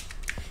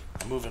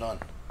 I'm moving on.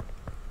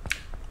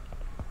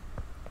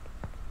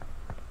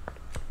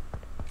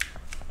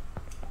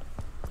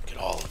 Look at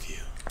all of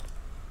you.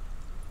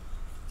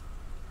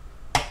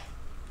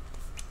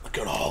 Look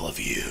at all of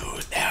you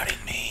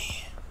doubting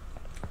me.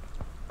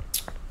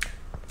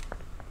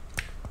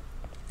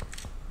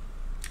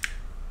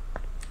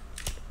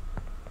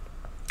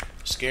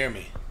 Scare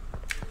me.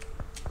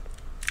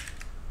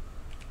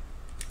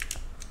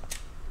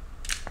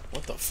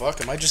 What the fuck?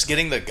 Am I just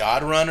getting the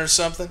God run or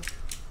something?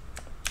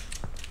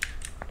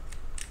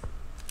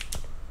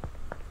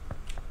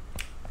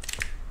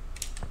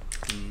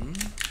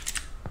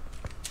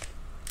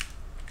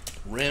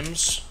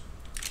 Rims.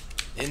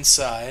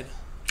 Inside.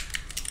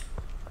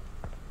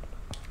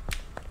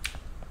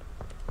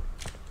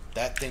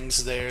 That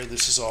thing's there.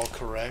 This is all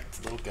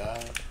correct, little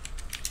guy.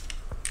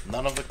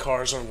 None of the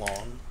cars are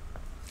long.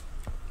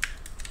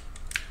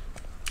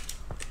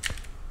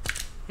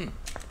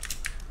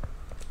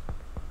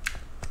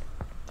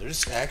 They're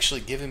just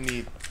actually giving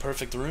me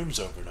perfect rooms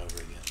over and over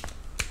again.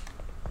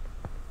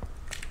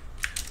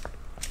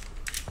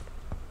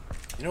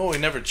 You know what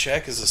we never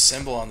check is the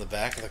symbol on the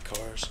back of the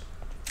cars,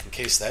 in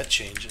case that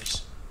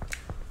changes.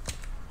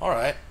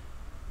 Alright.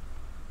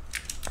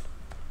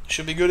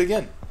 Should be good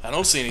again. I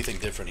don't see anything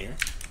different here.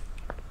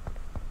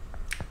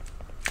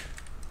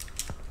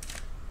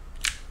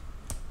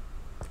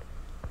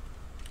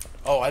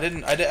 Oh, I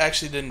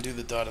actually didn't do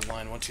the dotted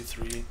line. 1, 2,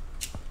 3.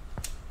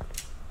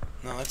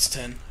 No, that's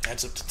 10.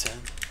 Adds up to 10.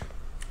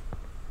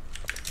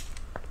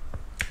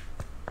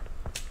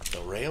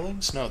 The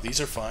railings? No, these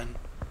are fine.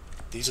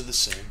 These are the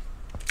same.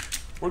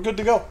 We're good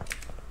to go.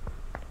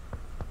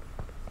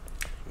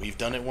 We've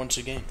done it once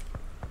again.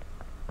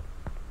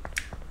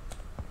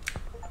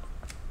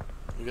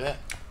 Look at that.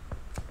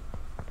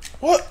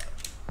 What?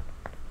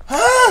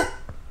 Huh?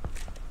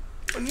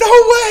 No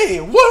way!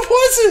 What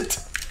was it?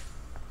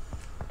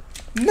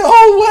 No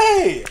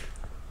way!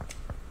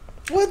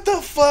 What the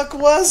fuck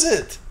was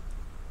it?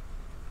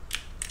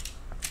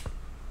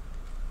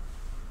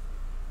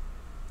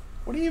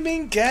 What do you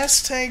mean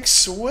gas tank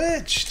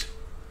switched?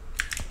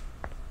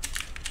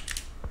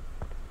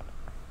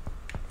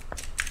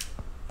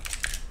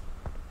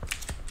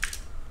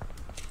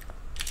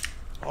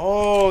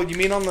 Oh, you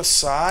mean on the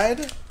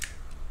side?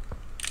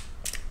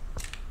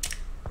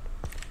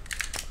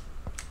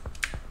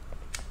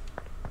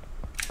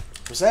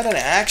 Was that an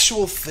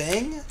actual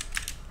thing?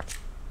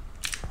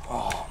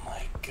 Oh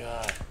my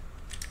god.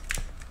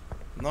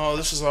 No,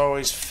 this is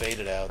always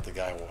faded out, the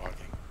guy walking.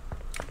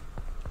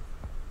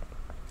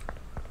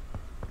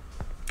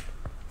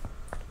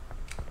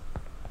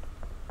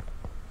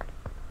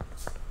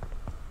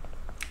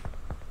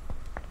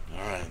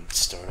 Alright, let's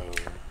start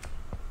over.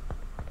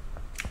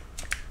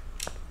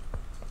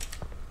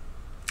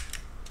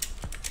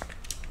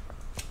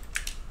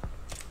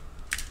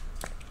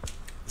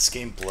 This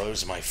game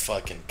blows my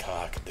fucking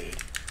cock, dude.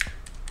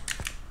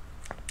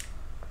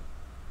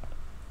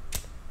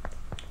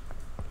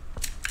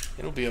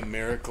 It'll be a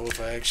miracle if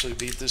I actually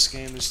beat this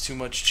game. There's too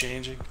much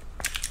changing.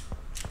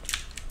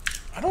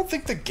 I don't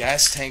think the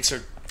gas tanks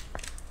are...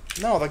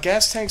 No, the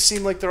gas tanks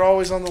seem like they're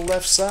always on the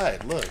left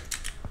side. Look.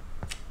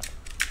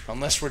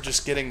 Unless we're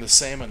just getting the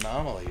same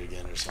anomaly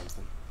again or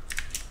something.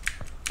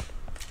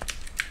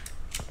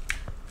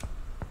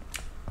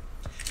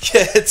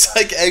 Yeah, it's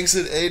like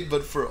Exit 8,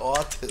 but for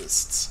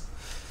autists.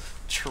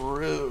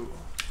 True.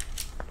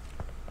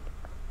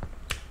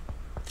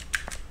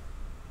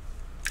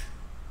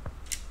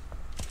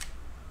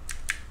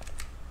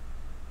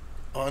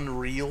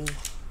 Unreal.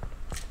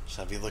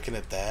 Should I be looking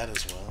at that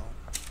as well?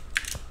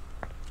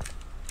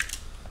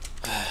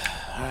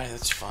 Alright,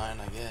 that's fine,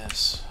 I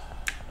guess.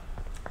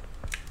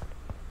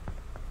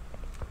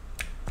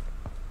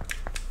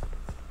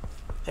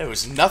 There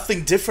was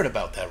nothing different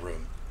about that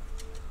room.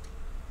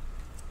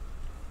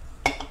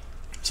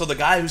 So the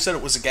guy who said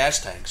it was the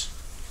gas tanks,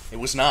 it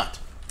was not.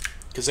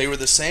 Because they were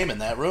the same in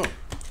that room.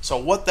 So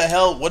what the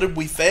hell, what did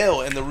we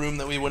fail in the room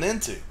that we went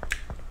into?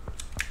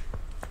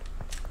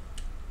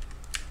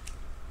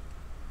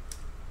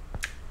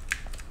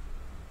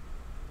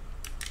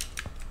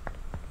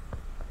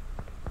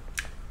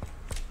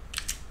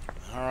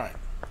 Alright.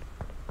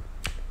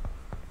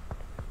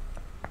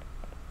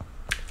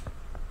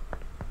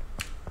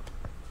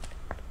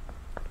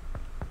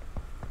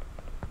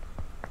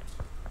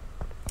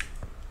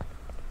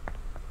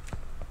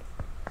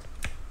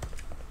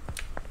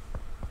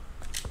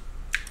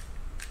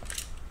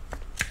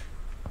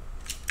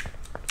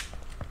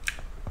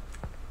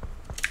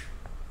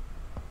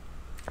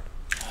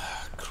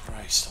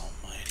 Christ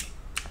almighty.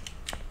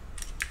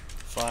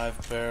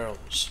 5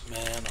 barrels,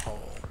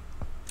 manhole.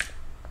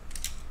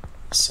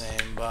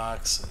 Same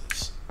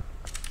boxes.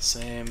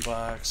 Same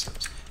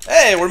boxes.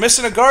 Hey, we're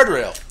missing a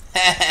guardrail.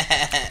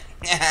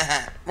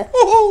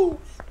 Woohoo!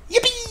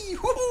 Yippee!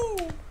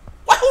 Woohoo!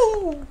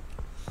 Wahoo!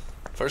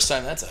 First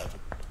time that's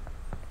happened.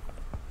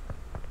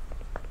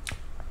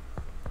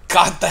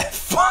 Got that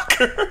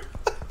fucker!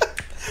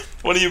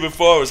 One of you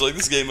before was like,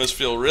 this game must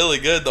feel really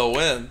good, they'll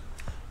win.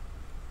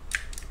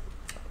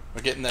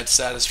 We're getting that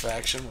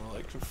satisfaction. We're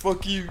like,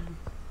 fuck you.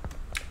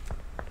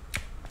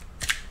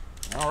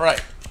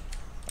 Alright.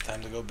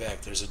 Time to go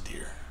back. There's a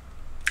deer.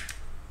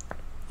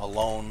 A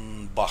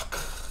lone buck.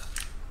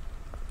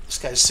 This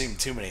guy's seen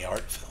too many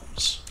art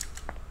films.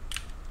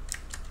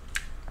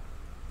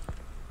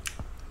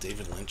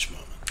 David Lynch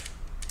moment.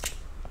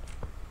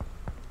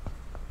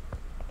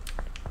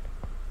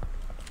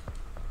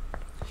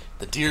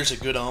 The deer's a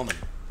good omen.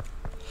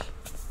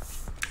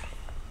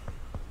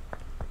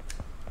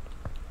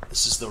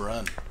 This is the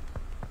run.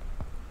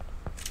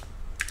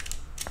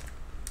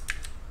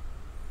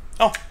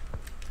 Oh,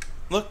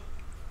 look,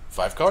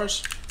 5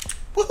 cars.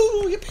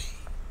 Woohoo! Yippee!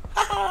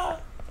 Ha ha!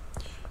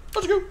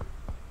 Let's go.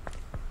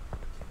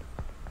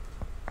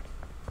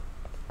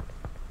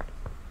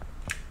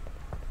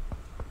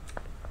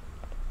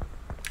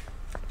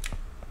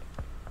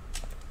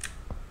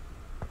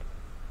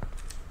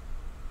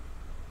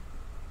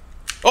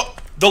 Oh,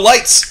 the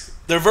lights!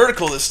 They're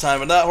vertical this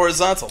time and not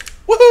horizontal.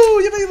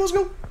 Woohoo! Yippee! Let's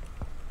go.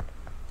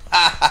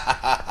 Ha ha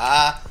ha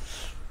ha!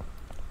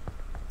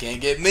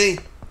 Can't get me.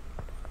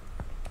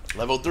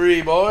 Level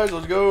 3, boys.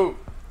 Let's go.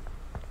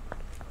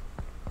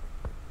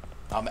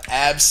 I'm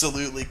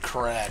absolutely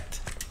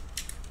cracked.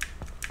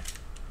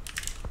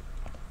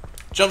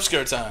 Jump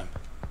scare time.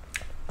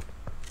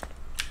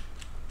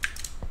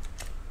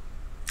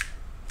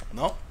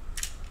 No.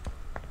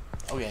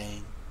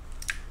 Okay.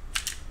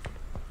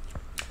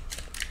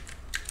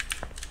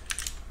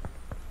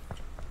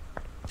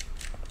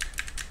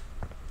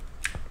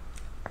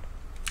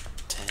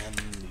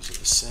 These are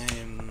the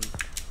same.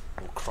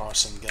 Little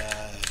crossing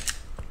guy.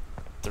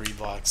 3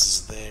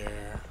 boxes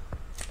there.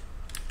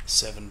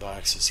 7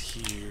 boxes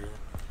here.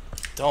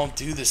 Don't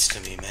do this to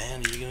me,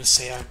 man. Are you gonna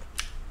say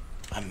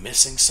I'm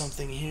missing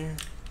something here?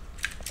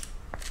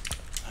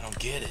 I don't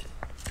get it.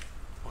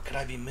 What could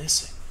I be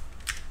missing?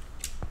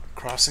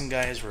 Crossing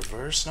guy is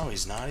reversed? No,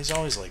 he's not. He's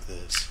always like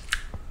this.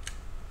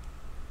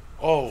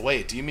 Oh,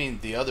 wait. Do you mean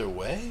the other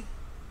way?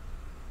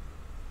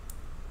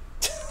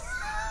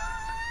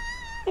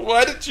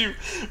 Why did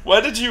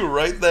you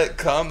write that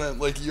comment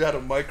like you had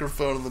a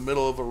microphone in the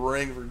middle of a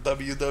ring for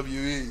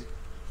WWE?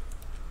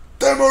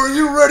 Demo, are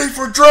you ready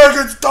for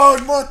Dragon's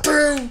Dogma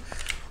 2?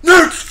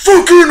 Next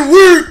fucking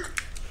week!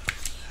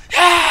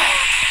 Yeah!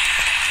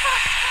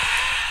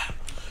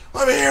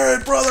 Let me hear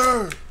it,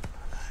 brother!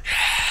 Yeah!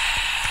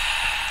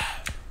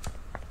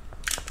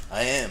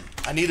 I am.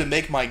 I need to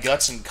make my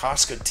guts in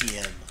Casca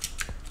TM.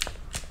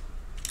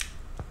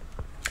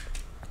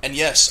 And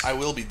yes, I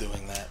will be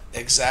doing that.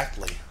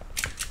 Exactly.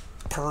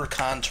 Per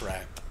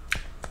contract.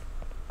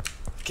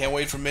 Can't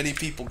wait for many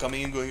people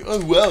coming in going,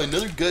 oh wow,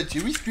 another gut.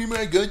 Every streamer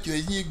I go to, I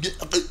see you get.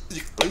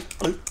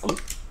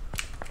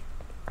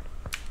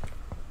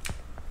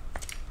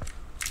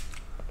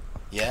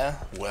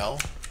 Yeah, well,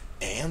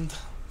 and?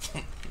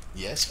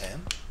 Yes,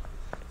 and?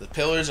 The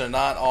pillars are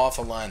not off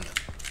alignment.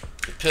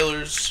 The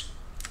pillars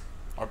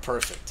are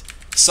perfect.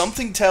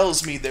 Something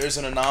tells me there's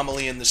an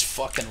anomaly in this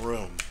fucking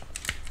room.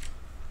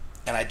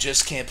 And I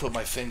just can't put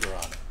my finger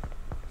on it.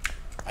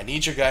 I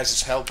need your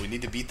guys' help. We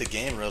need to beat the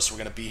game or else we're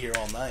going to be here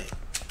all night.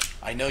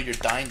 I know you're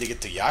dying to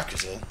get to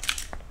Yakuza.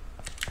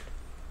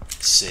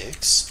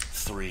 6,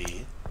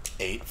 3,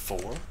 8,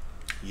 4.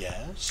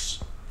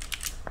 Yes.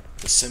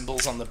 The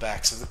symbols on the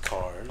backs of the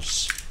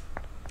cars.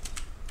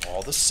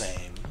 All the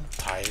same.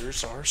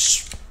 Tires are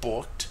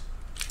booked.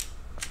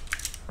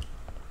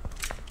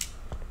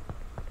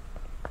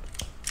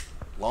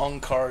 Long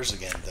cars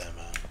again,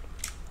 Demo.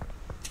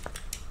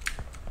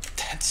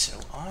 That's so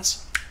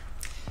awesome.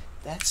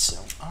 That's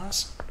so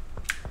awesome.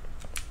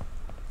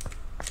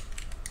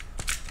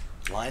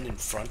 Line in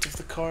front of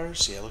the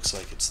cars? Yeah, looks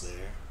like it's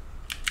there.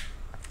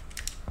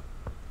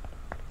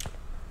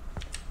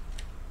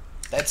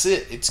 That's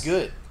it. It's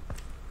good.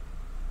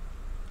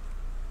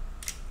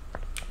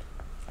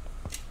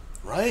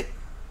 Right?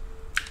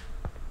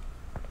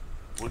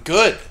 We're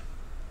good.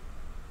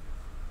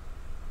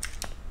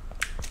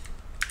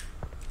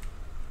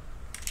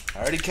 I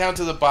already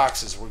counted the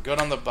boxes. We're good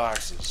on the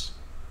boxes.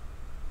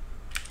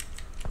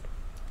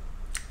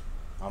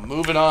 I'm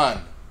moving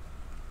on.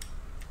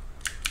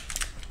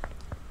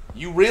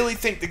 You really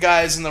think the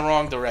guy is in the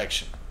wrong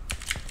direction?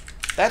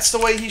 That's the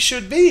way he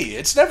should be.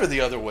 It's never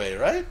the other way,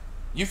 right?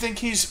 You think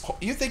he's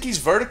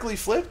vertically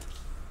flipped?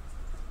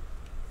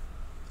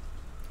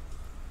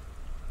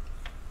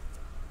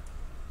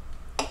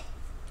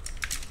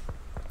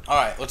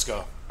 Alright, let's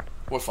go.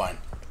 We're fine.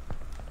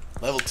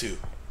 Level 2.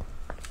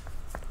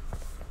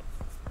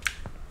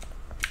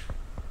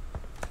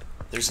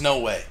 There's no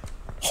way.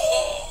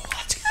 Oh,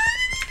 let's go.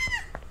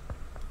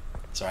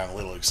 Sorry, I'm a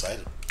little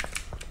excited.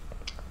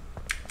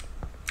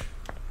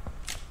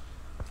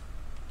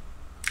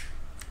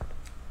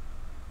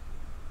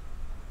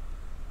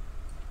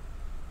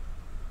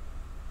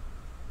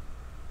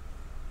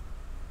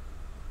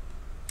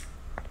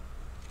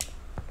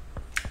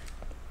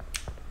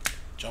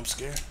 Jump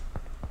scare.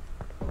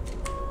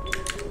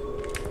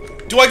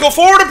 Do I go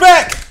forward or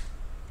back?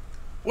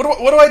 What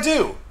do I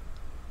do?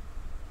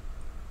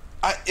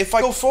 If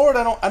I go forward,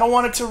 I don't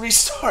want it to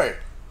restart.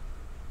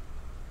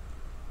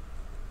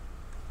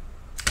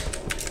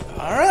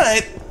 All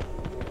right.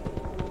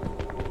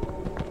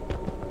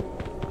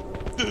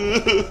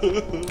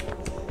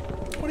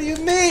 What do you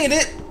mean?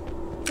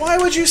 Why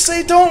would you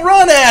say don't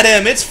run at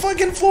him? It's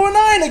fucking floor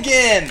 9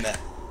 again.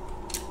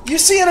 You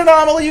see an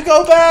anomaly, you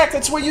go back.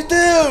 That's what you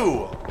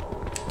do.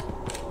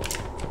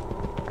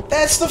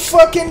 That's the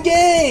fucking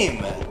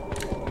game.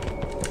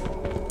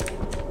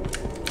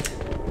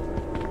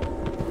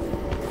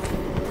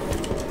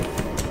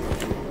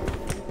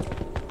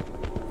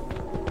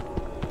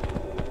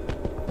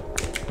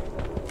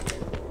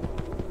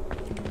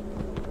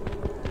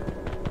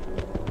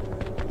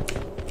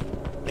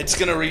 It's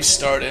gonna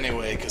restart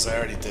anyway, because I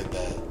already did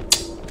that.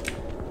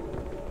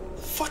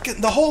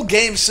 Fucking, the whole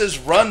game says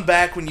run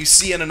back when you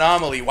see an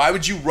anomaly. Why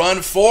would you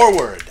run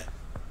forward?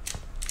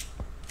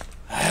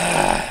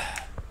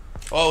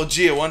 Oh,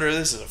 gee, I wonder if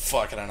this is a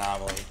fucking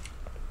anomaly.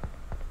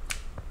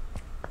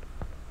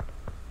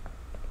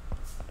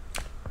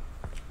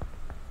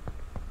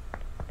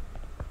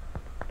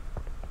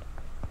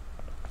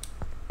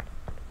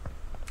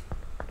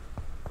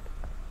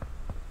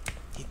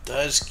 He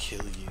does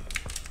kill you.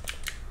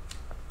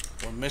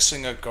 We're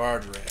missing a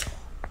guardrail.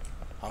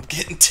 I'm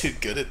getting too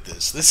good at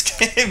this. This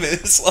game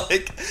is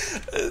like,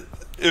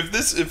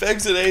 if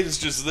Exit 8 is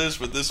just this,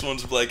 but this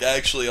one's like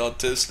actually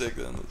autistic,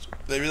 then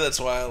maybe that's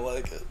why I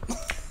like it.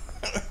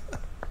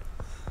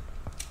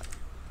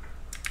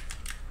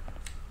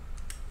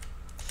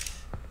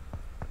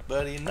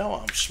 Buddy, you know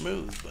I'm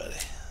smooth, buddy.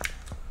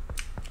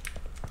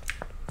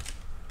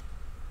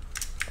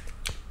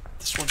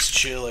 This one's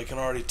chill, I can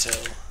already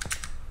tell.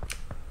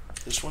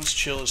 This one's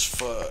chill as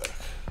fuck.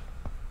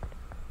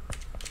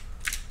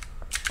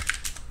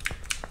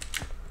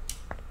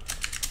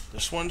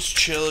 This one's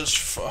chill as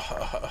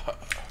fuck.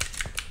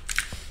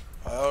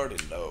 I already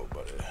know,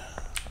 buddy.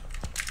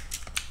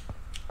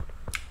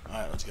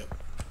 Alright, let's go.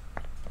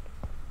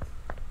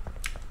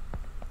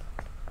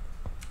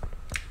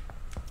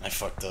 I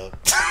fucked up.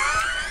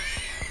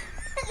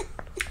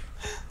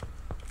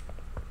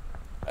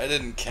 I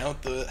didn't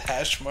count the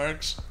hash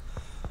marks.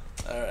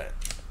 Alright.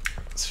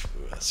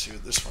 Let's see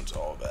what this one's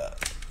all about.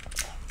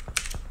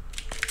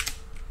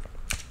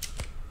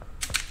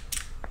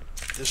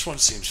 This one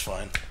seems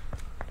fine.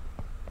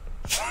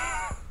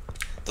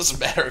 Doesn't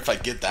matter if I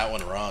get that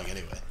one wrong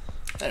anyway.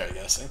 There we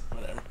go, see?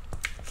 Whatever.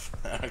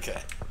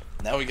 Okay.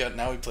 Now we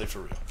play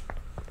for real.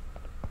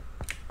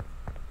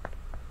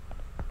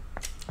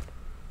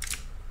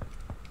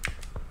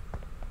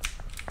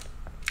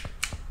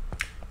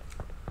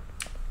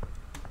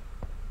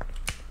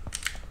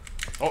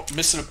 Oh,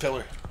 missing a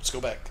pillar. Let's go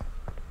back.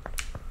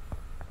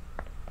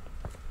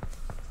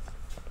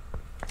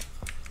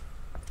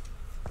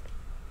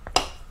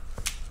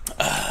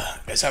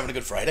 Guys having a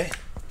good Friday?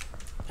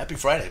 Happy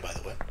Friday, by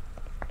the way.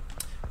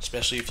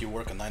 Especially if you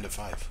work a 9 to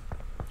 5.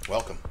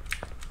 Welcome.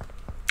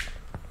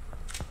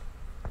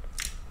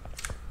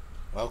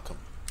 Welcome.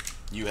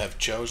 You have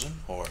chosen,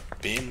 or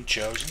been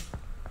chosen,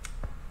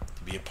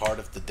 to be a part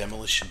of the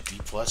Demolition D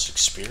Plus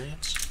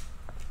experience.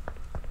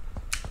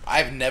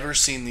 I've never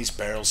seen these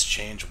barrels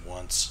change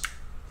once.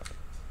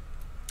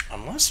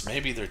 Unless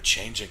maybe they're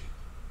changing.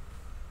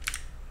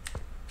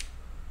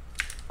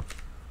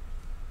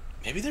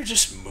 Maybe they're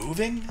just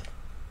moving?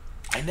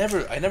 I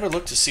never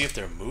look to see if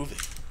they're moving.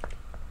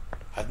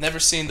 I've never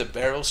seen the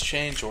barrels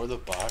change or the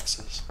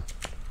boxes.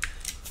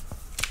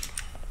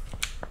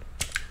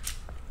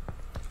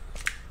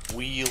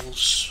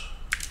 Wheels.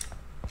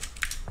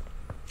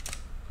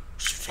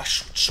 Whose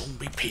flesh would soon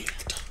be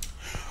peeled.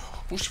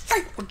 Whose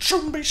fate would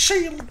soon be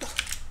sealed.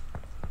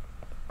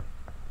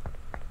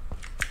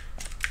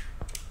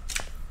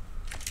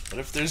 What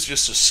if there's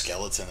just a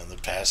skeleton in the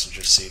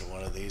passenger seat of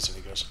one of these and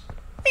he goes,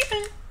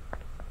 beep,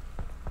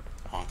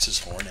 honks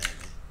his horn at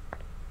me.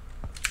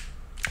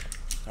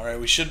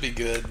 Alright, we should be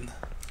good.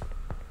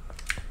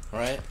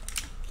 Right?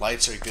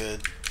 Lights are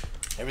good.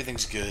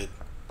 Everything's good.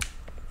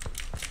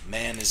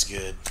 Man is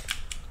good.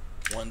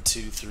 1,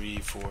 2, 3,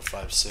 4,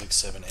 5, 6,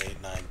 7,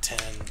 8, 9, 10.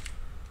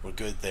 We're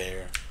good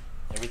there.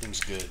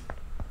 Everything's good.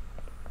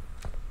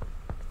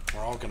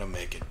 We're all gonna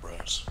make it,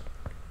 bros.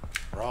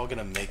 We're all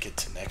gonna make it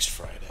to next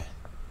Friday.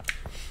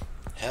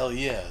 Hell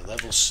yeah,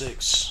 level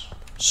 6.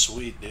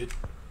 Sweet, dude.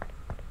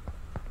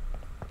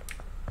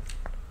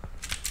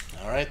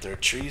 Alright, there are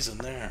trees in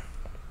there.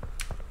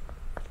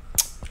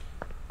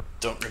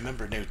 Don't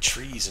remember no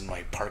trees in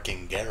my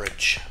parking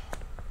garage.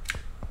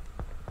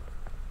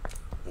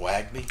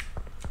 Wag me?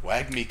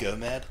 Wag me, go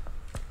mad?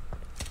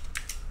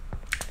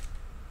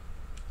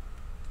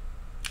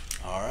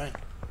 Alright.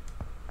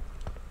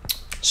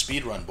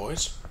 Speed run,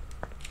 boys.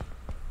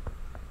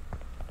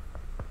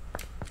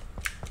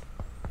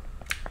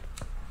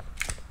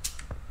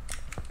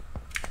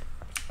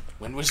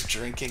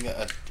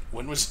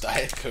 When was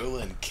Diet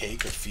Cola and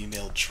cake a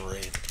female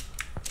trade?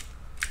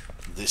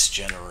 This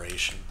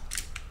generation.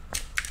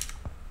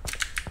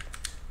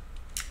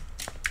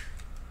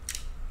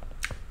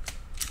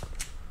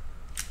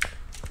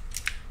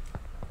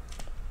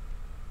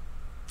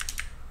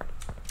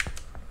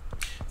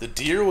 The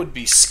deer would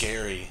be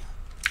scary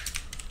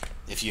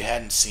if you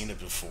hadn't seen it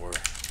before.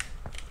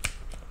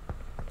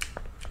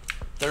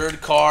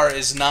 Third car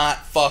is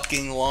not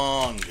fucking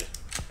long.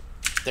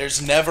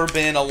 There's never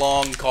been a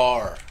long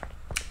car.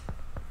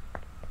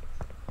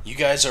 You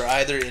guys are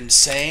either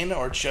insane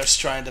or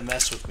just trying to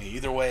mess with me.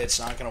 Either way, it's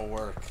not gonna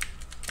work.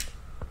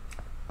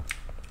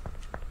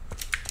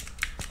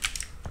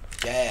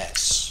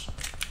 Gas.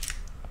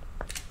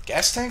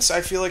 Gas tanks,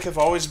 I feel like, have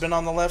always been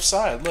on the left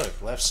side. Look,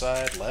 left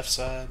side, left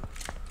side.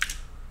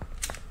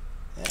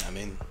 Yeah, I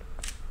mean,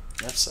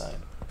 left side.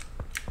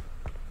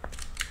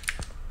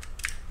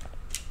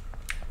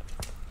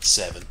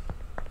 7.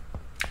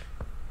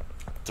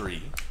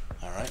 3.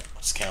 Alright,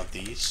 let's count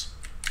these.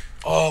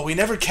 Oh, we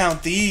never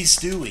count these,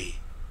 do we?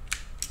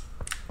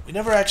 We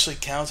never actually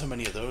count how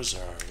many of those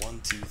are.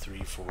 1, 2,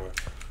 3, 4,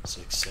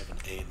 6, 7,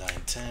 8, 9,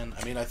 10.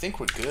 I mean, I think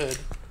we're good.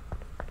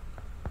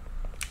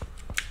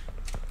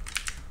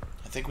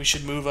 I think we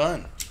should move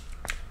on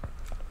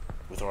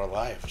with our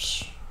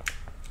lives.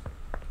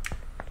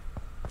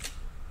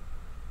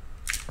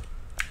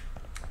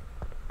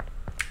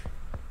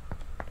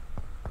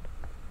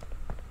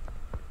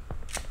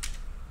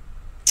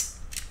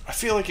 I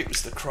feel like it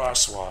was the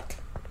crosswalk.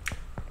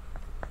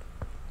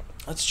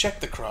 Let's check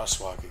the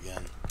crosswalk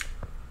again.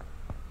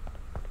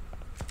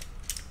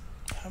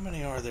 How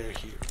many are there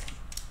here?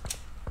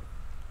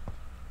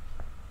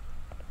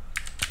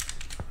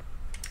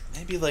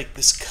 Maybe like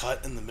this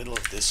cut in the middle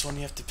of this one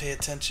you have to pay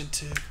attention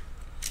to?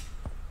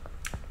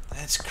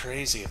 That's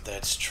crazy if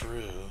that's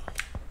true.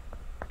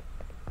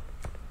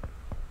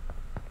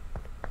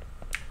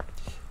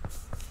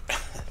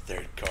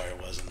 Third car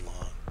wasn't long.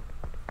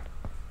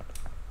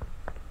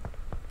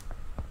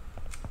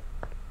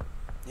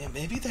 Yeah,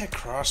 maybe that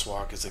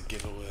crosswalk is a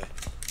giveaway.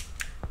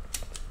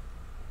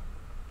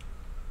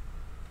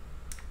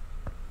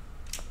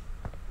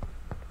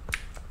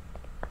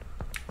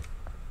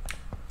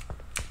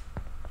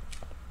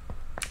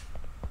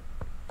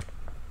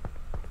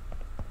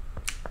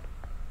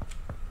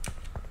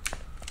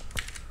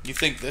 You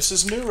think this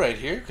is new right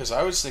here? Because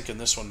I was thinking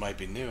this one might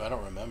be new. I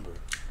don't remember.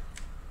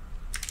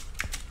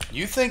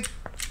 You think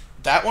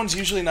that one's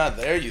usually not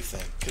there, you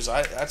think? Because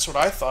that's what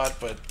I thought,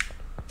 but...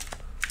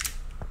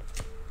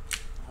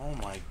 Oh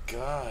my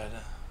god.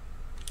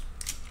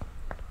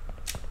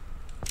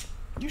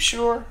 You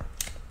sure?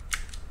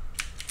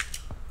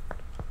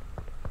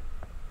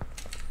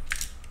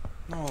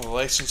 No, the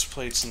license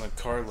plates and the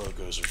car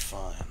logos are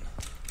fine.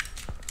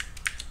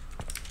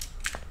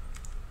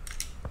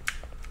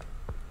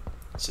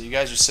 So you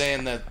guys are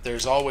saying that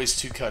there's always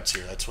two cuts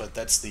here. That's what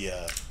you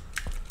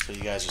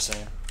guys are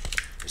saying.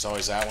 There's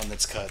always that one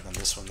that's cut and then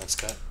this one that's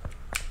cut.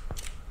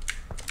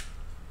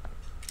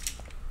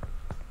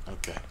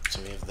 Okay,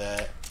 so we have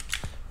that.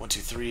 1, 2,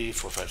 3,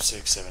 4, 5,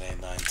 6, 7,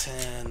 8, 9,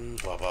 10.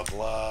 Blah blah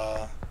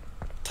blah.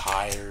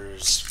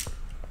 Tires.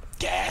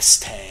 Gas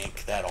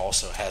tank. That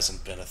also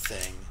hasn't been a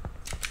thing.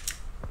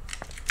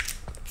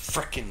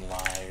 Frickin'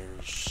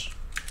 liars.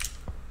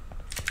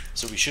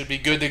 So we should be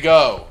good to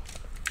go.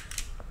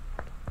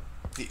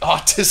 The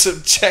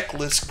autism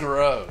checklist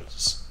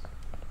grows.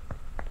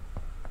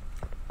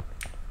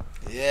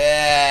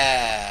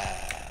 Yeah.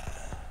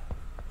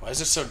 Why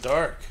is it so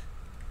dark?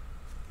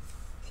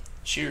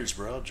 Cheers,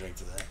 bro. I'll drink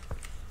to that.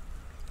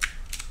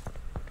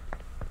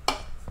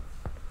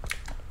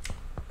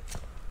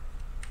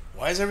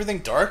 Why is everything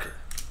darker?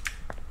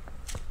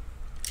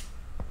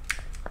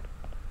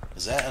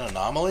 Is that an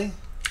anomaly?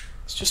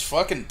 It's just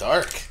fucking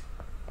dark.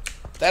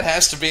 That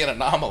has to be an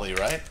anomaly,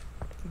 right?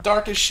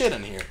 Dark as shit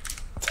in here.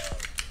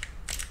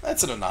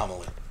 That's an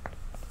anomaly.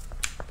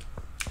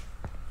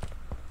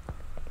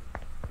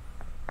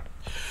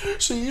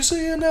 So you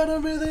see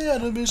anatomy, the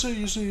enemy. So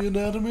you see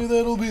anatomy,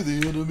 that'll be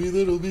the enemy,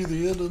 that'll be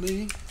the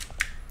enemy.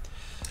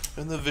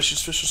 And the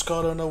vicious fish is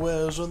caught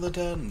unawares on the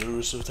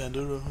tenderest of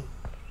tenderers.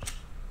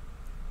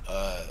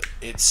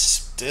 It's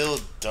still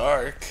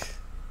dark.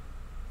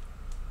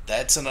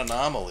 That's an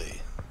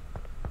anomaly.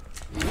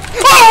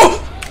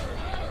 Oh!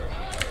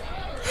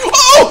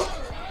 Oh!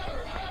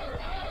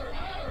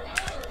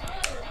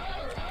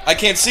 I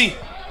can't see.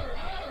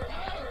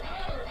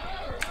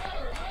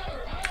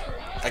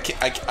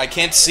 I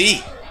can't see.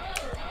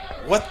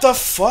 What the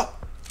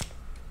fuck?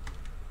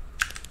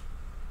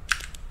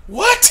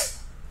 What?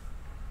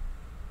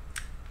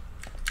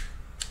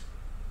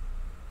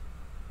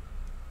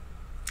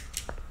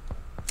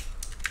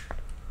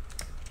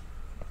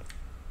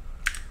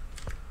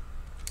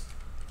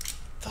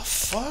 The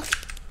fuck?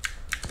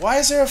 Why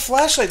is there a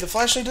flashlight? The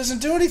flashlight doesn't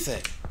do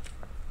anything.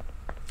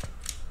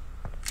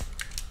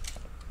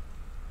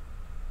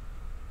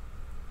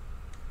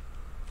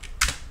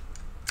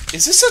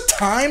 Is this a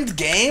timed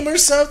game or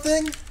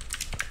something?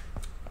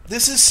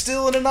 This is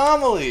still an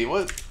anomaly.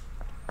 What?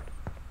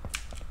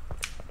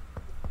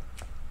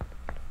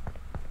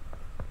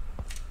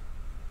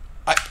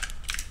 I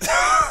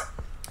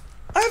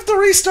have to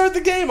restart the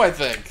game, I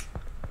think.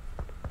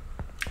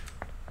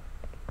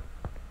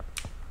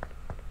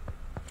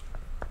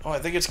 Oh, I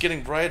think it's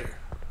getting brighter.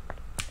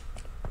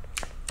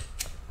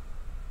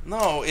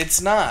 No, it's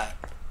not.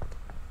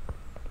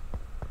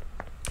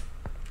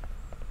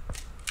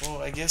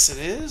 Well, I guess it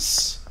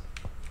is?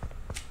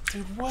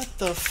 Dude, what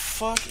the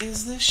fuck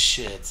is this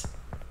shit?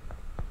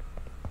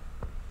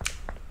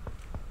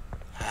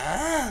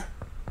 Huh?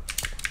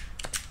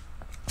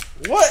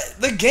 What?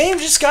 The game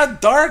just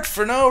got dark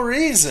for no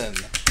reason.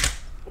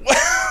 What?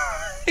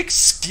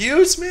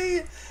 Excuse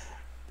me?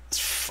 This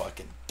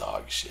fucking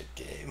dog shit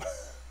game.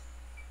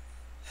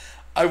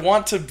 I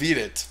want to beat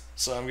it,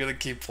 so I'm gonna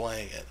keep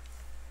playing it.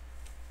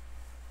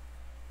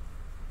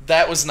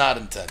 That was not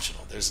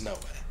intentional. There's no way.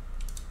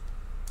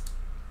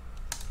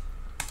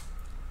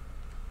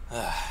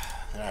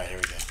 Alright, here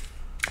we go.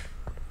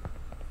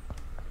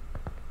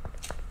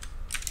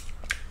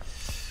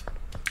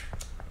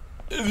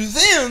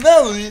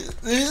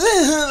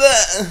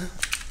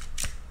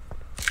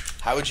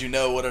 How would you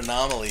know what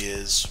anomaly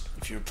is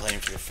if you were playing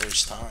for the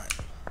first time?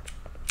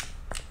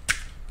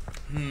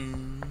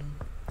 I'm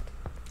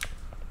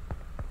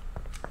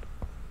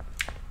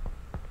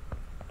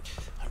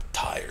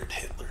tired,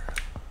 Hitler.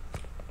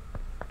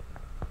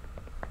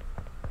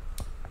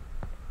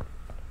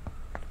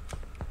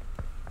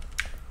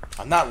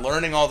 I'm not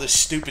learning all this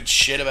stupid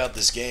shit about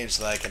this game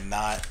so that I can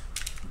not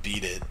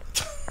beat it.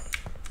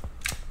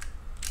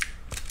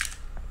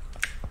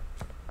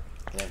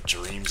 I have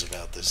dreams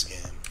about this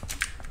game.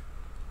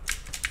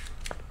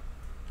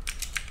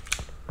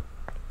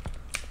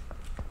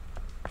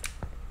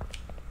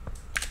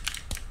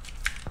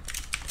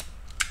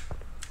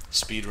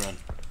 Speedrun.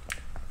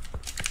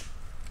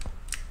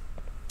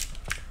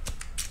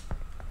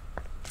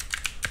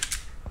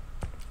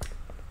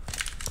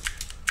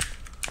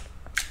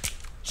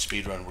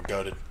 Speedrun, we're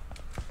goated.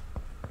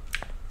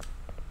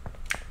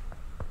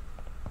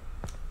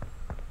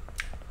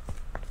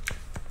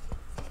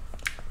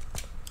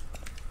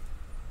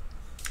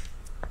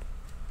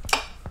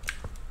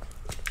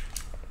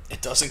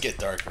 It doesn't get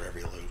darker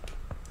every loop.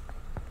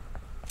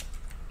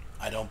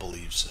 I don't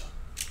believe so.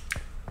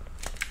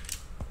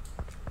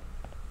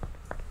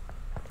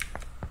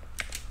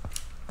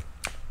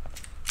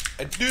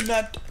 I do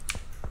not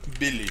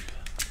believe.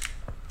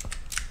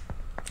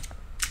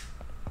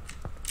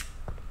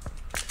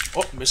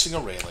 Oh, missing a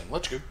railing.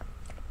 Let's go.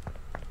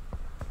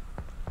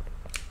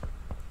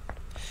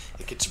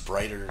 It gets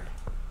brighter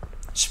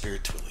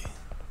spiritually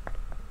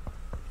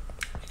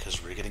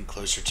because we're getting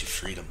closer to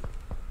freedom.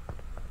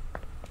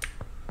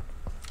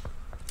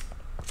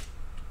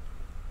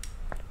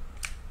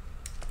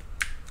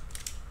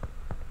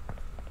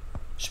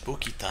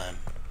 Spooky time.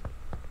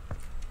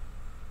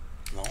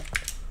 No?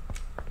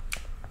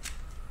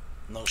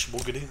 No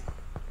spookity?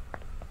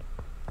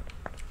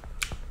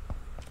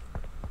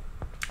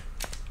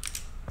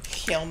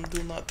 Him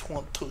do not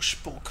want to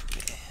spook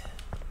me.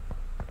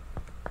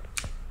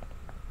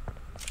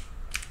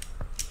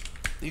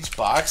 These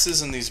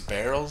boxes and these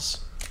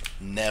barrels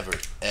never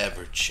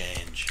ever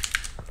change.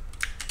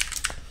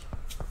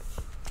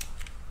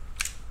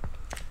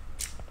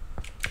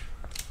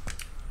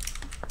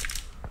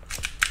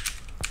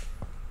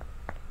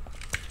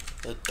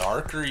 The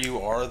darker you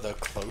are, the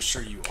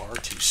closer you are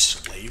to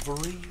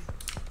slavery?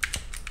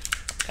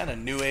 What kind of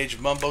new age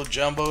mumbo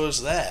jumbo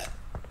is that?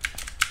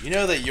 You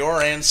know that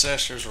your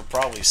ancestors were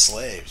probably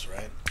slaves,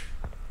 right?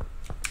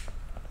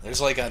 There's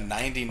like a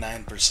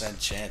 99%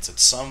 chance at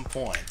some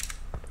point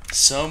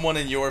someone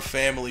in your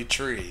family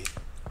tree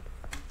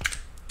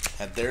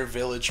had their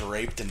village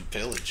raped and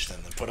pillaged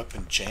and then put up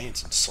in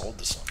chains and sold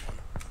to someone.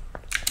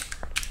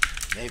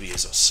 Maybe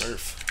as a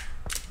serf.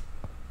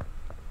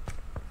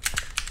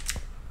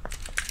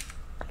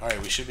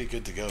 Alright, we should be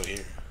good to go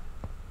here.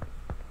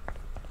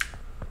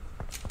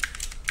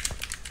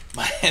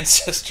 My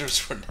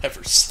ancestors were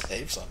never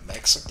slaves. I'm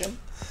Mexican?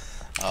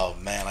 Oh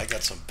man, I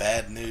got some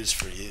bad news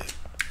for you.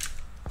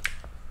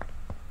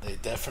 They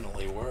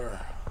definitely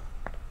were.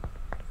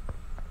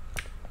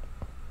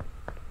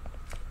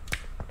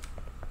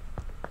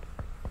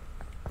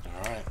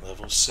 Alright,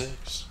 level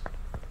 6.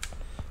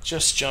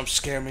 Just jump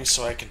scare me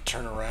so I can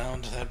turn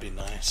around. That'd be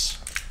nice.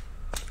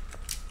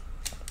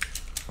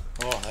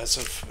 Oh, that's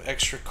an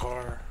extra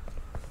car.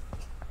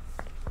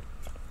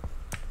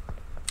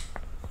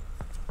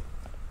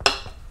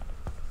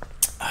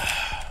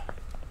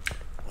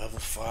 Level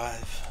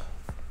 5.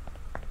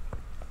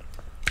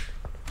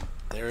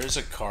 There is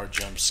a car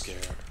jump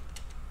scare.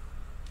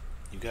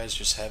 You guys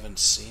just haven't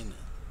seen it.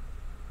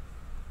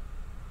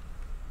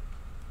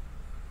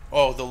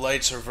 Oh, the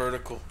lights are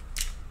vertical.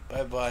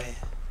 Bye-bye.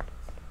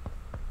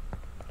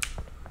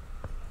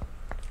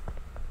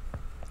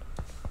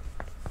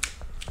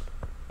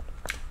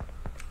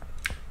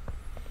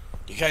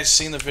 You guys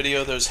seen the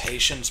video of those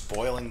Haitians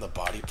boiling the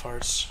body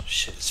parts?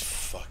 Shit is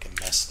fucking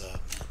messed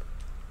up.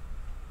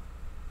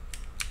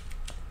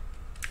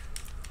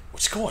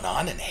 What's going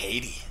on in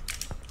Haiti?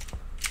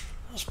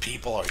 Those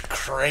people are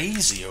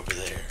crazy over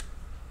there.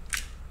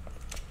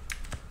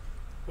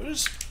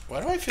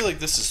 Why do I feel like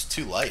this is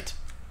too light?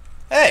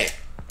 Hey!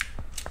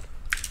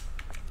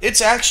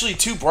 It's actually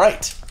too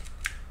bright.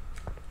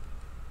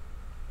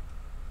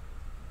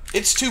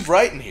 It's too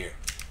bright in here.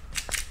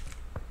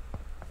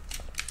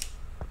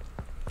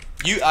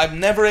 I'm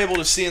never able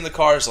to see in the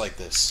cars like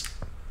this.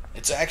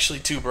 It's actually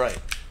too bright.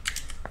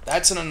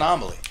 That's an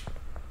anomaly.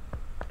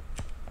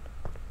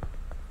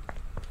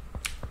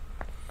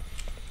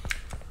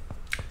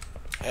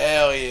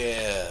 Hell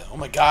yeah. Oh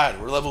my god,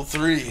 we're level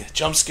 3.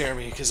 Jump scare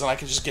me, because then I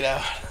can just get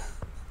out.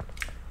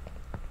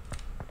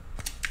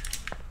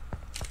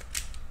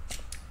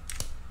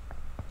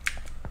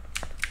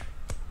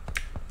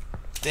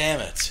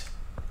 Damn it.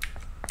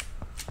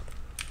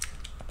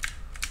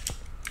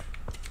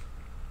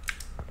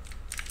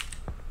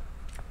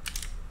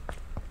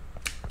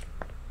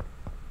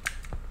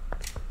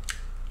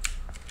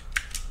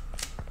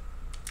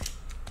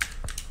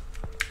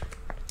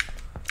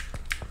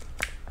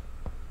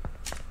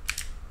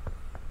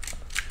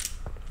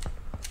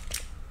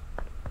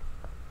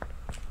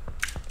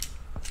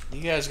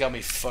 You guys got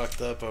me fucked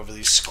up over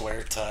these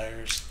square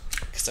tires,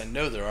 because I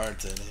know there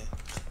aren't any.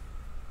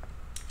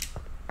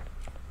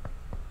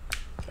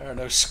 There are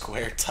no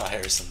square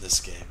tires in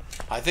this game.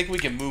 I think we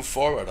can move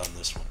forward on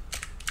this one.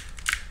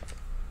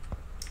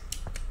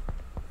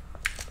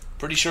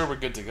 Pretty sure we're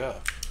good to go.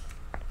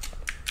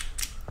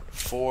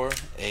 4,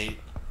 8,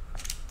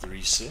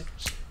 3,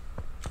 6.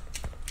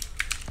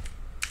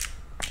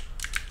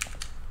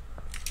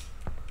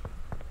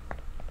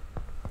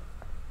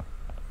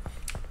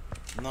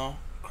 No.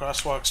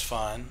 Crosswalk's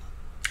fine.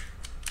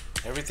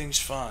 Everything's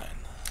fine.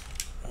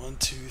 1,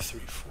 2, 3,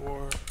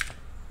 4.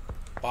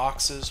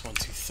 Boxes. 1,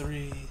 2,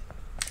 3.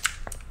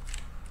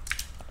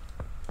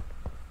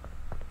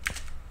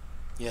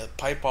 Yeah, the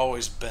pipe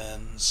always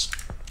bends.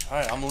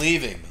 Alright, I'm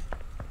leaving.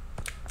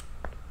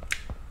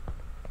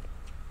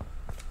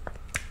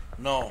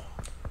 No.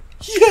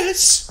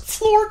 Yes!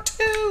 Floor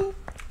 2!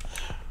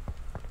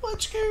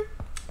 Let's go.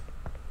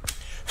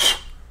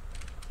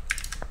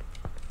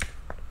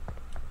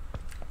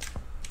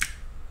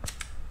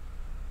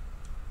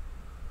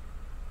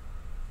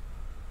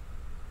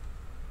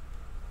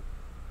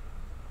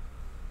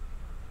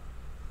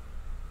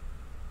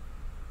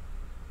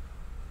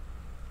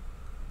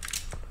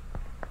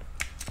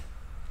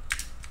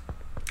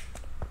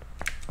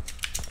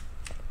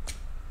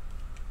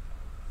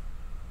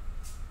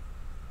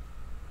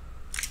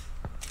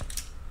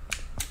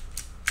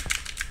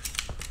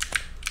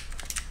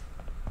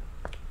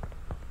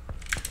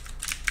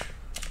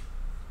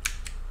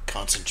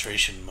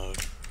 Concentration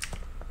mode.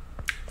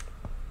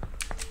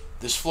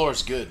 This floor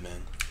is good,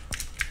 man.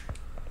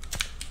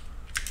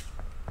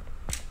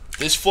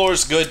 This floor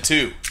is good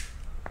too.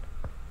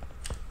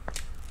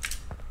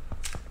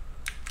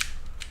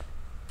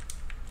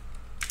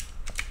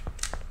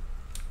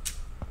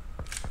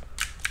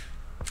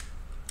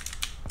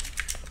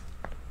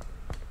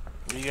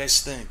 What do you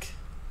guys think?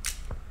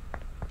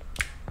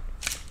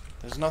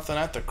 There's nothing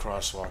at the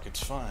crosswalk,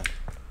 it's fine.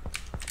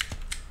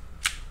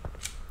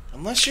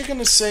 Unless you're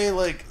gonna say,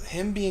 like,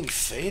 him being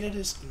faded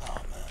is...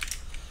 Nah, man.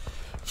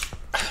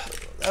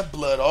 That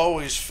blood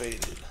always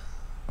faded.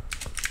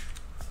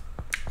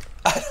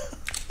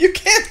 You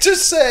can't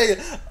just say,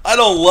 I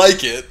don't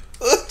like it.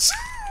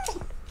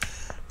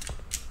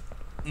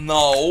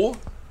 No.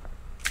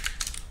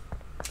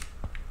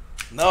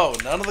 No,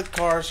 none of the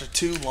cars are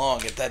too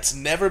long. That's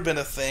never been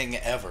a thing,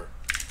 ever.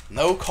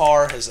 No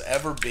car has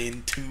ever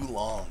been too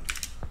long.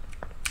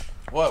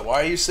 What?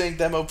 Why are you saying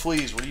demo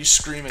please? What are you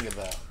screaming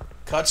about?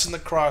 Cuts in the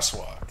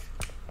crosswalk.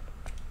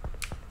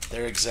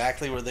 They're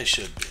exactly where they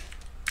should be.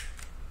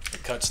 The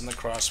cuts in the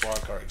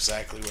crosswalk are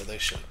exactly where they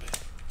should be.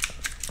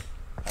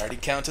 I already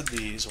counted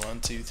these.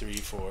 1, 2, 3,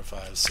 4,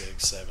 5,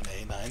 6, 7,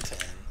 8, 9, 10.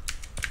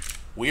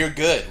 We are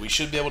good. We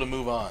should be able to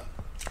move on.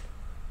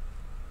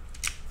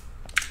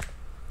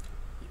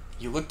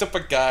 You looked up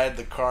a guide.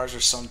 The cars are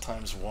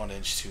sometimes 1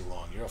 inch too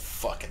long. You're a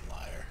fucking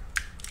liar.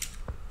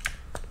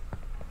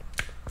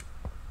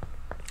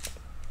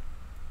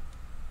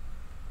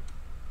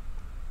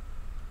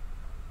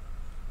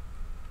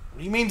 What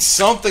do you mean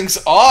something's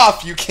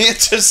off? You can't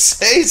just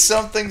say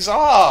something's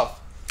off.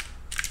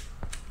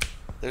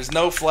 There's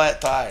no flat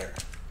tire.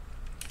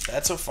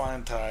 That's a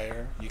fine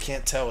tire. You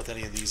can't tell with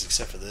any of these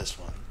except for this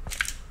one.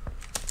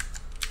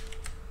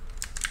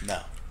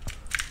 No.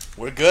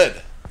 We're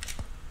good.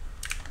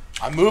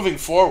 I'm moving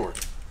forward.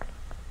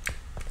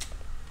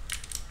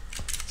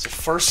 Is the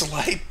first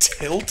light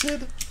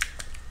tilted?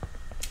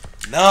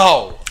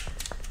 No.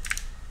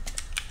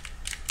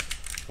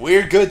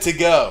 We're good to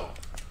go.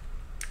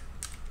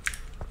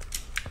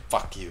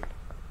 Fuck you.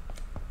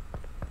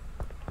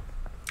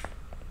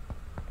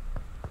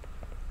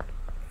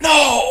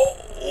 No!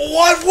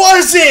 What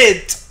was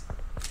it?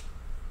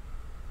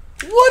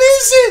 What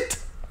is it?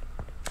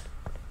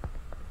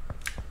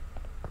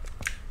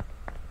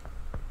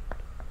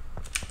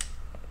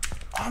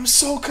 I'm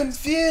so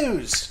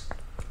confused.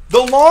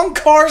 The long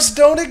cars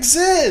don't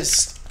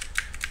exist.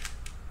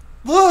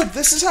 Look,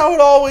 this is how it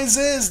always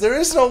is. There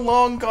is no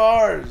long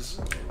cars.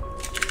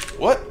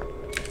 What?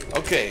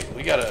 Okay,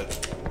 we gotta...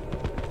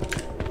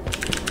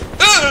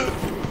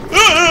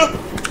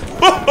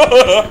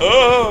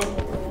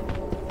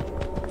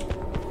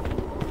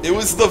 It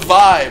was the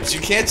vibes. You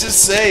can't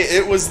just say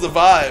it was the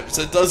vibes.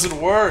 It doesn't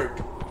work.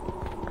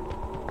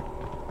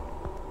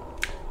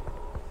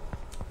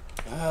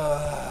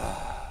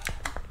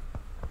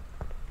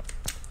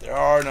 There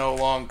are no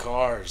long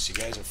cars. You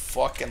guys are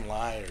fucking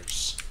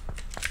liars.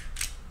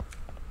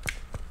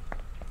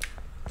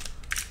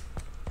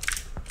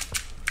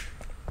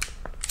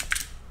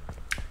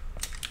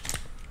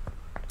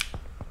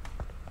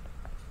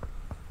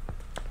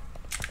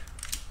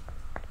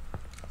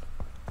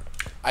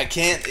 I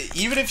can't,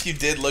 even if you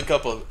did look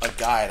up a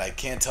guide, I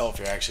can't tell if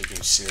you're actually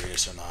being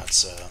serious or not,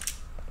 so.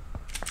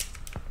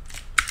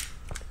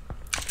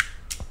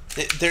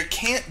 There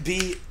can't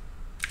be,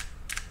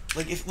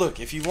 like,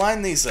 if you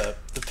line these up,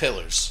 the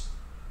pillars,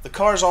 the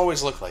cars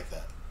always look like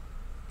that.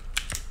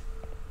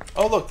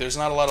 Oh, look, there's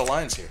not a lot of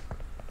lines here.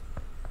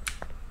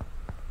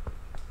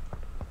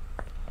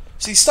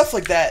 See, stuff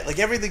like that, like,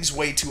 everything's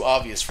way too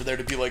obvious for there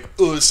to be like,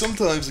 oh,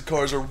 sometimes the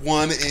cars are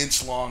 1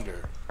 inch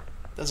longer.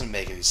 Doesn't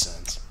make any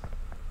sense.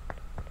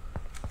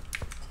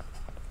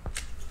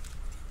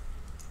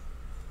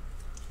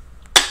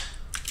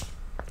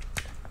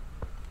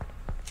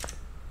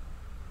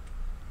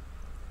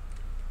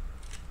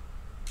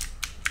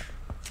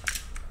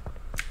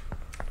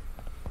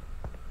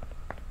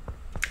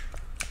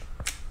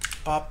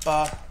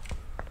 Papa,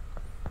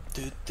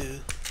 do do,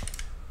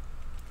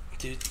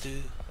 do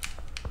do,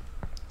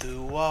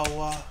 do wah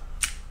wah.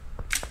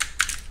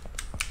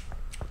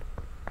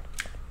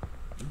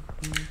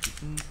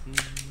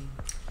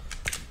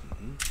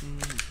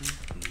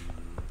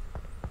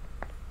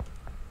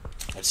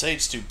 I'd say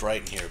it's too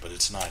bright in here, but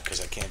it's not because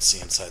I can't see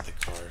inside the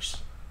cars.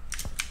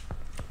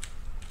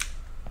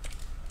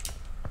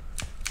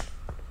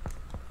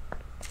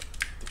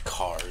 The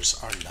cars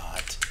are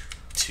not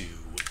too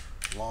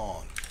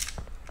long.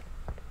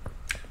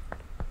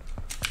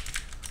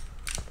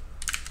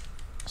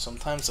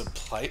 Sometimes the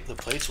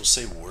plates will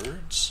say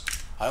words.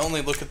 I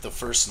only look at the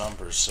first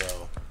numbers,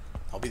 so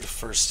I'll be the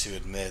first to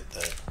admit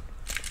that.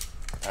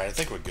 Alright, I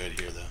think we're good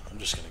here, though. I'm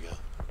just gonna go.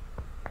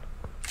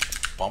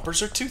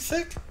 Bumpers are too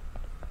thick?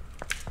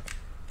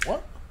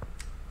 What?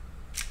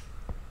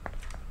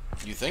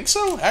 You think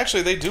so?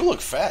 Actually, they do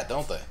look fat,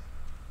 don't they?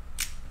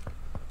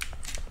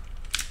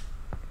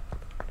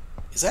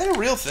 Is that a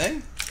real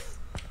thing?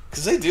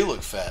 Because they do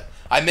look fat.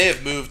 I may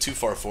have moved too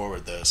far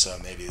forward, though, so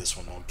maybe this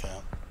one won't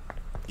count.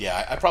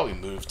 Yeah, I probably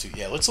moved to...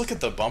 Yeah, let's look at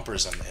the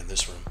bumpers in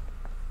this room.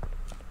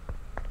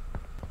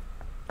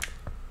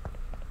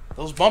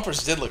 Those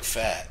bumpers did look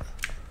fat.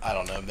 I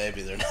don't know,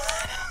 maybe they're not.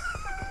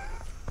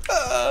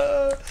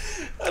 I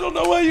don't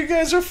know why you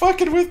guys are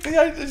fucking with me.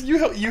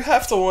 You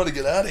have to want to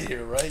get out of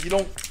here, right?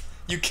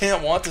 You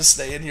can't want to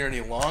stay in here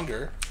any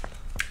longer.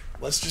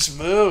 Let's just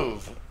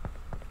move.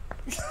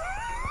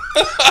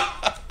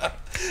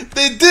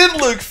 They did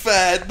look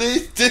fat.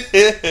 They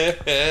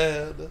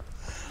did.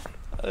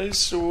 I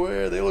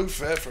swear, they look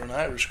fat for an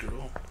Irish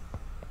girl.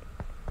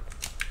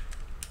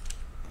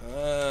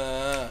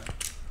 The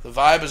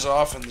vibe is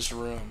off in this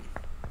room.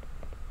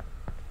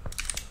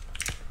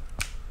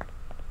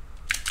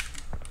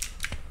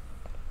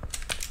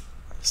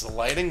 Is the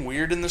lighting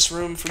weird in this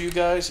room for you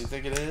guys? You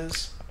think it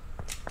is?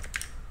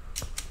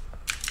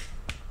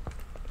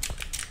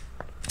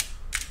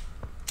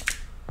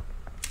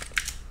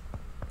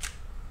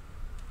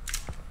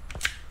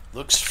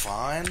 Looks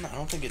fine. I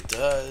don't think it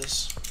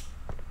does.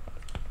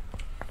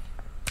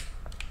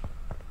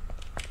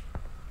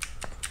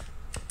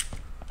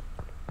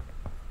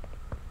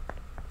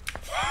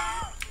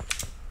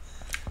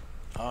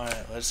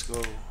 Alright, let's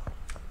go.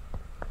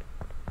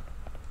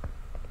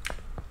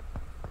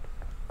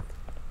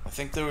 I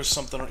think there was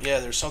something... Yeah,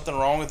 there's something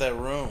wrong with that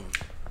room.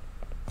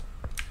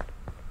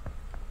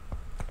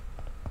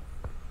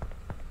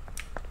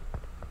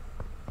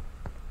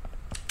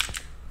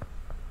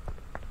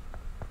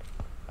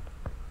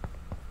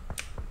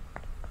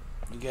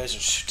 You guys are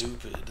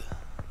stupid.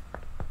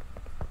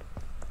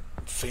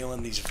 I'm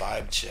failing these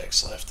vibe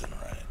checks left and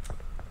right.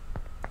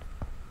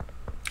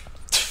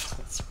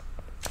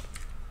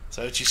 Is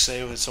that what you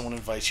say when someone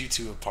invites you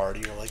to a party?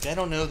 You're like, I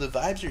don't know, the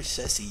vibes are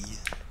sussy.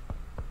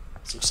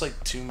 This looks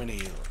like too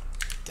many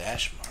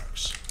dash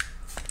marks.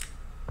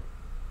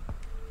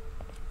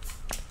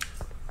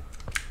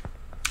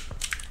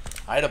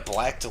 I had a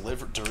black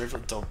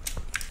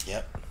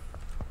yep.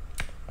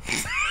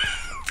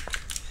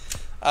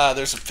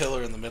 There's a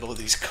pillar in the middle of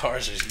these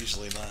cars. There's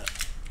usually not.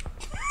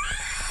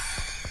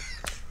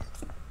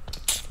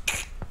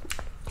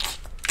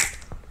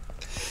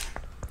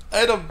 I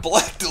had a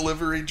black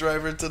delivery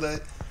driver today,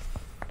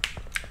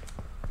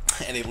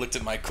 and he looked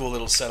at my cool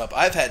little setup.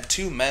 I've had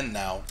 2 men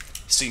now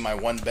see my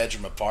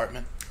 1-bedroom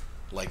apartment,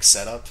 like,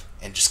 setup,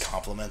 and just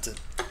compliment it.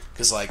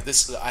 Because, like,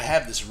 I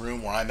have this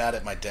room where I'm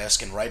at my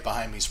desk, and right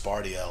behind me is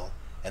Bardiel,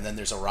 and then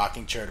there's a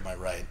rocking chair to my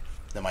right,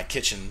 then my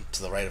kitchen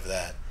to the right of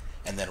that,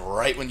 and then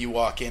right when you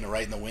walk in,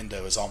 right in the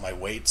window, is all my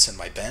weights and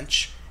my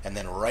bench, and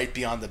then right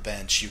beyond the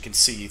bench, you can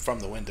see from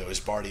the window is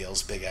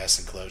Bardiel's big-ass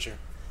enclosure.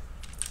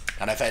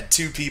 And I've had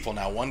 2 people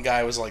now. One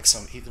guy was like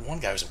one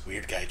guy was a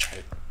weird guy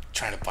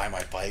trying to buy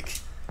my bike.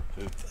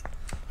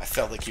 I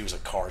felt like he was a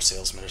car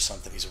salesman or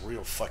something. He's a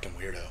real fucking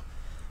weirdo.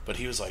 But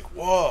he was like,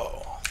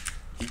 whoa.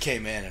 He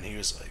came in and he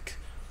was like,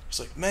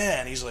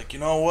 man, he's like, you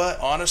know what?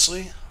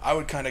 Honestly, I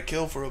would kind of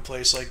kill for a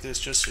place like this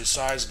just to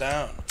size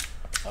down.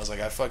 I was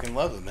like, I fucking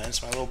love it, man.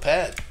 It's my little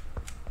pad.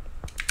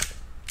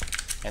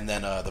 And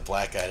then the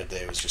black guy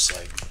today was just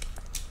like,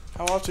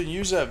 how often you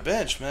use that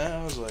bench, man?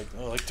 I was like,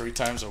 oh, like 3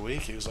 times a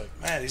week. He was like,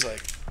 man, he's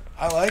like,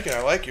 I like it.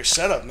 I like your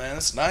setup, man.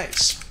 It's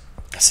nice.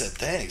 I said,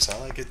 thanks. I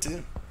like it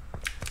too.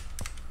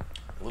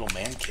 A little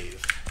man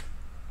cave.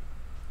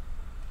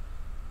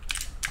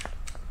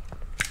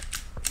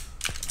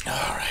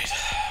 Alright.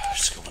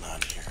 What's going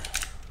on here?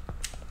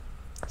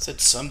 It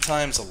said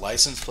sometimes the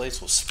license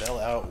plates will spell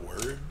out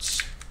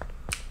words.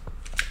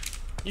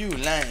 You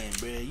lying,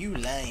 bruh. You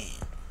lying.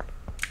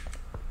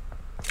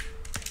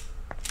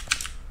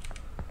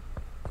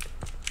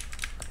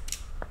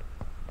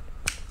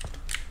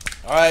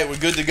 Alright, we're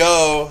good to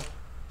go.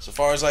 So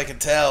far as I can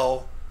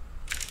tell.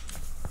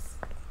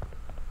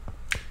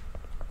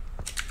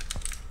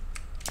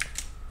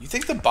 You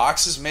think the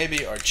boxes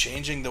maybe are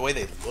changing the way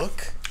they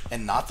look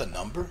and not the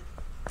number?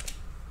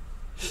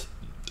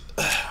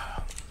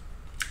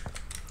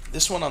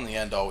 This one on the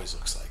end always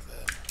looks like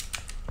that.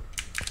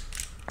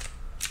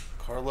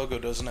 Car logo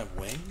doesn't have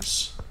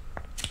wings?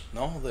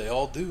 No, they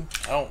all do.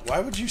 Why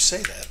would you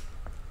say that?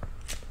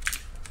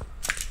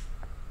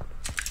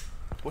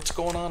 What's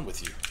going on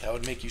with you? That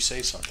would make you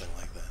say something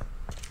like that.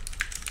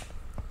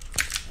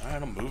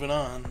 Alright, I'm moving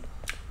on.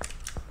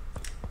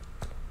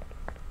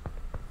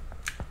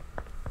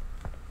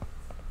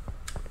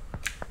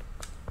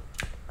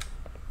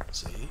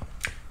 See?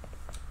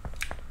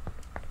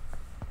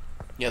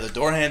 Yeah, the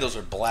door handles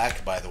are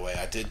black, by the way.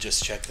 I did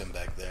just check them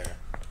back there,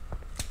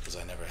 because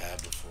I never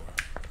have before.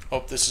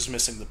 Oh, this is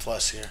missing the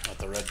plus here, not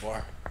the red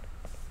bar.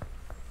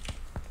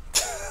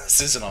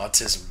 This is an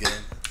autism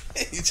game.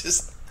 You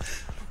just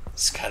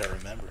gotta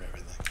remember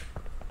everything.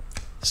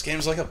 This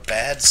game's like a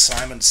bad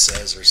Simon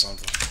Says or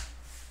something.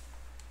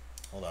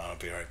 Hold on, I'll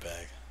be right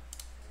back.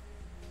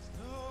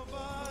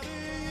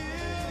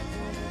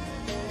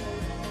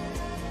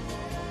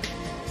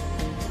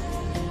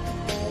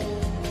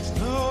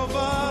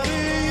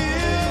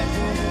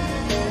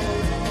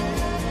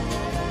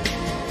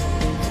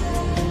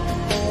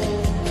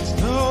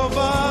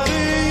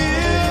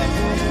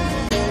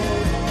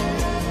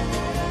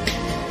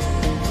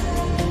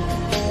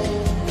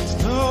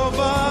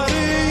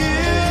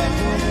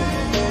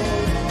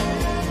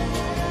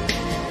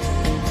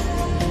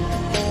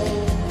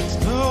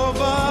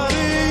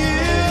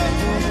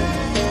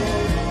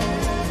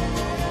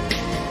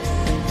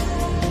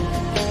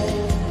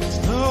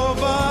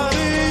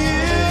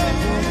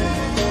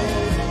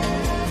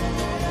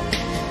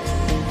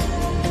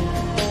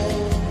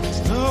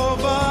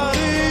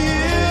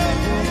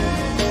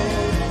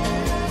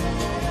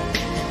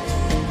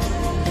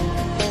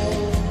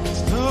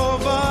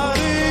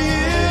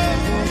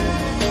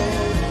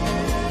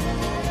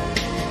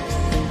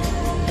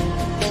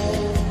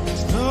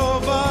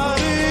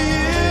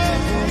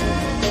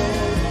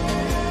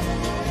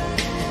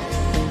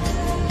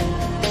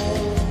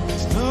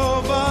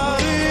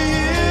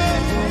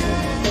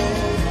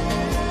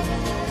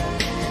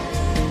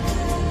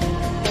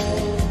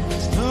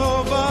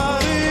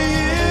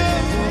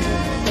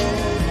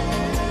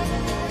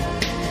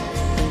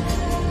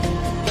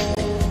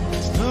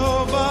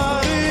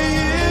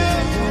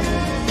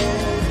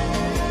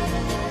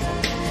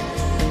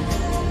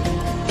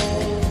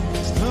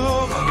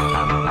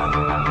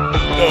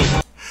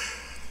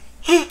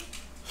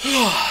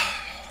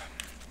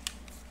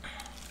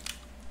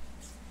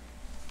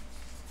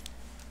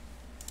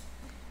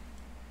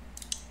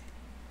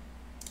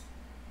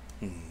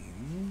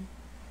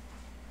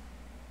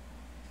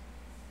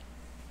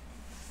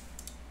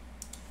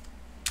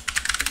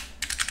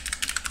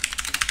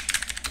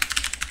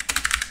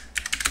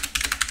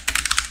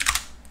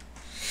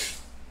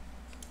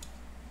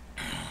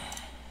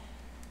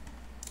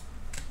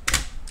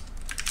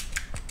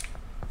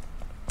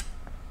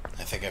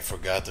 think I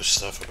forgot the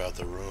stuff about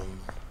the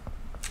room.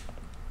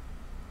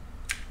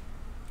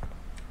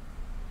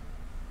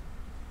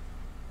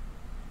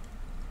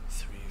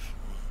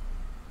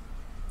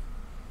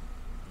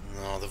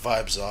 No, the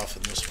vibe's off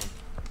in this one.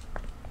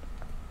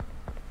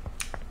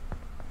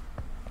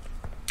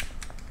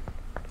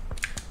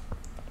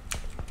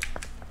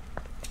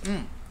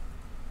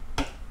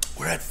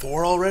 We're at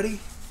 4 already?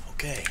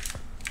 Okay.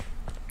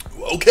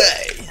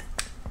 Okay!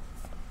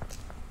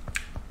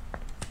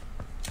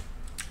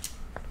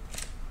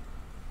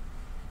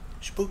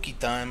 Spooky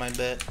time, I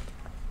bet.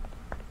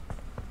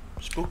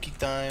 Spooky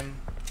time.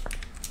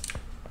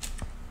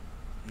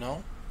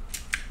 No?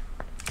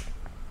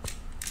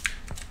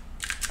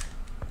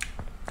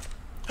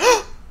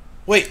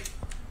 Wait.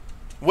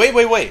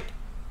 Wait.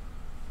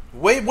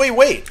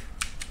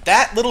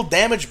 That little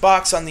damage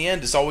box on the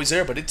end is always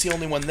there, but it's the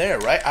only one there,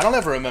 right? I don't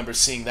ever remember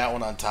seeing that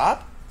one on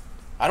top.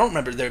 I don't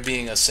remember there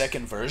being a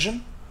second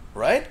version,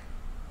 right?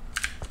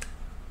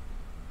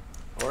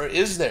 Or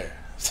is there?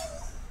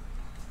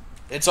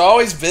 It's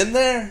always been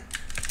there?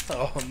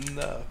 Oh,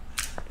 no.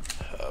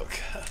 Oh,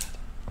 God.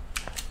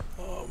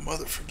 Oh,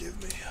 Mother,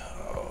 forgive me.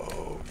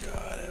 Oh,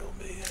 God, help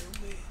me.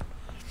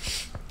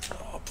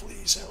 Oh,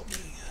 please help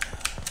me.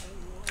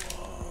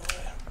 Oh,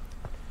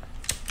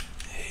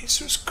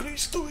 Jesus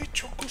Cristo y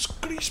Chocos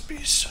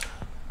Crispis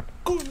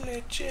con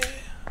leche.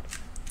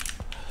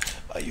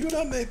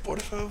 Ayúdame, por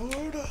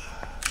favor.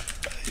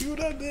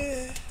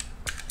 Ayúdame.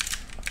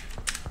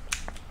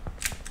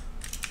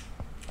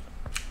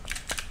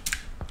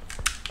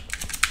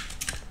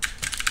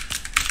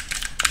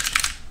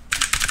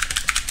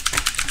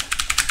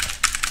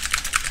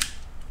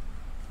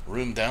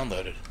 Room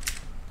downloaded.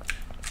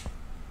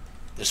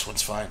 This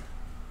one's fine.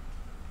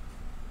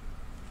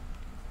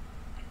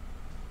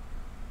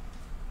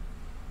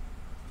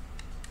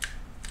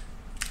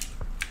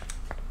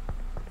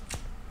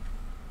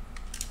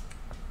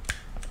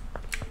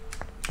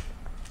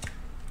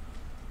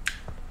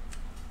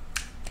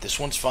 This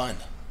one's fine.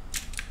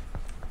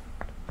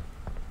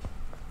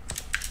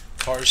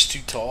 Car's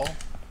too tall.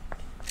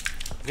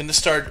 I'm gonna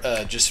start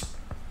just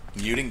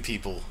muting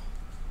people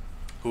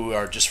who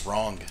are just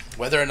wrong.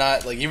 Whether or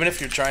not, like, even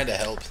if you're trying to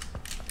help,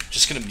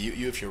 just gonna mute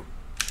you if you're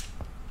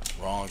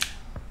wrong.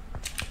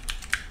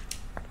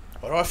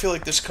 Why do I feel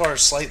like this car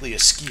is slightly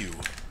askew?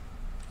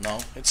 No,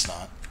 it's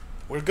not.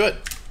 We're good.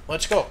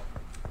 Let's go.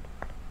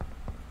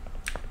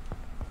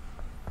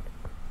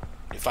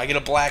 If I get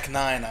a black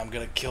 9, I'm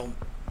gonna kill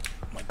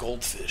my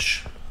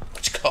goldfish.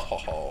 Let's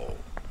go.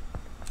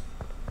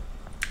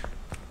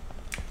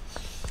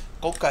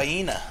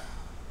 Cocaina.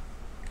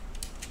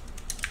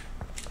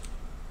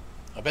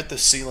 I bet the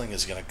ceiling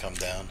is gonna come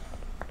down.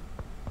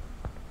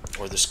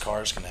 Or this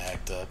car's gonna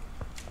act up.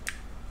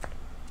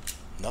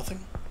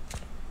 Nothing?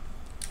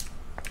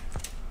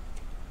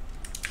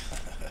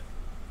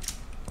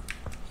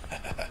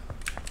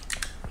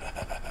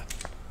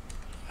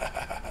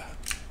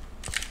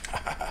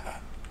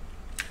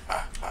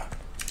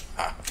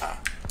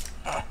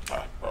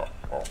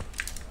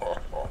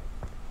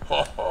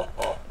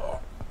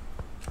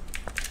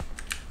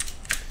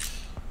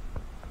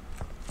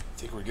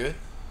 Think we're good?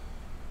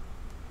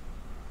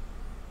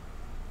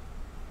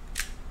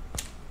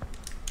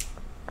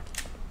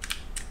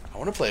 I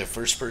want to play a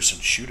first-person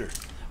shooter.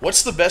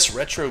 What's the best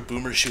retro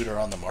boomer shooter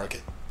on the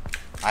market?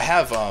 I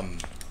have,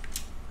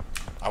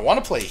 I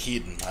want to play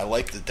Hedon. I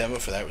like the demo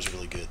for that. It was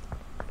really good.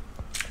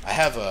 I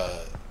have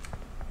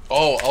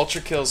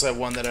Ultra Kill's that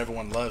one that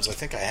everyone loves. I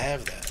think I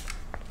have that.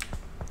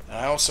 And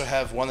I also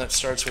have one that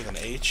starts with an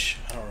H.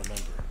 I don't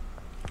remember.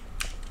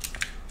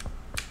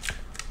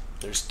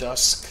 There's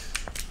Dusk.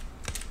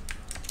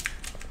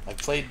 I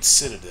played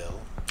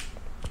Citadel.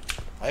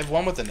 I have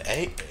one with an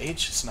H.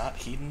 It's not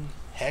Hedon.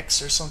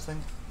 Hex or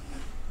something?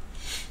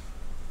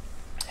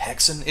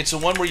 Hexen? It's the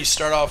one where you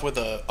start off with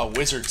a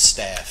wizard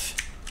staff.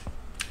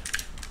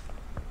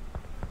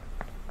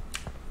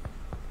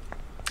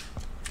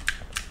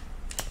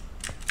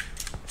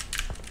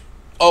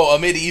 Oh, a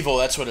medieval,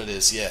 that's what it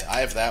is. Yeah,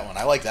 I have that one.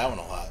 I like that one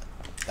a lot.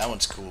 That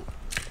one's cool.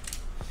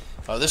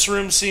 This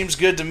room seems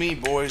good to me,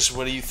 boys.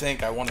 What do you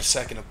think? I want a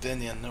second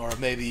opinion, or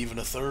maybe even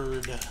a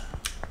third.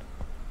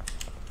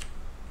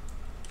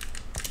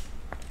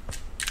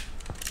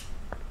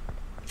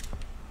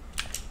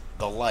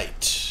 The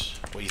light.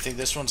 Well, you think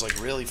this one's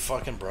like really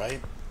fucking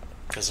bright?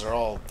 Because they're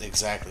all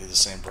exactly the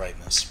same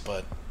brightness,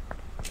 but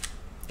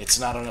it's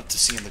not enough to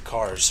see in the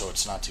cars, so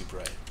it's not too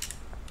bright.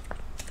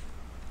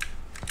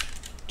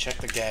 Check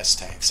the gas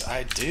tanks.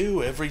 I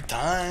do every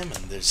time,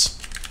 and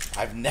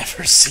I've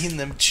never seen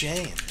them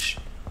change.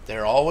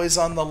 They're always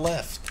on the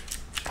left.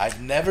 I've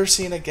never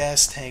seen a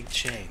gas tank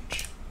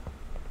change.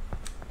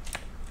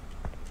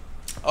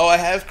 Oh, I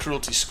have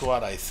Cruelty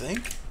Squad, I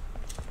think.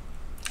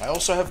 I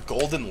also have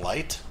Golden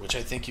Light, which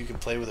I think you can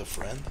play with a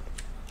friend.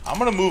 I'm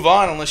gonna move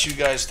on unless you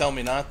guys tell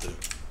me not to.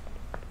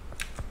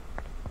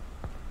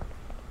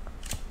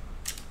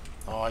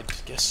 Oh, I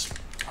guess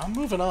I'm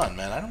moving on,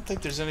 man. I don't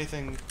think there's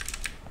anything.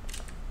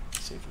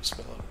 Let's see if we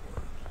spell out a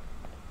word.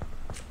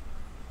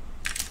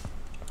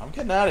 I'm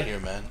getting out of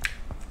here, man.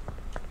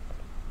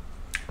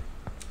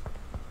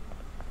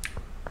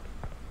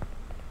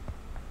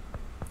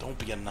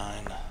 a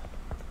 9.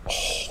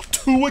 Oh,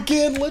 2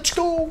 again. Let's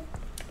go.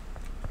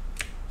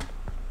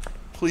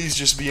 Please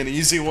just be an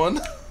easy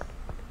one.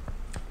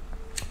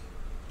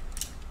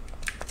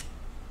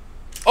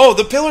 Oh,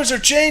 the pillars are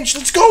changed.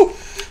 Let's go.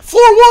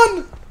 Floor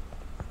 1.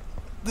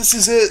 This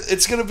is it.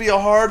 It's going to be a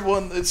hard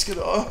one. It's going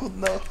to... Oh,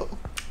 no.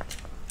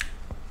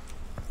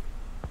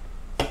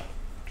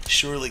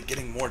 Surely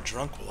getting more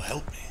drunk will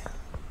help me.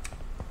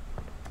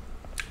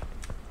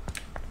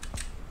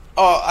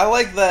 Oh, I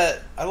like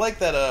that,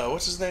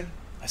 what's his name?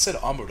 I said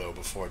Amuro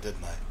before,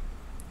 didn't I?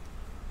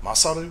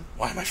 Masaru?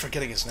 Why am I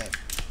forgetting his name?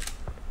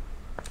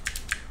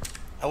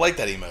 I like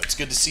that emote. It's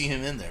good to see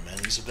him in there, man.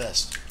 He's the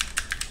best.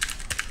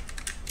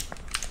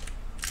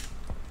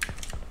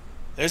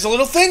 There's a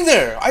little thing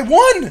there! I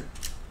won!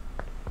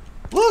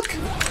 Look!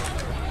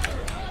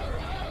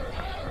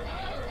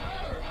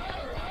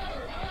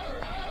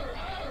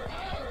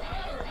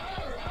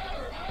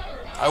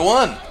 I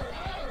won!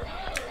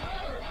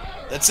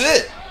 That's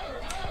it!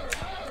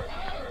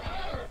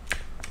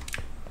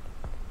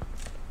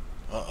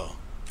 Uh-oh.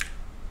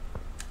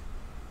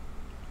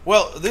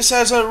 Well, this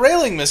has a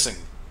railing missing.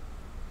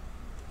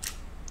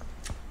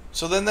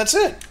 So then that's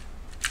it.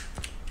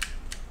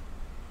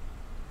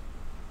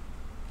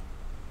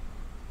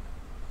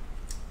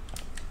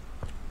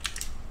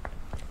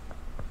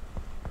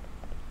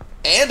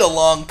 And a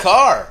long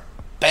car.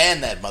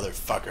 Ban that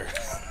motherfucker.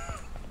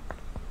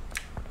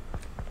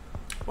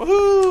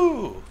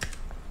 Woohoo!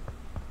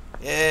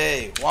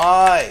 Yay!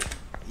 Why?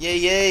 Yay!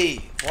 Yay!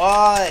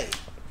 Why?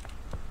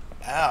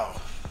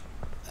 Ow!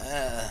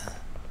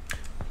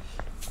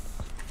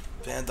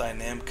 Bandai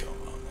Namco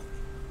moment.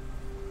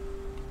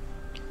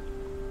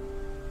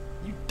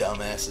 You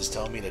dumbasses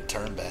telling me to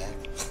turn back.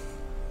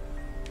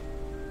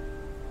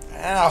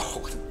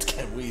 Ow!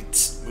 Can we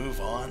move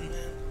on,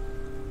 man?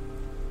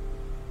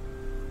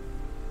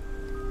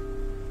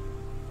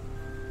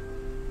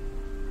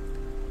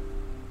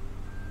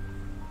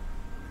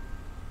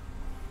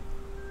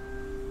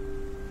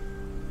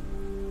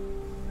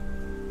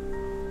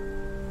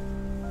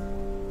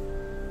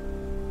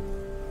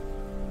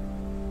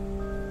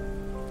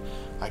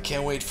 I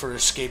can't wait for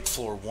Escape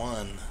Floor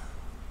 1.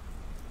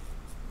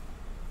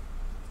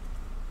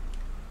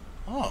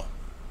 Oh.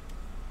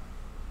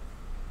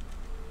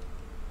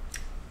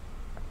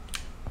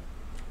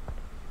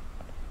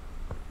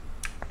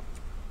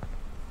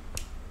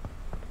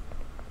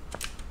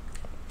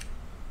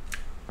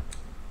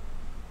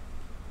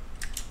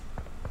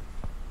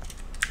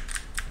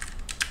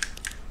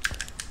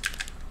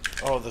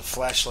 Oh, the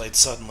flashlight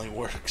suddenly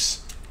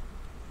works.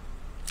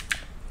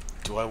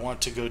 Do I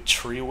want to go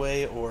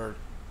treeway or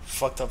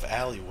fucked up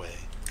alleyway?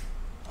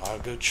 I'll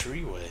go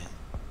treeway.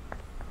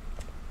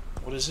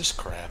 What is this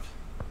crap?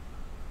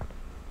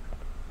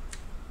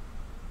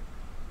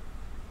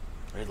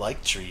 I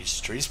like trees.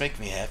 Trees make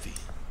me happy.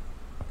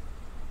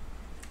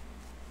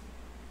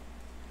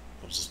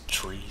 Was a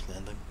tree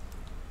ending?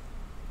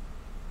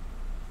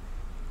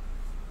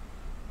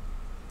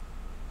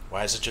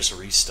 Why is it just a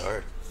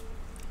restart?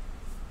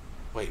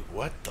 Wait,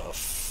 what the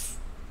f...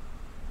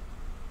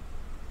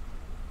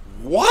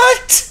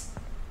 What?!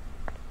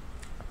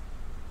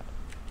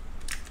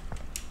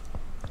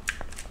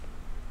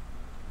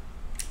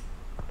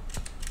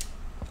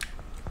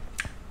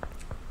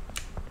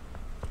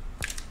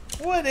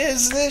 What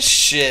is this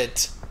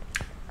shit?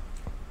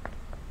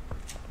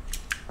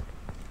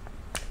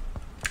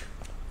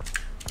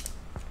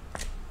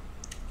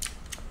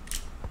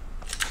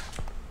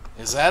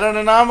 Is that an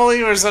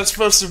anomaly or is that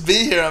supposed to be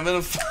here? I'm in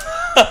a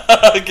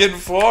fucking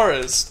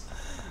forest.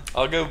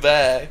 I'll go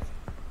back.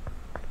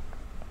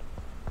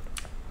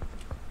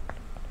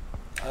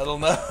 I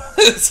don't know.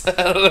 Is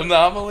that an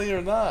anomaly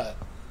or not?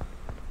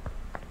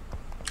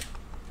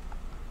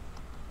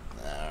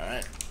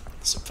 Alright.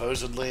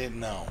 Supposedly,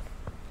 no.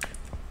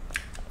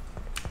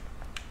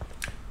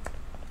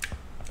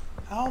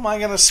 How am I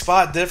gonna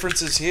spot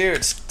differences here?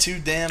 It's too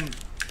damn...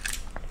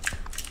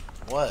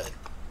 What?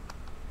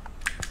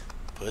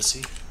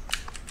 Pussy?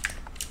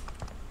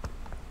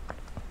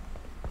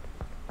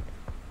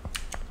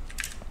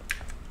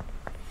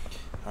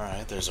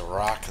 Alright, there's a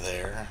rock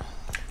there.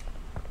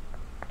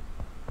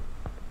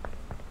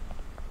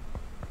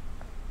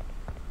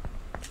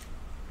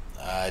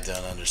 I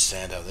don't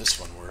understand how this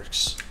one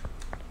works.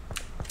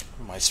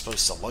 What am I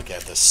supposed to look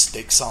at? The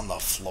sticks on the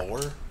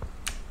floor?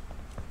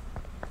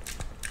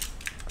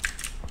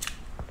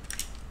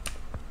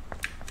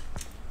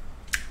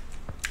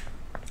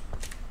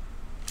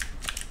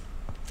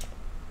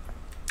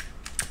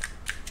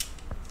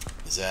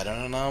 Is that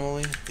an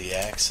anomaly? The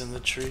axe in the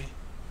tree?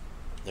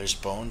 There's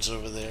bones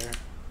over there.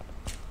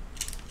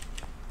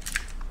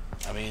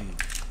 I mean,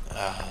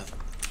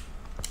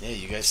 yeah,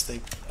 you guys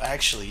think...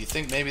 Actually, you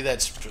think maybe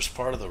that's just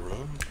part of the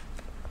room?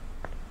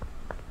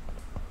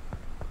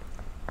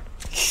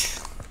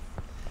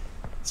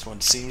 This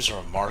one seems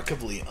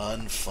remarkably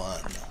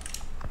unfun.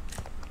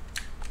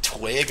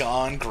 Twig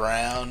on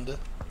ground,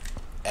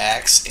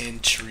 axe in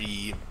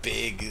tree,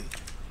 big...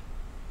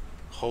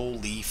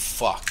 Holy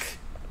fuck.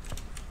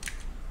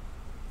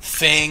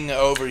 thing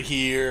over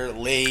here,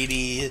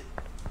 lady,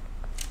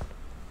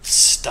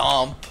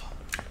 stomp.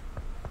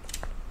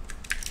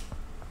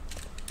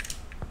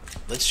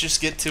 Let's just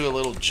get to a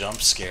little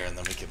jump scare and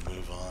then we can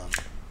move on.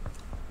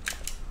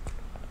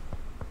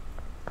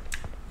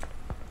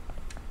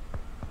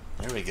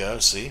 There we go,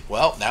 see?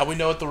 Well, now we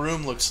know what the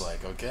room looks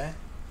like, okay?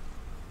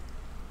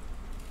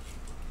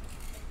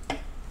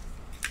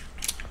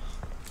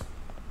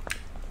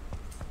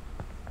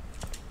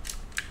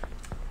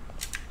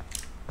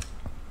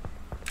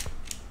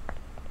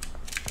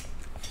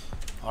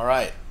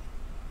 Alright.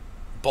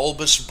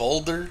 Bulbous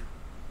boulder.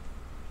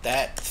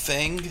 That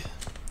thing.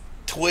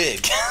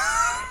 Twig.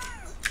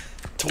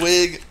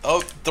 Twig.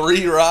 Oh,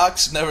 3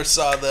 rocks. Never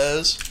saw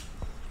those.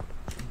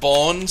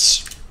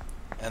 Bones.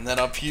 And then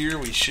up here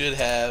we should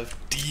have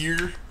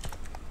deer.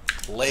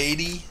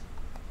 Lady.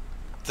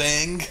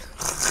 Thing.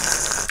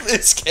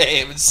 This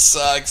game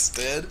sucks,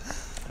 dude.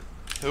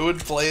 Who would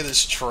play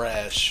this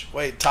trash?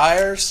 Wait,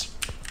 tires?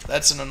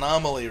 That's an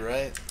anomaly,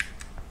 right?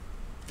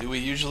 Do we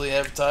usually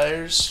have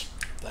tires?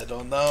 I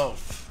don't know.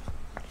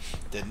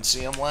 Didn't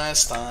see them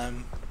last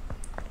time.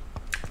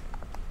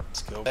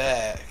 Let's go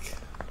back.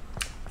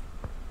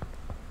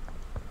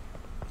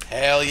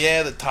 Hell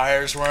yeah, the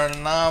tires were an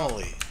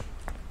anomaly.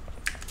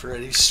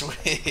 Pretty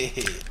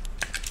sweet.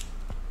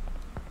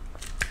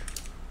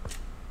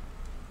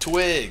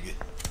 Twig.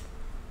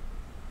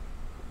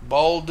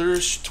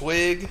 Boulders,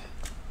 twig.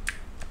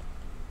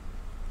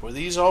 Were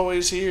these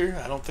always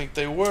here? I don't think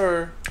they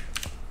were.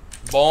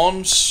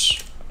 Bones.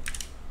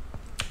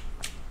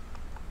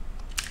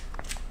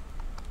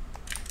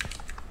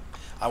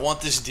 I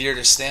want this deer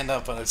to stand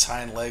up on its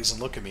hind legs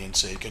and look at me and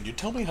say, "Can you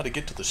tell me how to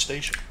get to the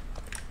station?"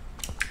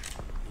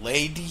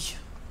 Lady.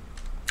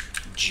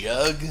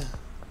 Jug.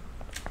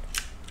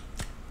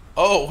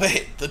 Oh,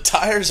 wait. The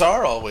tires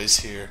are always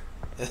here.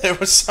 There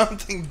was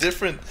something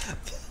different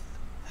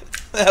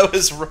that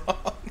was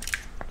wrong.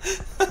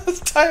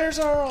 The tires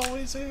are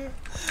always here.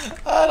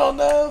 I don't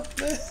know.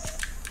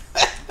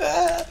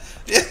 Yeah,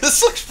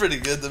 this looks pretty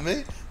good to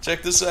me.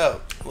 Check this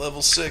out.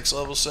 Level 6,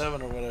 level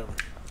 7, or whatever.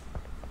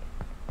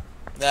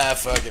 Nah,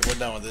 fuck it. We're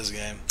done with this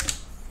game.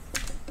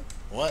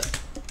 What?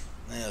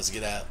 Yeah, let's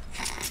get out.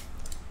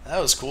 That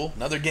was cool.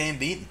 Another game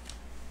beaten.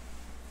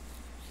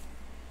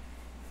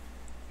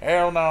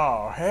 Hell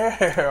no.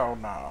 Hell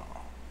no.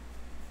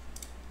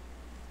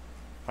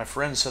 My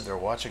friend said they're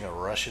watching a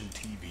Russian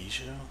TV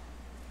show.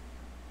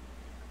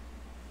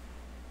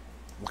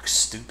 Looks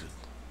stupid.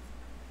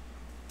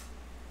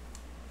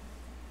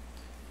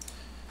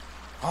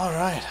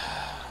 Alright.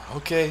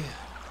 Okay.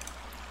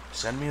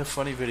 Send me a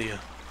funny video.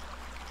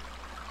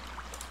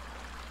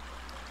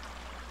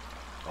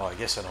 Oh, I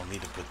guess I don't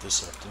need to put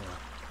this up, do I?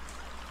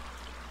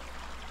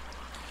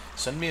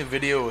 Send me a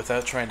video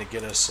without trying to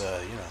get us,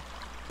 you know,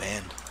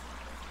 banned.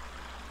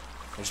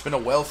 There's been a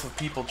wealth of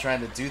people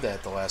trying to do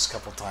that the last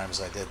couple times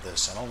I did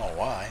this. I don't know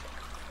why.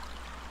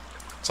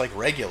 It's like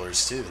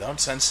regulars, too. Don't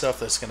send stuff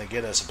that's going to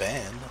get us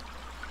banned.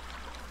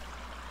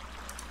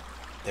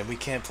 Then we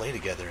can't play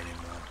together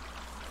anymore.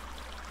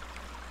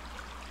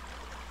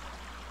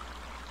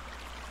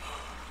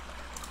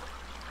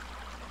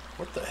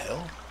 What the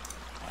hell?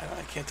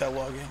 Why can't I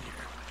log in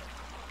here?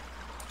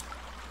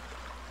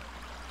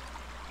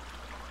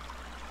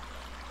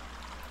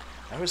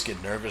 I always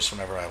get nervous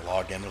whenever I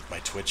log in with my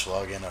Twitch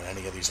login on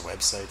any of these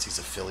websites, these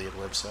affiliate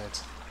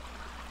websites.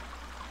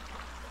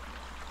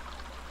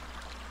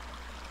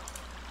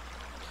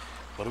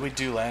 What did we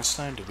do last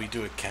time? Did we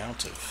do a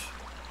count of...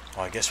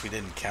 Oh, I guess we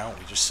didn't count.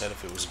 We just said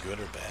if it was good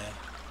or bad.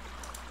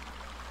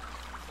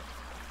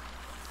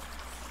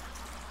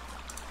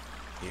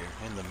 Here,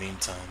 in the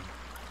meantime.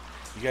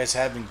 You guys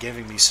have been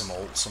giving me some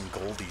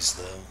goldies,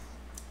 though.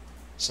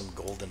 Some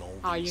golden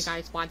oldies. Are you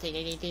guys watching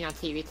anything on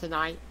TV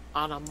tonight?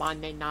 On a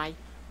Monday night,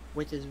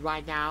 which is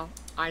right now,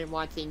 I'm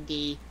watching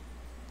the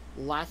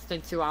less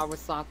than 2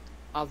 hours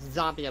of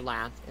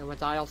Zombieland, in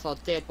which I also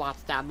did watch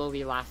that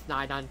movie last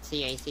night on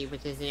CAC,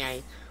 which is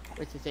an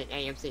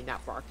AMC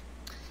network.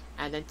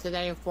 And then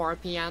today at 4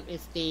 p.m.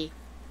 is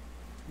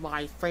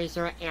my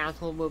Fraser and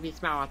Home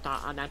Movies Marathon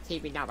on that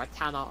TV network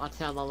channel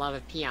until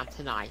 11 p.m.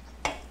 tonight.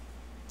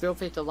 Feel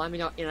free to let me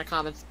know in the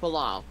comments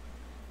below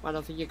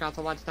whether you guys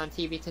are watching on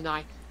TV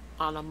tonight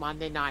on a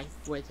Monday night,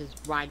 which is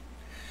right.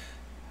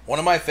 One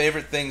of my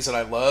favorite things that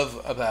I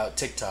love about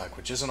TikTok,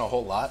 which isn't a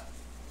whole lot,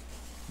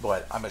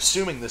 but I'm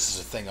assuming this is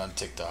a thing on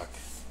TikTok,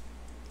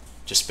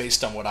 just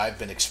based on what I've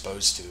been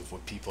exposed to,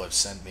 what people have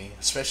sent me,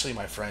 especially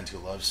my friend who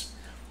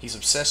he's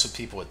obsessed with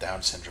people with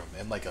Down syndrome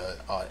in like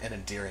an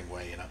endearing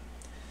way, you know.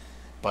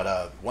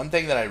 But one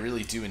thing that I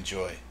really do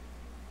enjoy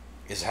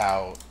is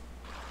how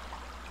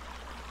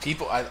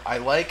people, I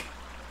like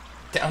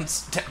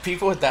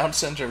people with Down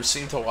syndrome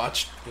seem to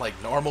watch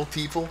like normal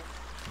people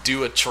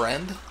do a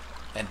trend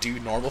and do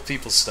normal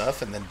people's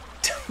stuff, and then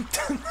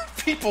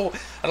people,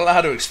 I don't know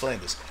how to explain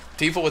this,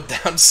 people with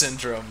Down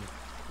syndrome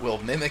will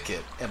mimic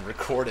it and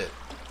record it,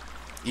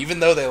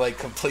 even though they like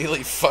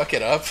completely fuck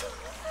it up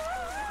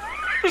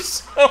or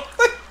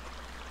something.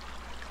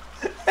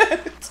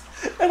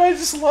 And I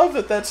just love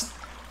that that's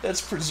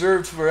that's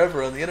preserved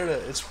forever on the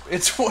internet.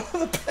 It's one of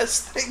the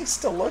best things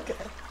to look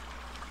at.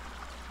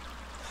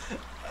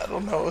 I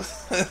don't know.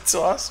 It's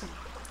awesome.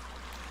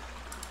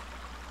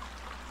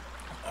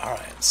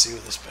 Alright, let's see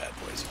what this bad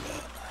boy's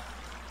about.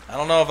 I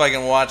don't know if I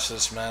can watch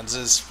this, man.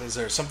 Is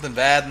there something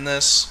bad in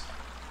this?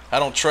 I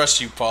don't trust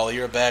you, Paulie.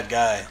 You're a bad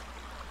guy.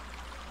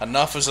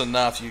 Enough is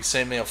enough. You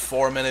send me a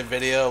 4-minute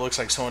video. It looks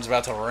like someone's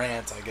about to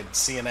rant. I could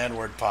see an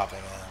N-word popping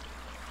out.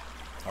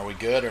 Are we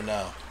good or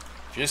no?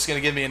 If you're just going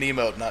to give me an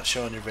emote, not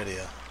showing your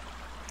video.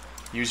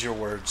 Use your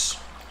words.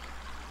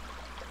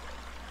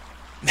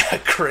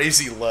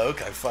 Crazy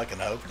Loke? I fucking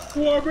hope not.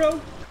 War,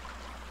 bro.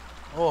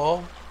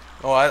 Oh,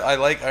 I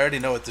already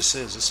know what this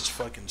is. This is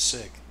fucking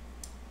sick.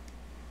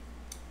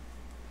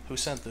 Who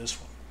sent this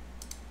one?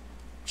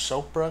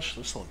 Soap brush?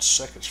 This one's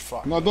sick as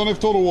fuck. Not done with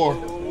Total War.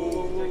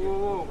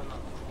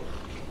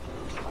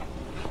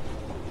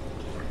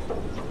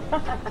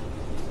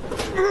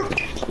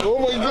 Oh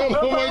my god,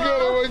 oh my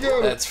god, oh my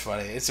god. That's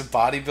funny. It's a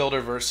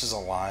bodybuilder versus a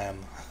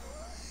lion.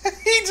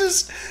 He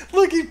just,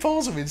 look, he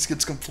pulls him, he just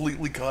gets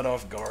completely caught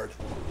off guard.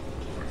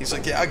 He's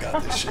like, yeah, I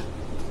got this shit.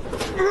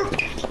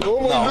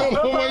 Oh my god,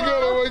 oh my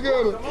god, oh my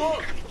god.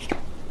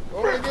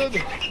 Oh my god.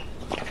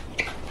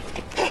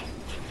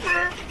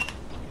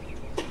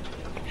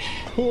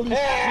 Holy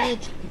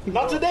shit.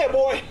 Not today,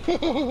 boy.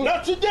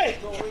 Not today.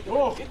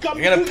 Oh,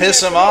 you're gonna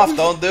piss him off,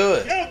 don't do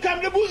it. Yeah,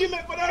 come to boogie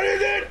man, but I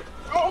did it.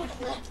 Oh.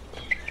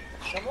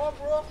 Come on,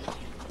 bro.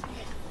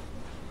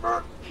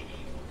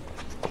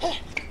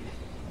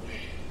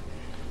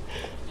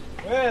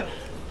 Well,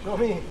 show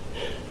me.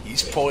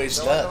 He's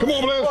poised up. Come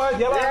on, man.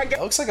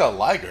 That looks like a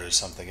liger or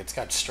something. It's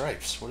got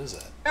stripes. What is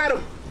that? Got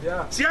him.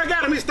 Yeah. See, I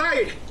got him. He's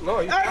tired. No,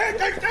 I got him.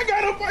 I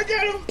got him.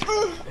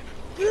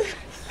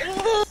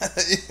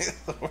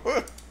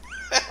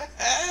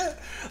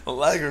 The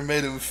liger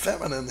made him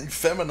feminine. He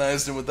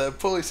feminized him with that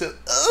pull. He said,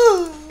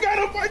 "Oh, got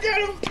him! I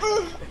got him!"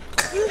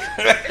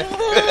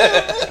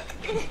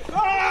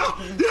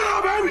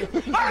 Yeah, baby!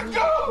 Let's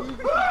go!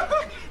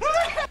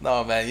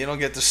 No, man, you don't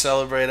get to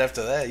celebrate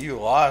after that. You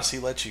lost. He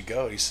let you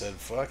go. He said,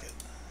 "Fuck it."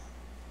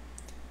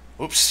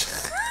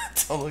 Oops!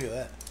 Don't look at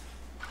that.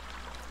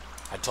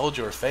 I told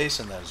you her face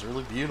in that is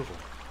really beautiful.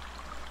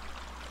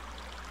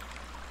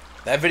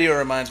 That video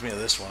reminds me of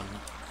this one.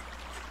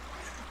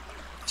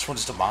 This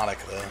one's demonic,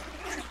 though.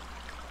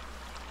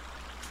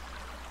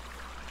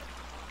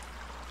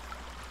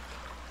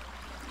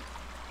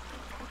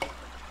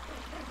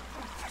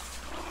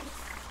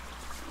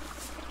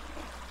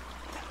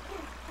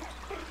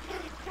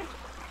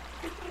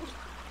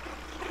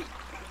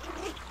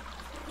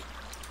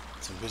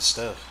 Some good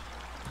stuff.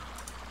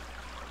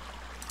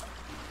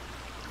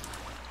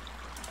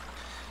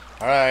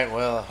 Alright,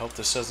 well, I hope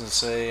this doesn't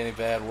say any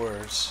bad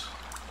words.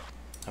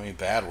 I mean,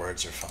 bad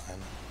words are fine.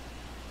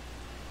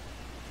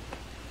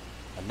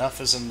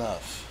 Enough is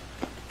enough.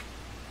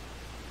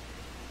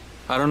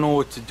 I don't know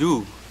what to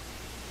do,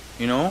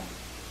 you know?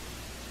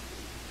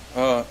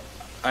 I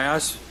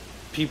asked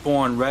people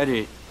on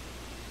Reddit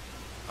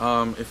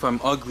if I'm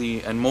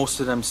ugly, and most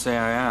of them say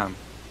I am.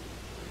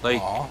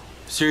 Like, aww.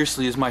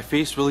 Seriously, is my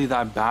face really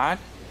that bad?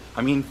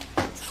 I mean,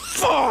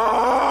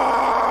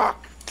 fuck!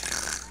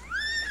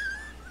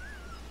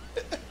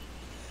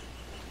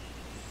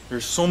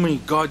 There's so many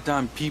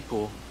goddamn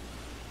people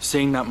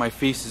saying that my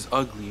face is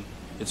ugly.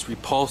 It's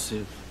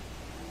repulsive.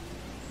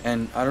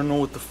 And I don't know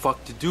what the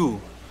fuck to do.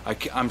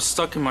 I'm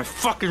stuck in my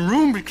fucking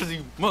room because of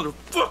you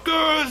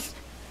motherfuckers!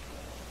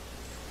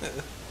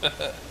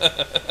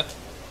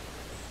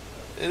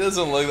 It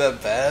doesn't look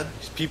that bad.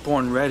 These people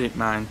on Reddit,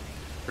 man,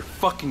 they're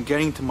fucking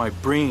getting to my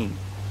brain.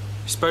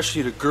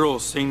 Especially the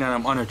girls saying that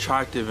I'm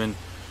unattractive and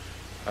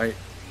I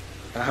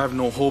have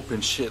no hope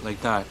and shit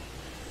like that.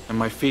 And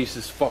my face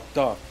is fucked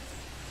up.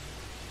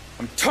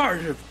 I'm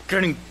tired of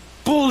getting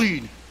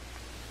bullied.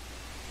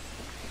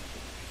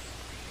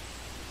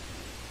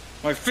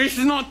 My face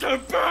is not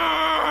that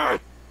bad!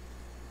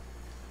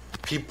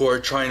 People are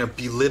trying to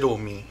belittle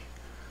me.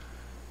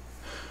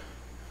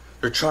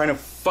 They're trying to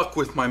fuck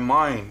with my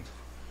mind.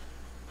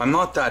 I'm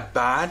not that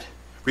bad.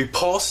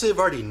 Repulsive?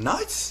 Are they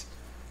nuts?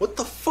 What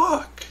the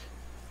fuck?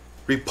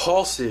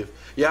 Repulsive.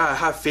 Yeah, I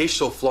have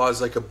facial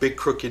flaws like a big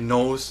crooked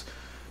nose,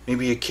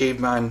 maybe a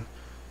caveman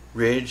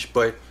ridge,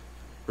 but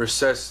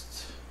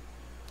recessed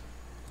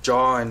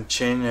jaw and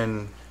chin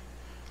and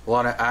a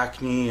lot of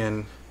acne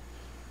and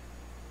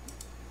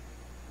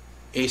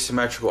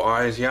asymmetrical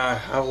eyes. Yeah, I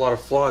have a lot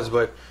of flaws,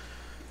 but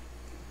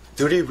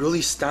do they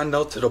really stand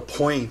out to the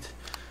point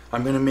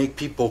I'm gonna make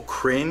people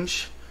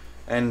cringe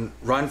and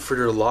run for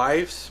their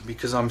lives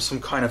because I'm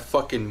some kind of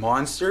fucking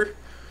monster?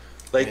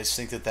 Like, you guys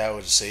think that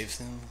would save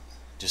them?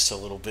 Just a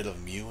little bit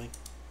of mewing?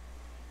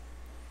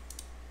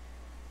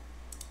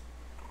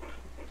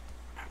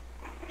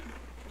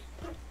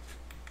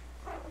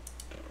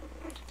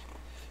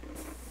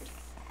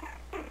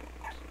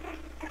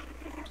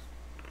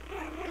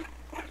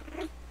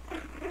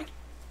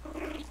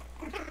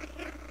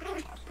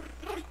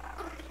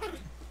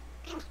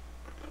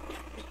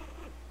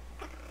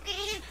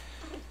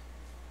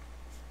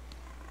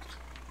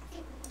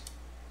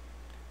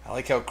 I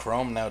like how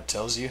Chrome now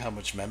tells you how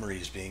much memory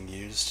is being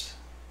used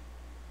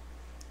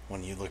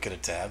when you look at a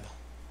tab,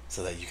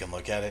 so that you can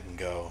look at it and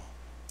go,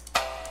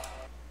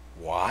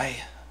 why?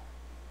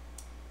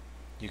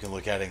 You can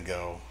look at it and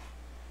go,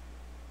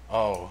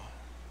 oh,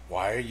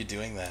 why are you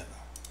doing that?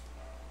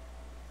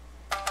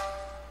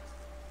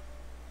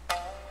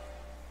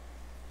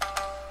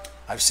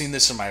 I've seen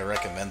this in my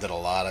recommended a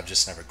lot, I've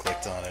just never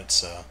clicked on it,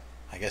 so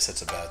I guess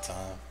it's about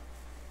time.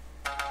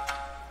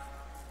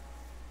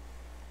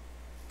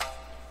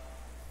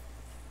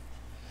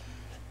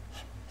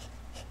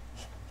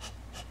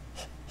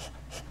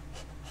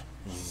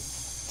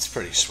 It's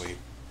pretty sweet.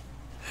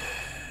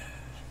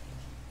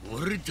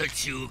 俺た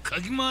ちを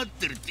嗅ぎ回っ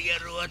てるって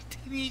野郎はて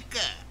めえか。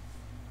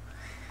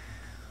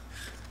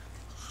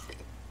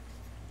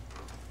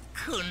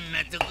こん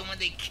なとこま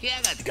で来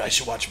やがって。 You guys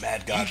should watch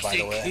Mad God, by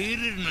the way. 生きて帰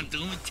れるなんて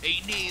思っちゃ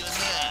いねえよな。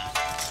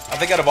 I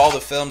think out of all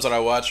the films that I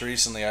watched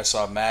recently, I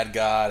saw Mad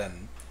God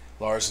and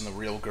Lars and the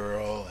Real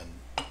Girl and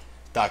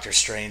Doctor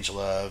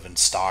Strangelove and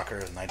Stalker,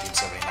 the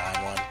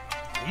 1979 one.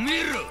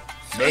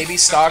 Maybe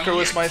Stalker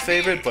was my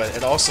favorite, but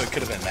it also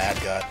could have been Mad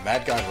God.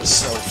 Mad God was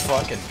so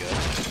fucking good.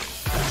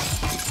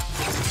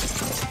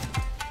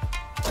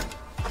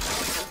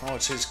 Oh,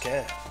 it's his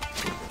cat.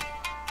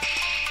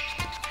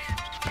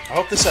 I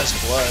hope this has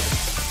blood.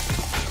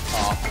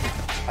 Oh,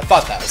 I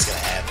thought that was gonna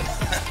happen.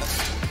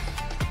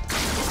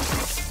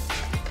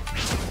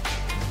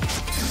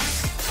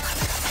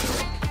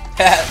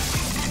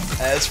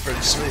 That's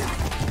pretty sweet.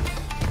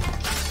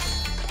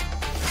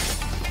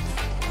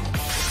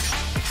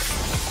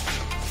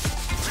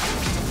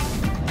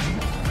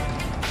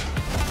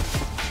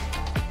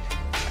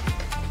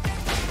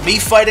 Me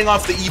fighting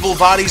off the evil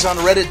bodies on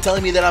Reddit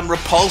telling me that I'm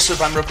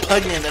repulsive, I'm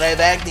repugnant, that I have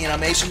acne, and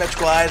I'm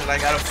asymmetrical eyes, and I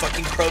got a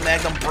fucking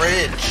Cro-Magnon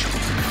bridge.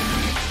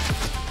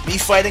 Me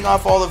fighting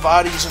off all the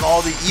bodies and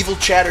all the evil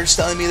chatters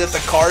telling me that the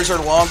cars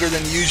are longer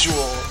than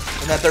usual,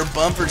 and that their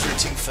bumpers are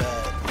too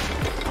fat.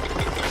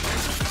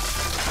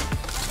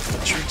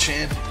 A true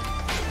champion.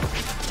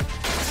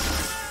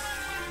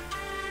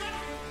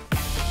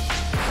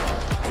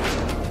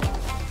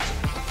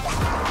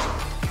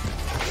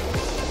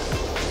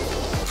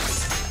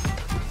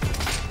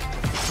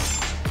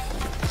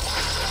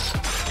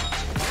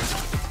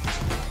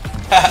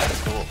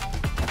 Cool.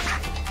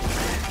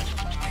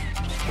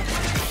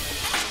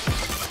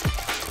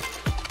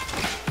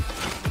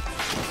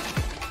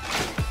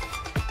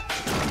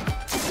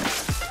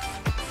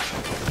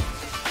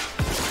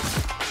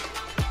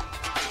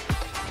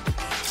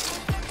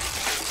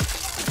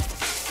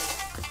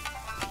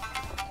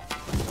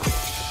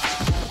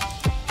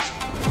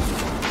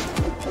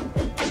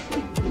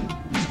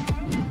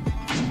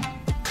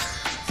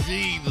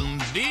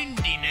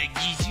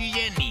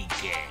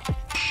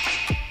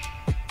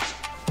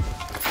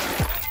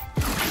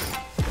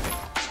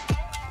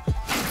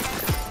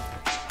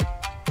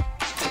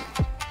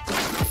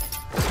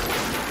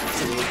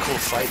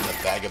 Fight in the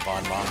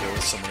Vagabond manga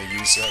with someone who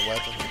used that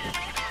weapon. I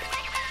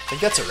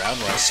think that's around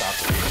where I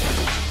stopped reading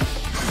it.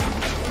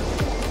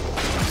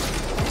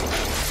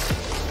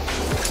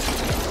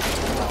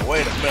 Oh,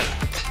 wait a minute.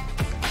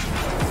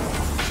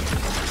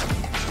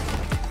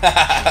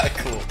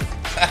 Cool.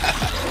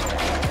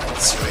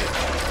 That's sweet.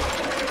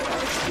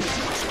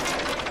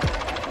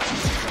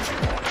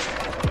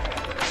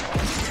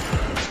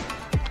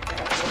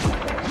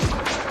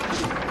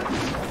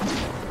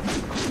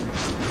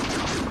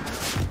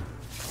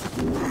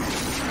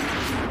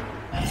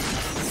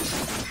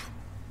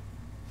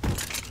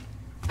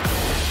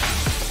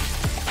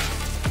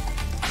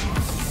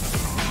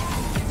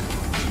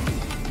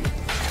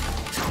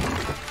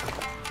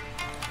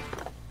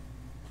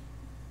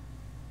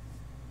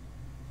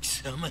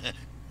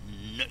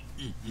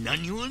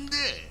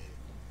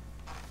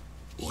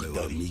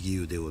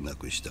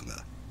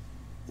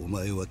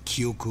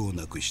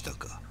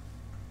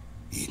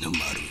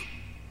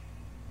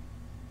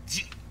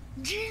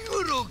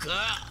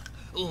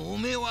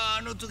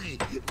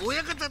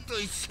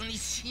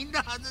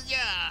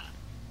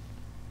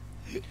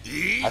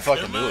 I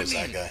fucking knew it was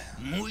that guy.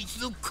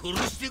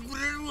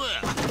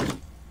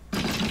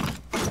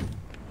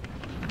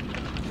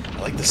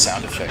 I like the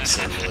sound effects,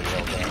 they're really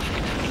well done.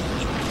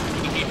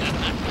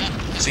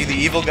 See, the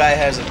evil guy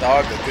has a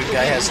dog, the good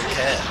guy has a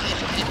cat.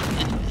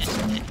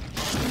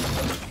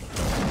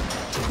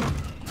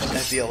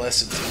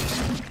 FDLS and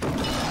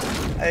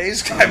hey,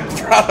 this guy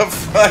brought a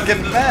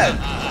fucking mat.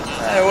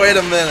 Hey, wait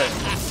a minute.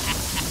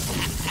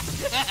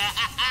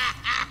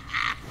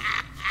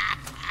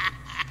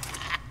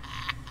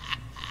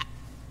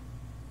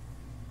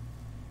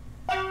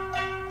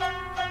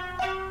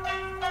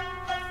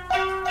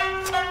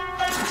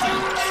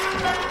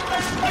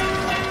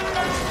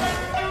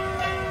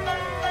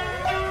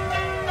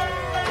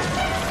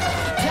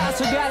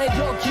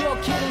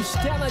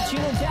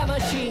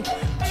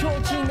 提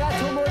灯が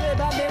灯れ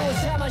ば目を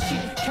覚まし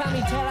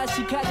髪たら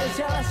し風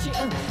ざらし、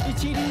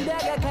一流だ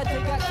が肩書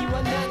き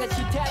は流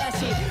したら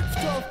しふ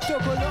と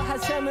この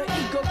挟む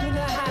異国の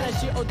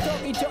話おと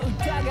ぎと疑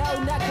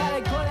うなか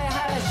れこれ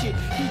話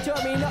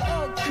瞳の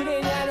奥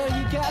でなの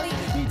光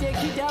見て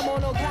きたも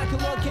の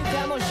覚悟け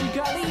たもし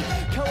かり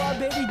川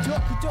べり独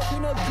特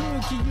の空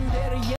気揺れる